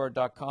on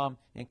BillBurr.com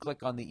and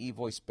click on the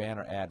eVoice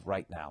banner ad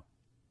right now.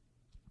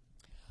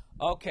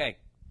 Okay.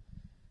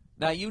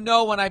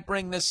 Now, when I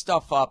bring this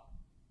stuff up,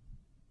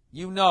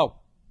 you know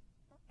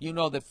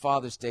that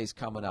Father's Day is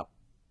coming up.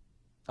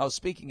 Oh,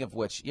 speaking of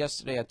which,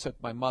 yesterday I took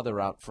my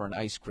mother out for an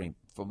ice cream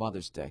for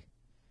Mother's Day.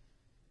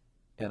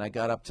 And I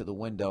got up to the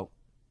window,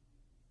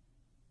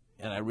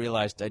 and I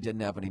realized I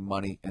didn't have any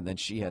money, and then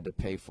she had to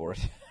pay for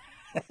it.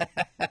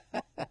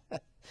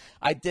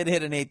 I did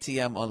hit an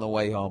ATM on the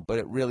way home, but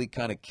it really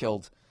kind of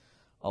killed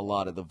a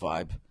lot of the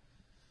vibe.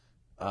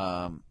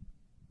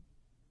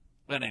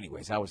 But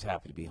anyways, I was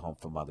happy to be home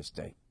for Mother's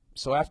Day.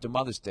 So after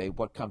Mother's Day,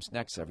 what comes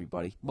next,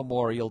 everybody?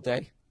 Memorial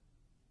Day.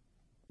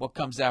 What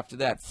comes after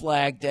that?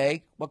 Flag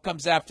Day. What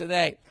comes after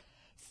that?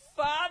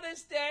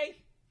 Father's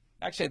Day.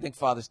 Actually, I think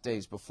Father's Day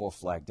is before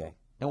Flag Day.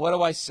 And what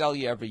do I sell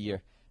you every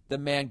year? The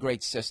Man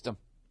Great System.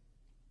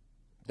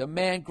 The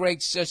Man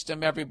Great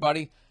System,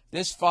 everybody.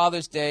 This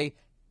Father's Day,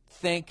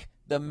 think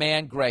the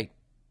Man Great.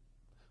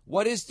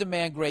 What is the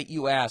Man Great,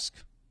 you ask?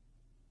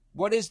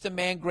 What is the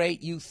Man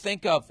Great you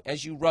think of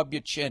as you rub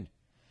your chin?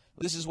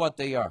 This is what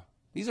they are.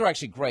 These are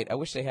actually great. I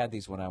wish they had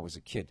these when I was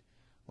a kid,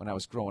 when I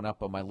was growing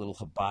up on my little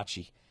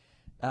hibachi.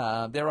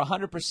 They're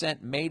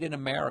 100% made in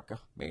America.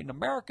 Made in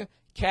America.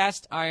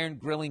 Cast iron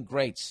grilling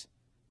grates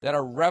that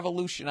are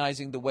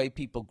revolutionizing the way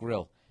people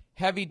grill.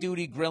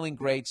 Heavy-duty grilling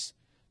grates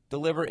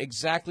deliver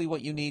exactly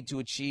what you need to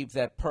achieve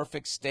that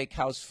perfect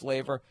steakhouse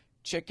flavor.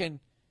 Chicken,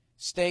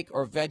 steak,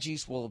 or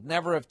veggies will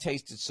never have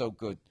tasted so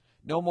good.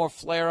 No more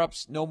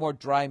flare-ups, no more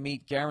dry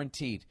meat,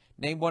 guaranteed.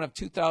 Named one of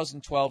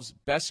 2012's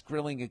best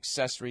grilling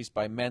accessories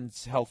by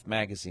Men's Health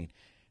magazine.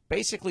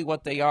 Basically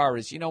what they are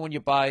is, when you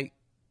buy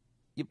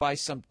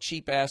some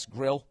cheap-ass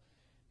grill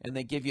and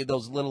they give you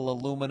those little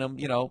aluminum,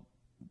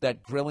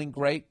 that grilling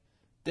grate.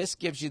 This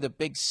gives you the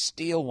big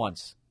steel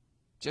ones,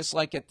 just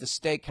like at the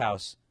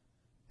steakhouse.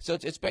 So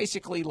it's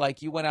basically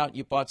like you went out and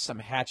you bought some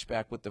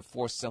hatchback with the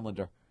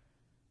 4-cylinder.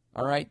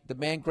 All right? The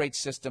Man Great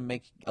system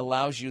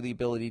allows you the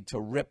ability to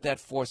rip that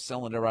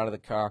 4-cylinder out of the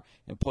car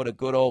and put a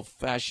good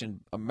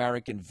old-fashioned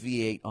American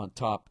V8 on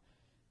top.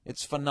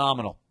 It's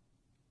phenomenal.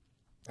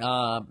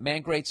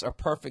 Man Greats are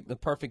the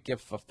perfect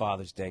gift for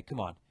Father's Day. Come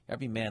on.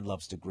 Every man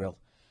loves to grill.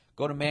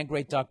 Go to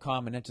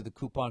mangrate.com and enter the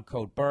coupon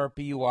code BURR,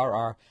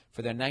 B-U-R-R,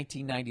 for their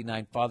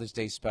 $19.99 Father's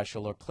Day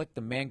special, or click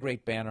the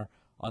Mangrate banner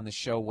on the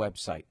show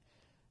website.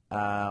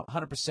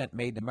 100%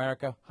 made in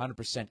America,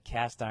 100%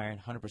 cast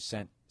iron,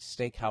 100%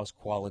 steakhouse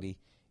quality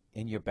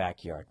in your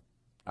backyard.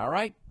 All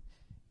right?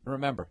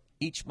 Remember,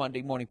 each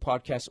Monday morning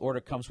podcast order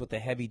comes with a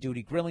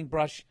heavy-duty grilling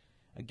brush.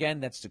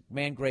 Again, that's the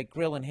Mangrate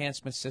Grill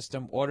Enhancement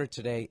System. Order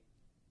today,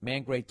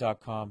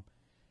 mangrate.com,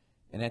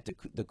 and enter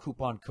the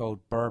coupon code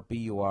BURR,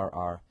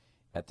 B-U-R-R,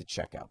 at the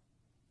checkout.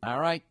 All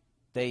right?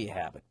 There you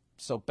have it.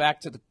 So back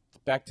to the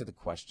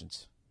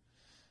questions.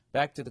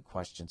 Back to the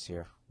questions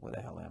here. Where the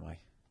hell am I?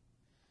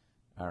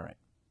 All right.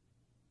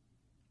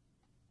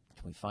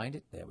 Can we find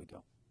it? There we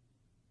go.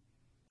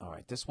 All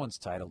right. This one's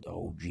titled,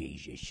 Oh,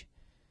 Jesus.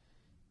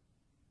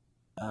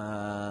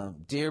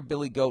 Dear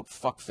Billy Goat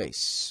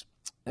Fuckface.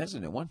 There's a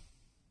new one.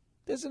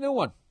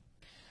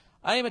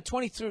 I am a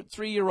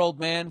 23-year-old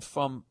man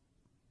from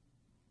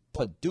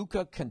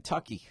Paducah,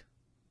 Kentucky.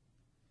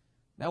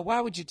 Now,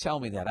 why would you tell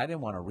me that? I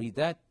didn't want to read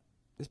that.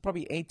 There's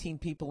probably 18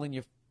 people in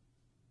your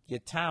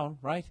town,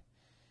 right?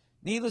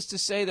 Needless to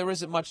say, there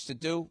isn't much to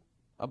do.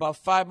 About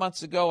 5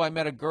 months ago, I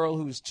met a girl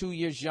who's 2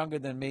 years younger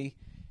than me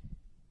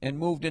and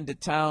moved into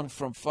town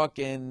from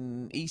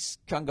fucking East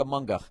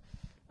Cungamunga.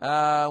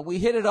 We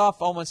hit it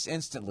off almost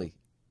instantly.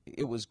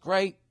 It was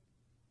great.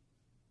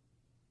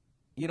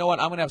 You know what?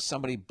 I'm going to have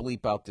somebody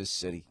bleep out this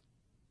city.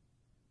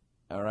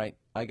 All right?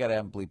 I got to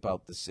have him bleep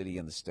out the city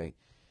and the state.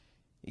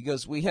 He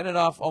goes, we hit it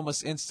off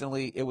almost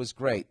instantly. It was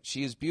great.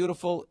 She is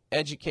beautiful,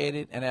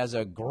 educated, and has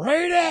a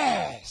great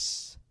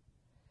ass.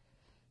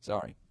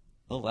 Sorry.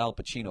 A little Al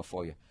Pacino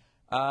for you.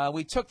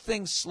 We took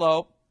things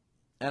slow,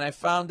 and I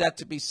found that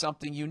to be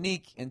something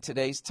unique in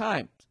today's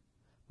time.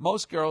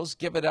 Most girls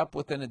give it up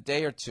within a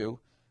day or two,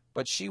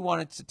 but she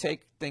wanted to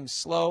take things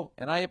slow,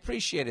 and I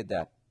appreciated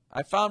that.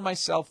 I found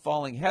myself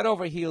falling head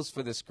over heels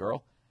for this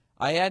girl.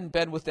 I hadn't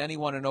been with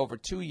anyone in over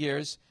 2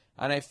 years,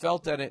 and I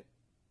felt as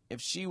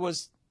if she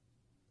was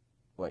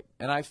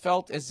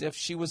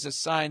a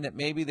sign that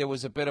maybe there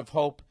was a bit of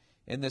hope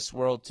in this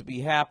world to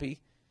be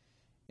happy,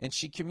 and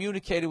she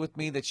communicated with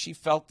me that she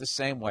felt the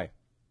same way.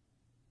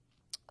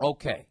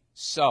 Okay,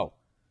 so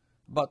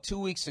about 2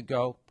 weeks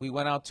ago, we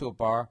went out to a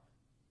bar,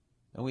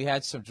 and we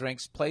had some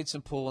drinks, played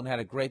some pool, and had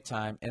a great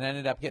time, and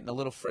ended up getting a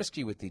little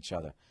frisky with each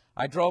other.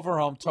 I drove her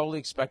home, totally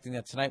expecting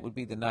that tonight would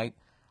be the night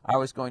I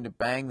was going to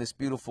bang this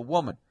beautiful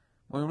woman.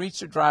 When we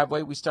reached her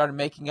driveway, we started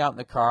making out in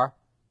the car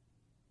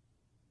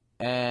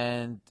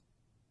and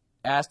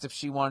asked if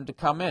she wanted to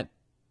come in.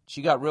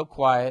 She got real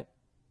quiet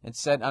and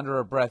said under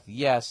her breath,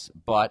 yes,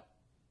 but.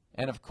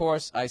 And of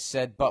course, I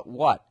said, but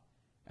what?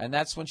 And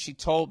that's when she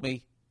told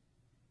me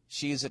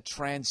she is a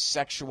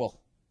transsexual.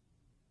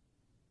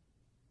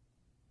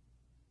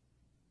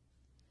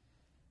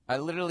 I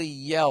literally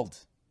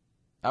yelled.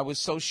 I was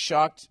so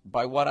shocked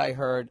by what I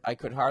heard, I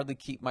could hardly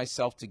keep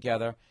myself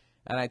together,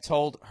 and I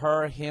told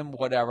her, him,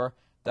 whatever,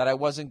 that I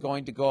wasn't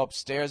going to go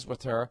upstairs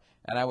with her,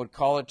 and I would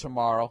call her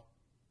tomorrow.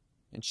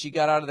 And she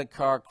got out of the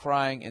car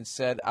crying and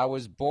said, I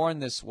was born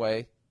this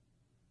way,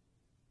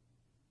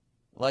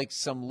 like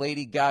some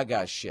Lady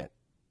Gaga shit.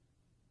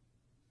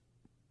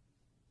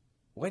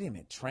 Wait a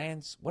minute,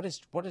 what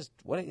is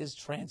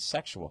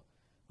transsexual?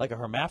 Like a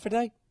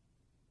hermaphrodite?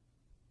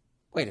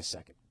 Wait a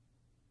second.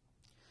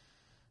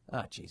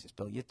 Ah, Jesus,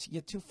 Bill,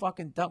 you're too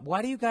fucking dumb.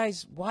 Why do you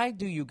guys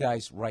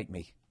write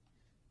me?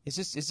 Is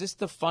this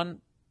the fun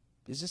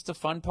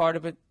part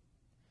of it?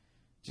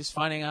 Just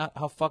finding out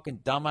how fucking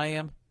dumb I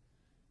am?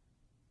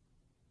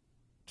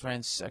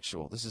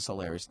 Transsexual. This is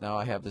hilarious. Now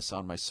I have this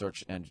on my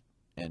search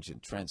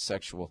engine.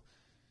 Transsexual.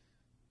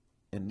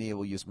 And Neil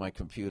will use my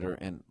computer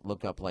and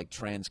look up like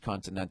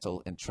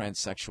transcontinental, and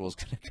transsexual is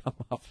going to come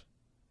up.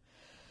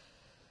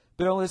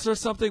 Bill, is there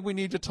something we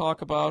need to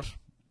talk about?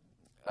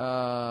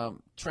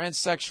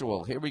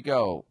 Transsexual. Here we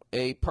go.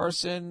 A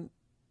person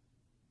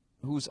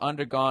who's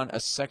undergone a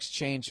sex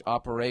change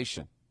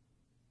operation.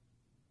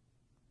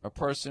 A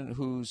person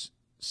whose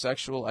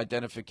sexual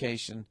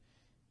identification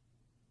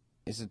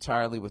is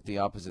entirely with the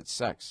opposite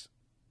sex.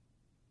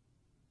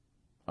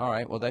 All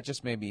right, well, that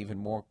just made me even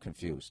more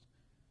confused.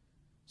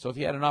 So if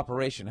you had an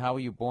operation, how were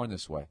you born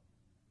this way?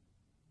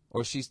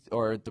 Or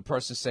the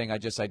person saying, I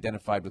just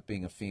identified with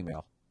being a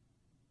female.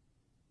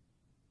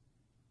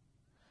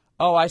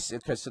 Oh, I see.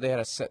 Okay, so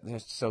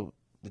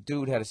the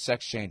dude had a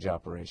sex change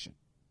operation.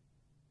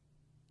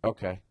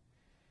 Okay.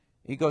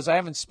 He goes, I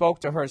haven't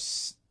spoke to her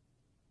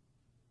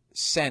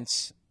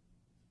since.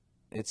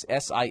 It's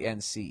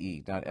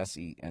S-I-N-C-E, not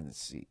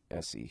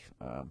S-E-N-C-S-E.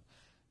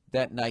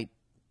 That night,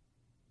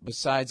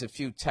 besides a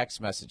few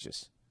text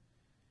messages.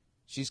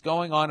 She's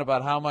going on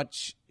about how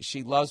much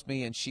she loves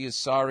me and she is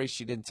sorry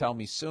she didn't tell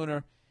me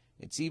sooner.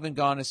 It's even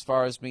gone as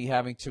far as me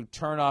having to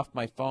turn off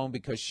my phone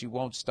because she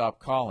won't stop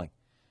calling.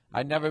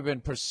 I've never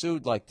been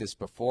pursued like this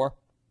before.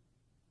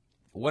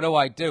 What do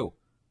I do?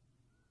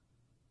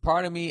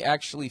 Part of me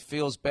actually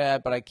feels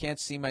bad, but I can't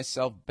see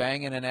myself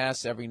banging an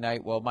ass every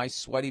night while my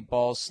sweaty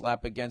balls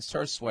slap against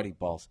her sweaty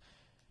balls.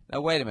 Now,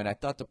 wait a minute. I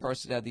thought the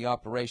person had the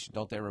operation.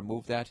 Don't they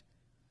remove that?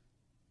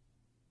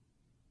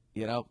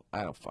 You know,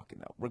 I don't fucking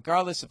know.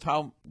 Regardless of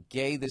how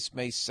gay this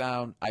may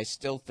sound, I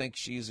still think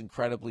she is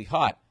incredibly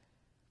hot.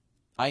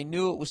 I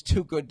knew it was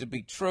too good to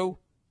be true.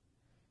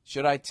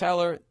 Should I tell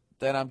her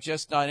that I'm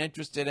just not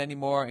interested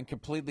anymore and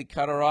completely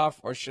cut her off,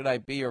 or should I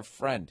be her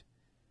friend?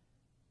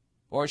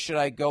 Or should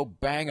I go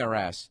bang her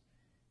ass?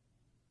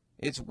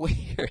 It's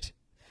weird.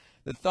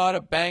 The thought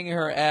of banging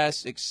her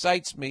ass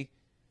excites me,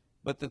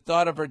 but the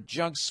thought of her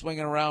junk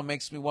swinging around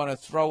makes me want to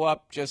throw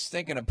up just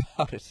thinking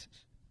about it.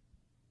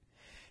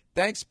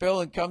 Thanks,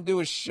 Bill, and come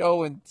do a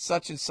show in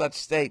such and such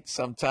state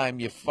sometime,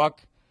 you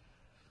fuck.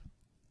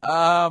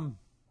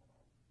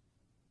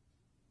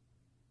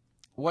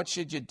 What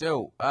should you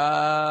do?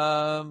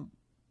 I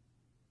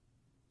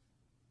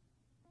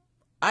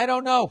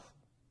don't know.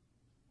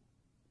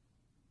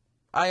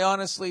 I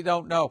honestly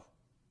don't know.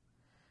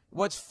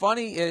 What's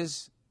funny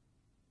is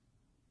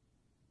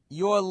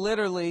you're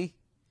literally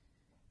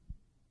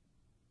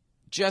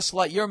just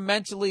like, you're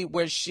mentally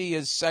where she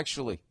is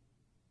sexually.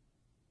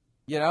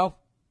 You know?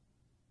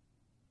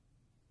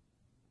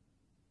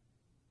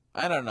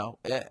 I don't know.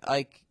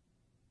 Like,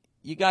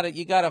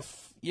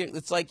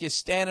 it's like you're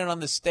standing on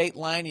the state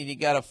line and you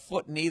got a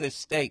foot in either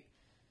state.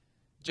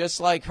 Just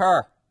like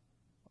her.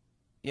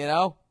 You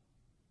know?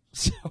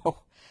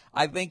 So,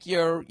 I think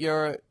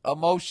your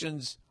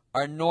emotions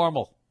are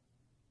normal.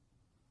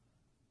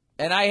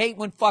 And I hate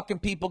when fucking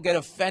people get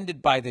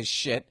offended by this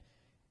shit.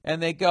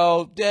 And they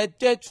go,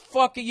 that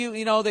fuck you.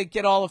 You know, they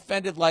get all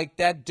offended like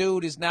that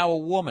dude is now a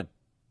woman.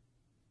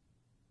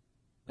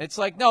 It's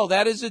like, no,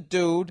 that is a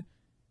dude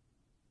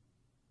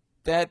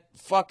that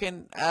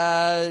fucking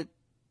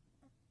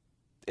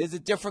is a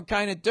different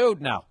kind of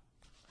dude now.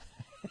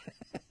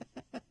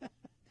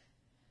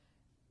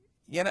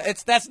 You know,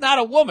 that's not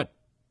a woman.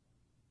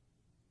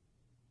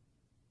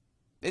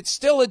 It's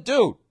still a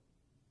dude.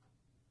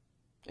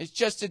 It's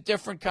just a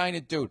different kind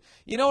of dude.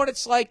 You know what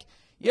it's like?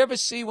 You ever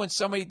see when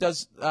somebody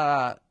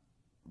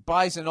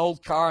buys an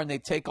old car and they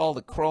take all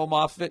the chrome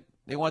off it?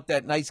 They want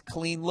that nice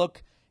clean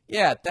look.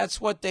 Yeah,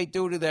 that's what they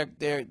do to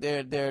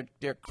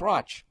their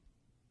crotch.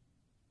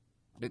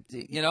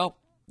 You know,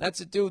 that's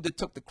a dude that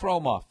took the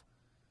chrome off.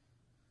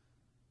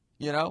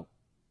 You know,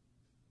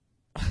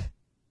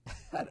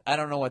 I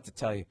don't know what to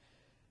tell you,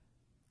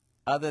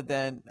 other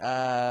than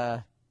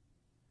I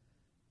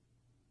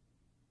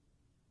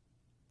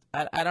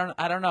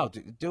don't know.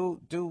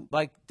 Do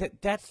like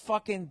that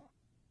fucking.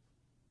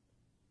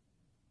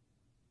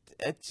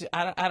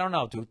 I don't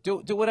know.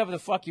 Do whatever the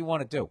fuck you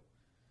want to do.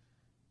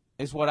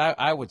 Is what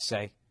I would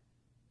say.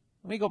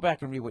 Let me go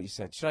back and read what you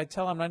said. Should I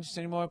tell him I'm not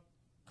interested anymore?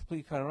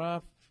 Completely cut her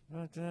off.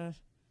 All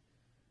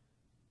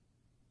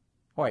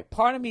right.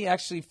 Part of me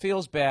actually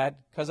feels bad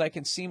because I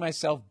can't see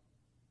myself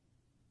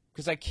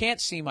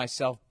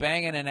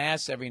banging an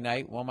ass every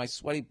night while my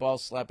sweaty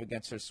balls slap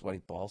against her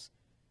sweaty balls.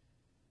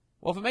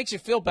 Well, if it makes you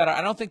feel better,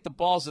 I don't think the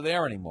balls are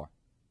there anymore.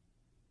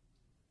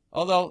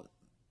 Although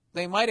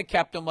they might have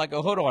kept them like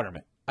a hood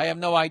ornament. I have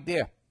no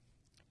idea.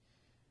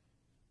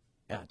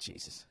 Oh,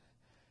 Jesus.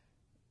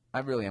 I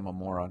really am a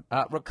moron.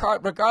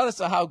 Regardless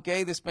of how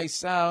gay this may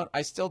sound,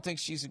 I still think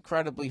she's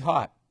incredibly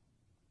hot.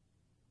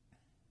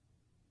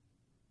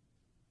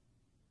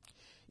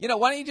 You know,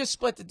 why don't you just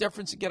split the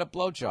difference and get a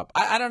blowjob?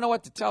 I don't know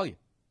what to tell you.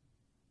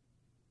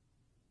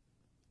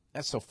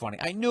 That's so funny.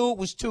 I knew it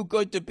was too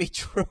good to be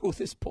true,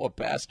 this poor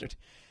bastard.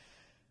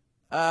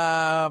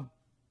 I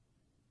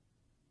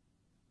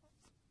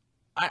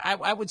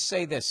would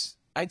say this.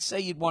 I'd say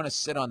you'd want to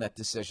sit on that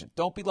decision.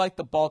 Don't be like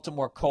the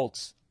Baltimore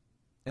Colts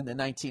in the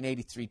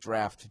 1983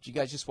 draft. Did you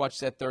guys just watch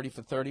that 30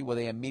 for 30 where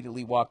they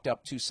immediately walked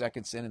up 2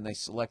 seconds in and they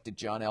selected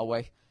John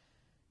Elway?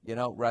 You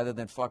know, rather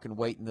than fucking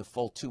waiting the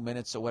full 2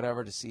 minutes or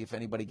whatever to see if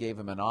anybody gave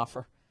him an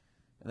offer.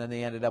 And then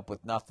they ended up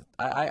with nothing.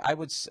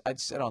 I'd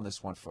sit on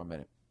this one for a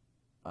minute.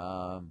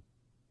 And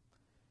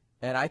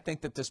I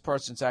think that this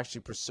person's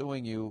actually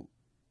pursuing you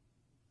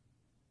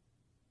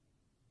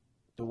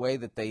the way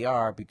that they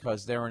are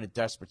because they're in a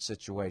desperate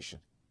situation,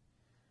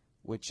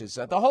 which is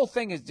the whole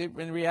thing is,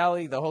 in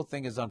reality, the whole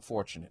thing is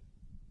unfortunate.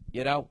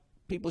 You know,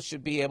 people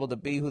should be able to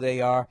be who they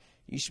are.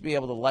 You should be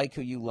able to like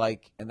who you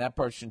like, and that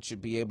person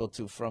should be able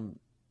to, from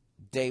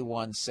day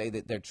one, say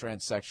that they're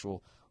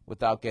transsexual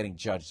without getting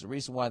judged. The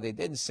reason why they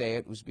didn't say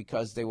it was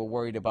because they were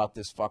worried about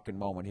this fucking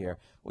moment here,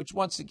 which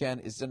once again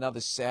is another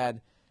sad,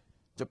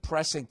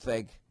 depressing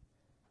thing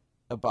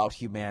about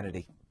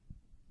humanity.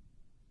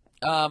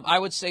 I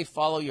would say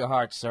follow your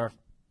heart, sir.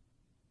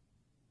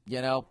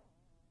 You know,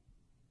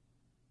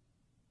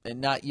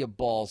 and not your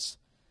balls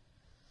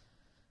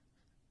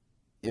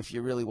if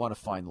you really want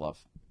to find love.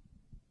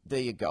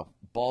 There you go.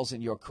 Balls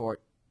in your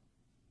court.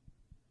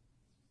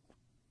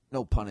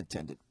 No pun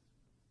intended.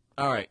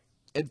 All right.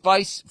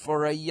 Advice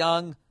for a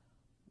young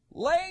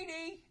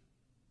lady.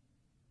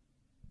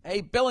 Hey,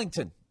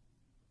 Billington.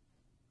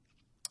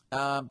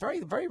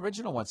 Very, very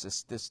original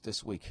ones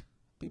this week.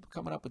 People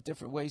coming up with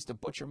different ways to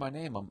butcher my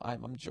name.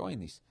 I'm enjoying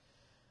these.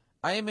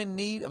 I am in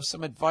need of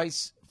some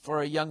advice for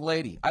a young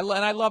lady. And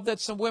I love that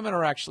some women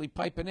are actually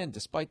piping in,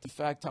 despite the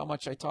fact how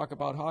much I talk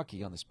about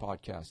hockey on this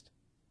podcast.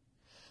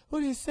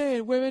 What are you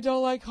saying? Women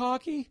don't like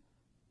hockey?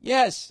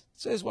 Yes,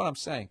 this is what I'm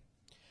saying.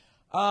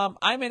 I'm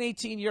an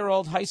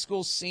 18-year-old high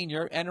school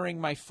senior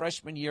entering my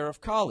freshman year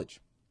of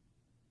college.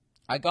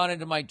 I got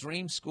into my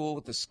dream school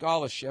with a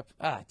scholarship.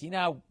 Do you know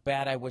how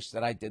bad I wish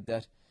that I did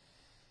that?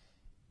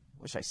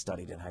 Wish I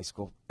studied in high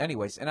school.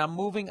 Anyways, and I'm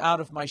moving out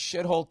of my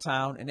shithole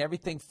town, and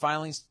everything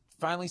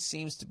finally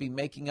seems to be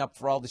making up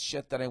for all the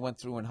shit that I went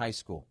through in high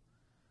school.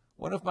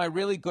 One of my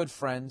really good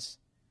friends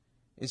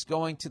is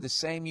going to the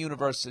same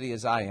university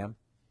as I am,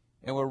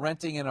 and we're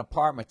renting an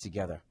apartment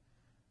together.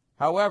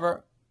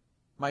 However,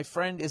 my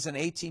friend is an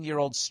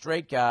 18-year-old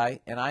straight guy,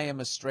 and I am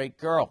a straight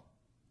girl.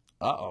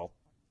 Uh-oh.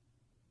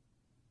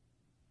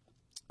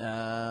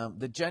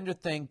 The gender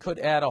thing could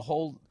add a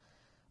whole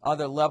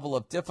other level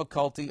of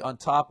difficulty on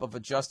top of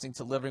adjusting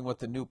to living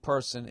with a new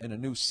person in a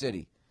new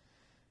city,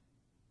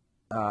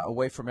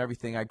 away from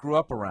everything I grew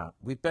up around.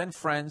 We've been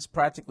friends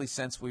practically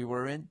since we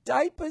were in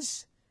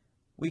diapers.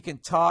 We can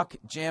talk,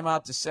 jam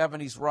out to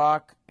 70s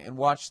rock, and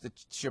watch the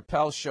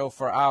Chappelle Show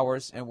for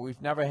hours, and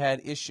we've never had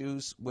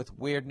issues with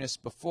weirdness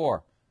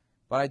before.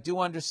 But I do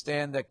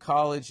understand that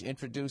college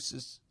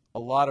introduces a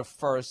lot of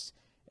firsts,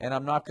 and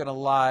I'm not going to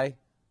lie,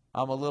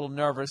 I'm a little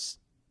nervous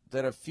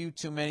that having a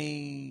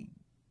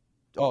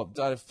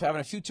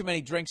few too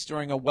many drinks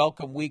during a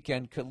welcome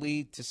weekend could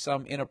lead to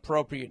some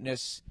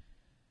inappropriateness.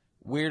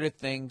 Weirder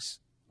things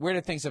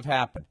have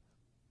happened.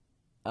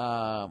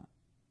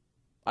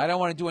 I don't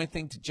want to do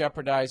anything to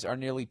jeopardize our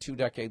nearly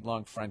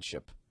 2-decade-long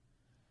friendship.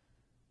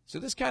 So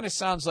this kind of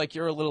sounds like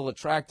you're a little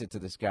attracted to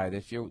this guy, that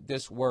if you're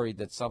this worried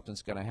that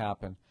something's going to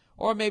happen.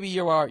 Or maybe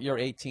you're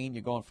 18,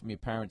 you're going from your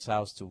parents'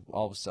 house to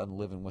all of a sudden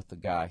living with the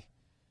guy.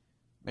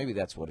 Maybe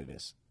that's what it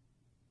is.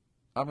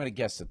 I'm going to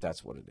guess that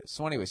that's what it is.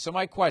 So anyway,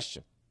 my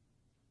question.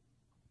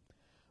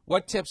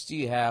 What tips do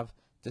you have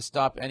to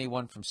stop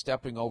anyone from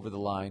stepping over the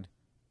line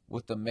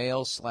with the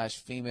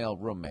male/female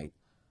roommate?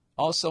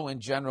 Also, in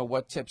general,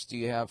 what tips do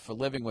you have for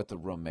living with a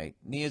roommate?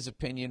 Nia's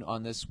opinion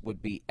on this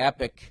would be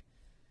epic.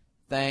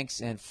 Thanks,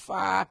 and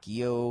fuck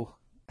you.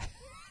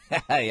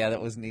 Yeah,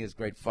 that was Nia's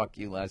great fuck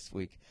you last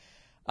week.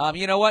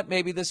 You know what?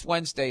 Maybe this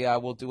Wednesday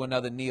we'll do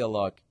another Nia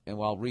log, and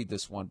I'll read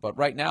this one. But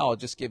right now, I'll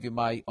just give you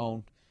my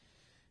own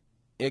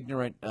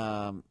ignorant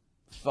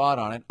thought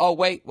on it. Oh,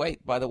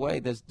 wait. By the way,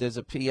 there's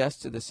a PS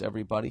to this,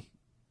 everybody.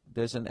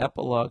 There's an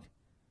epilogue,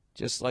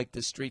 just like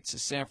the streets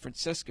of San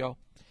Francisco.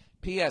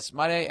 PS,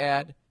 might I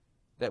add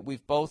that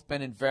we've both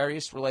been in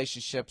various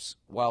relationships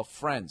while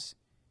friends.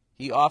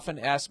 He often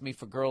asks me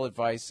for girl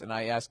advice, and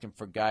I ask him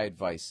for guy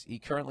advice. He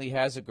currently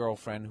has a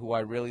girlfriend who I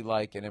really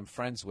like and am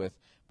friends with,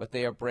 but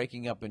they are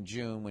breaking up in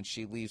June when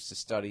she leaves to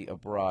study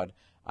abroad.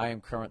 I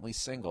am currently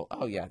single.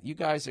 Oh, yeah, you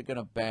guys are going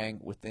to bang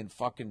within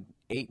fucking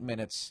 8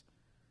 minutes.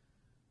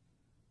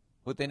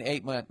 Within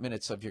 8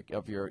 minutes of your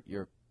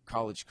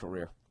college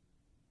career.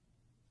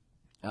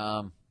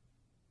 All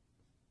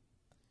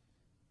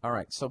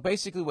right, so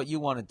basically what you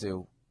want to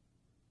do,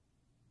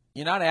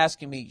 you're not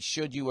asking me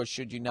should you or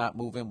should you not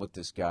move in with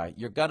this guy.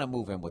 You're going to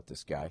move in with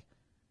this guy.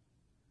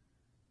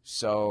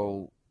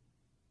 So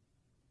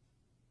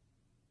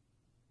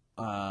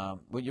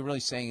what you're really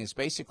saying is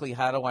basically,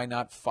 how do I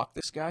not fuck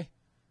this guy?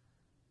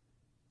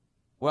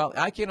 Well,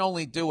 I can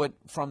only do it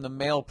from the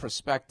male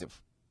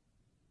perspective,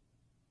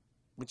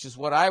 which is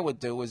what I would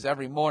do is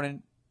every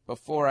morning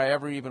before I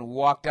ever even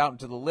walked out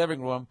into the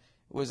living room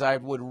was I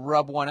would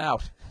rub one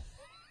out.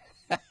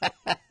 Oh,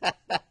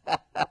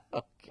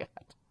 God.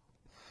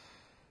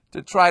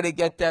 To try to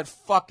get that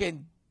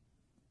fucking,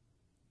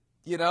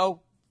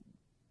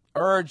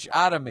 urge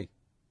out of me.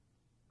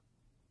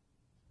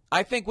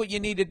 I think what you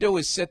need to do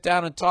is sit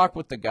down and talk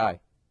with the guy.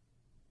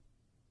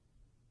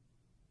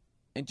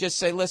 And just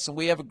say, listen,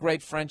 we have a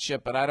great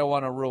friendship, but I don't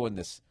want to ruin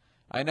this.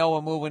 I know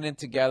we're moving in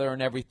together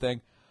and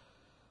everything.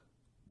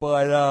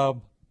 But,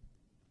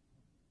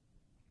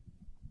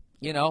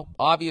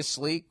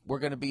 obviously we're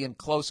going to be in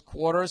close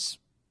quarters,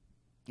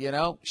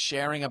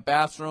 sharing a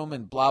bathroom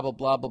and blah, blah,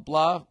 blah, blah,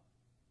 blah.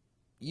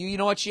 You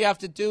know what you have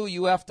to do?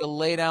 You have to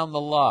lay down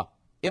the law,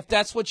 if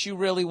that's what you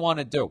really want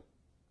to do.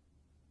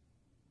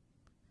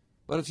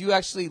 But if you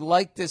actually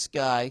like this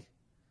guy,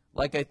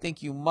 like I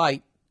think you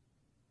might,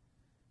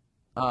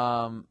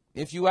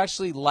 if you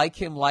actually like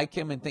him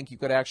and think you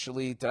could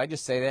actually, did I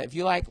just say that? If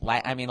you like him, you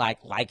know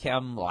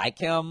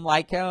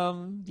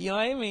what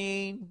I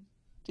mean?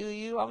 Do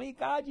you? Oh my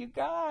God, you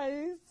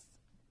guys,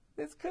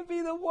 this could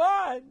be the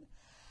one.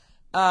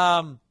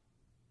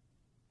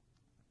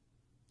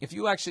 If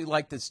you actually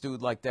like this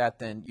dude like that,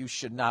 then you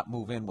should not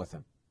move in with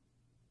him.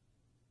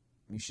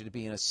 You should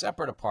be in a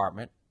separate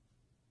apartment.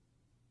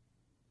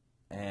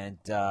 And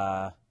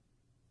that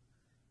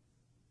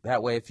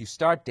way, if you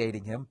start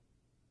dating him,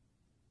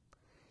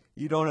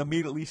 you don't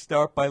immediately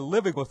start by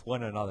living with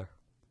one another.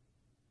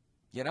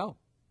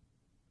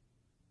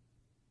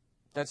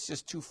 That's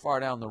just too far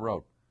down the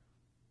road.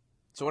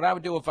 So what I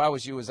would do if I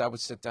was you is I would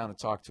sit down and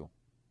talk to him.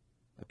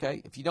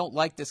 Okay? If you don't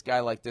like this guy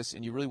like this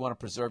and you really want to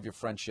preserve your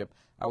friendship,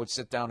 I would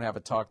sit down and have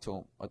a talk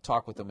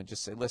with him and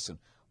just say, listen,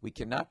 we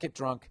cannot get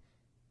drunk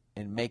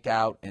and make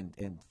out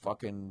and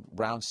fucking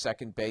round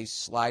second base,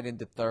 slide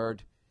into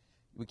third.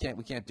 We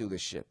can't do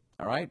this shit.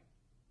 All right?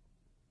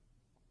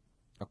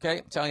 Okay?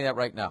 I'm telling you that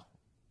right now.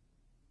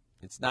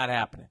 It's not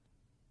happening.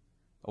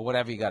 Or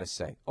whatever you got to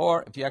say.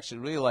 Or if you actually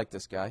really like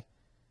this guy,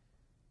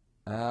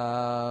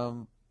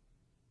 you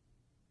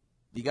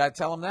got to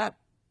tell him that.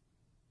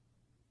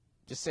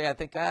 Just say, I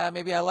think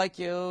maybe I like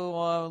you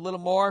a little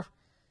more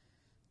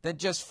than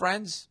just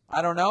friends.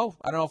 I don't know.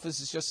 I don't know if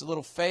this is just a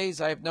little phase.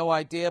 I have no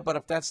idea. But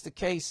if that's the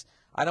case,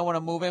 I don't want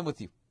to move in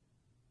with you.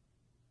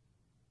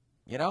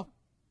 You know?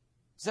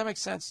 Does that make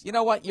sense? You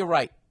know what? You're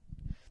right.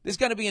 There's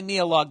going to be a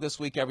neolog this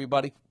week,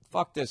 everybody.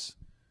 Fuck this.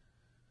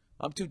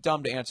 I'm too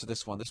dumb to answer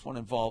this one. This one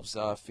involves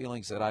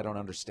feelings that I don't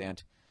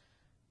understand.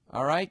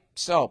 All right?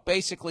 So,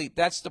 basically,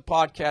 that's the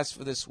podcast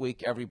for this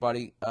week,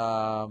 everybody.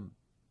 Once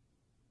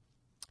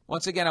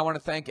again, I want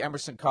to thank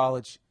Emerson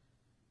College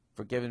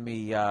for giving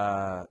me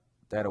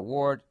that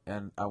award,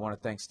 and I want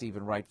to thank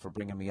Stephen Wright for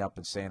bringing me up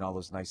and saying all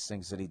those nice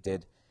things that he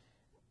did.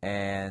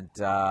 And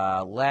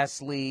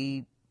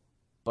lastly,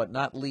 but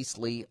not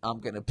leastly, I'm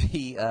going to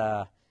be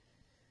at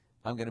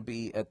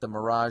the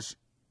Mirage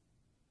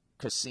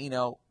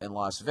Casino in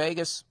Las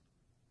Vegas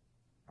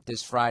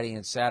this Friday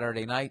and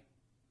Saturday night.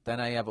 Then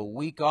I have a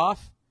week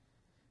off,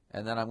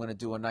 and then I'm going to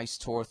do a nice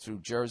tour through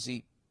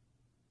Jersey,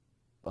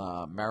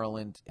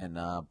 Maryland, and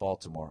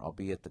Baltimore. I'll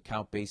be at the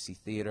Count Basie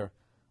Theater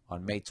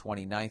on May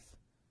 29th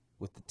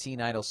with the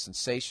Teen Idol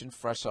sensation,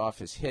 fresh off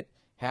his hit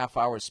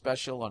half-hour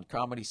special on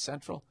Comedy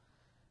Central.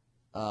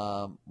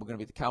 We're going to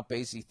be at the Count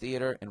Basie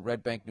Theater in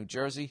Red Bank, New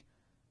Jersey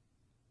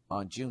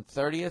on June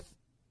 30th.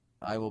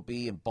 I will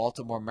be in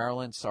Baltimore,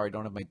 Maryland. Sorry, I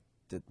don't have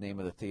the name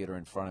of the theater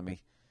in front of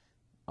me.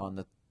 On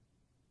the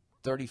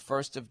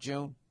 31st of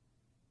June,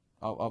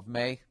 of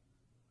May,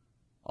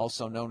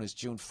 also known as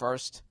June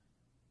 1st.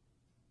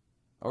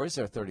 Or is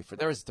there a 31st?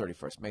 There is a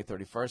 31st, May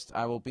 31st.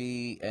 I will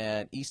be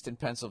at Easton,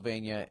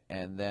 Pennsylvania,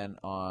 and then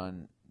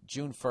on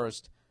June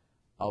 1st,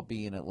 I'll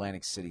be in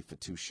Atlantic City for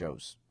 2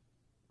 shows.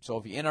 So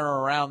if you're in or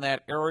around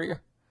that area,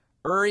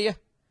 why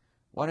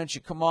don't you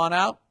come on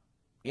out?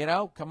 You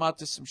know, come out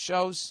to some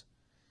shows,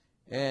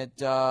 and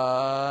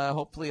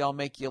hopefully I'll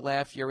make you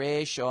laugh your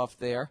ass off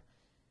there.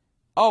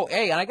 Oh,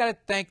 hey, and I got to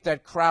thank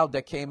that crowd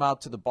that came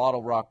out to the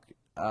Bottle Rocket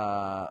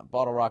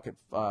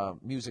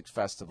Music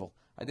Festival.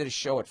 I did a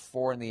show at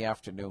 4 in the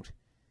afternoon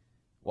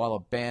while a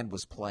band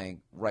was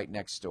playing right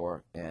next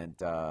door, and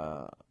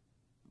I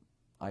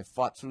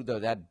fought through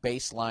that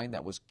bass line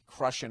that was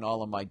crushing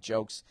all of my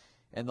jokes,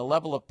 and the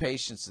level of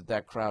patience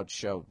that crowd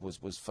showed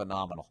was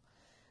phenomenal.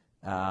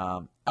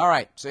 All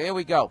right, so here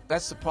we go.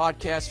 That's the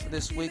podcast for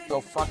this week. Go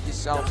fuck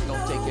yourselves.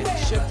 Don't take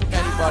any shit from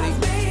anybody.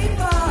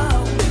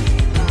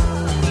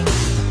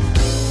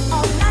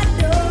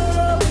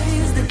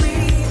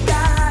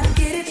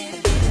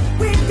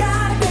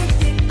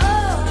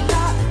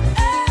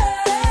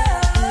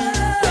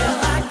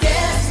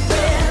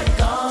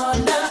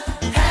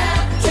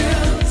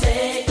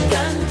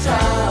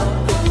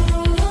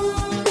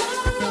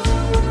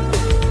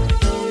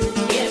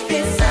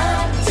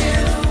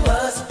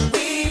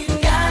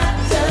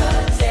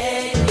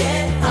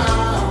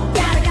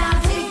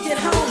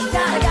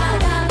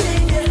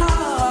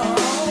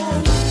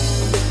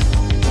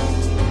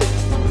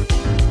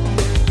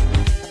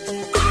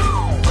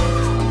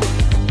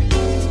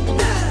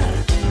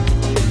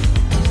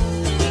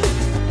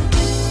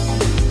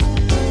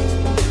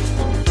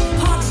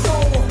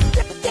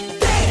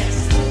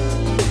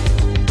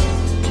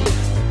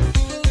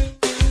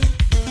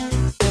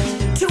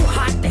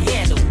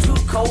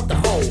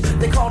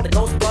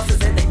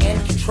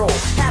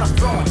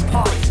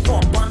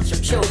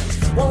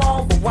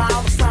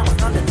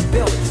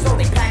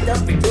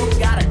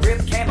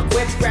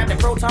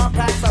 Tammp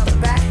packs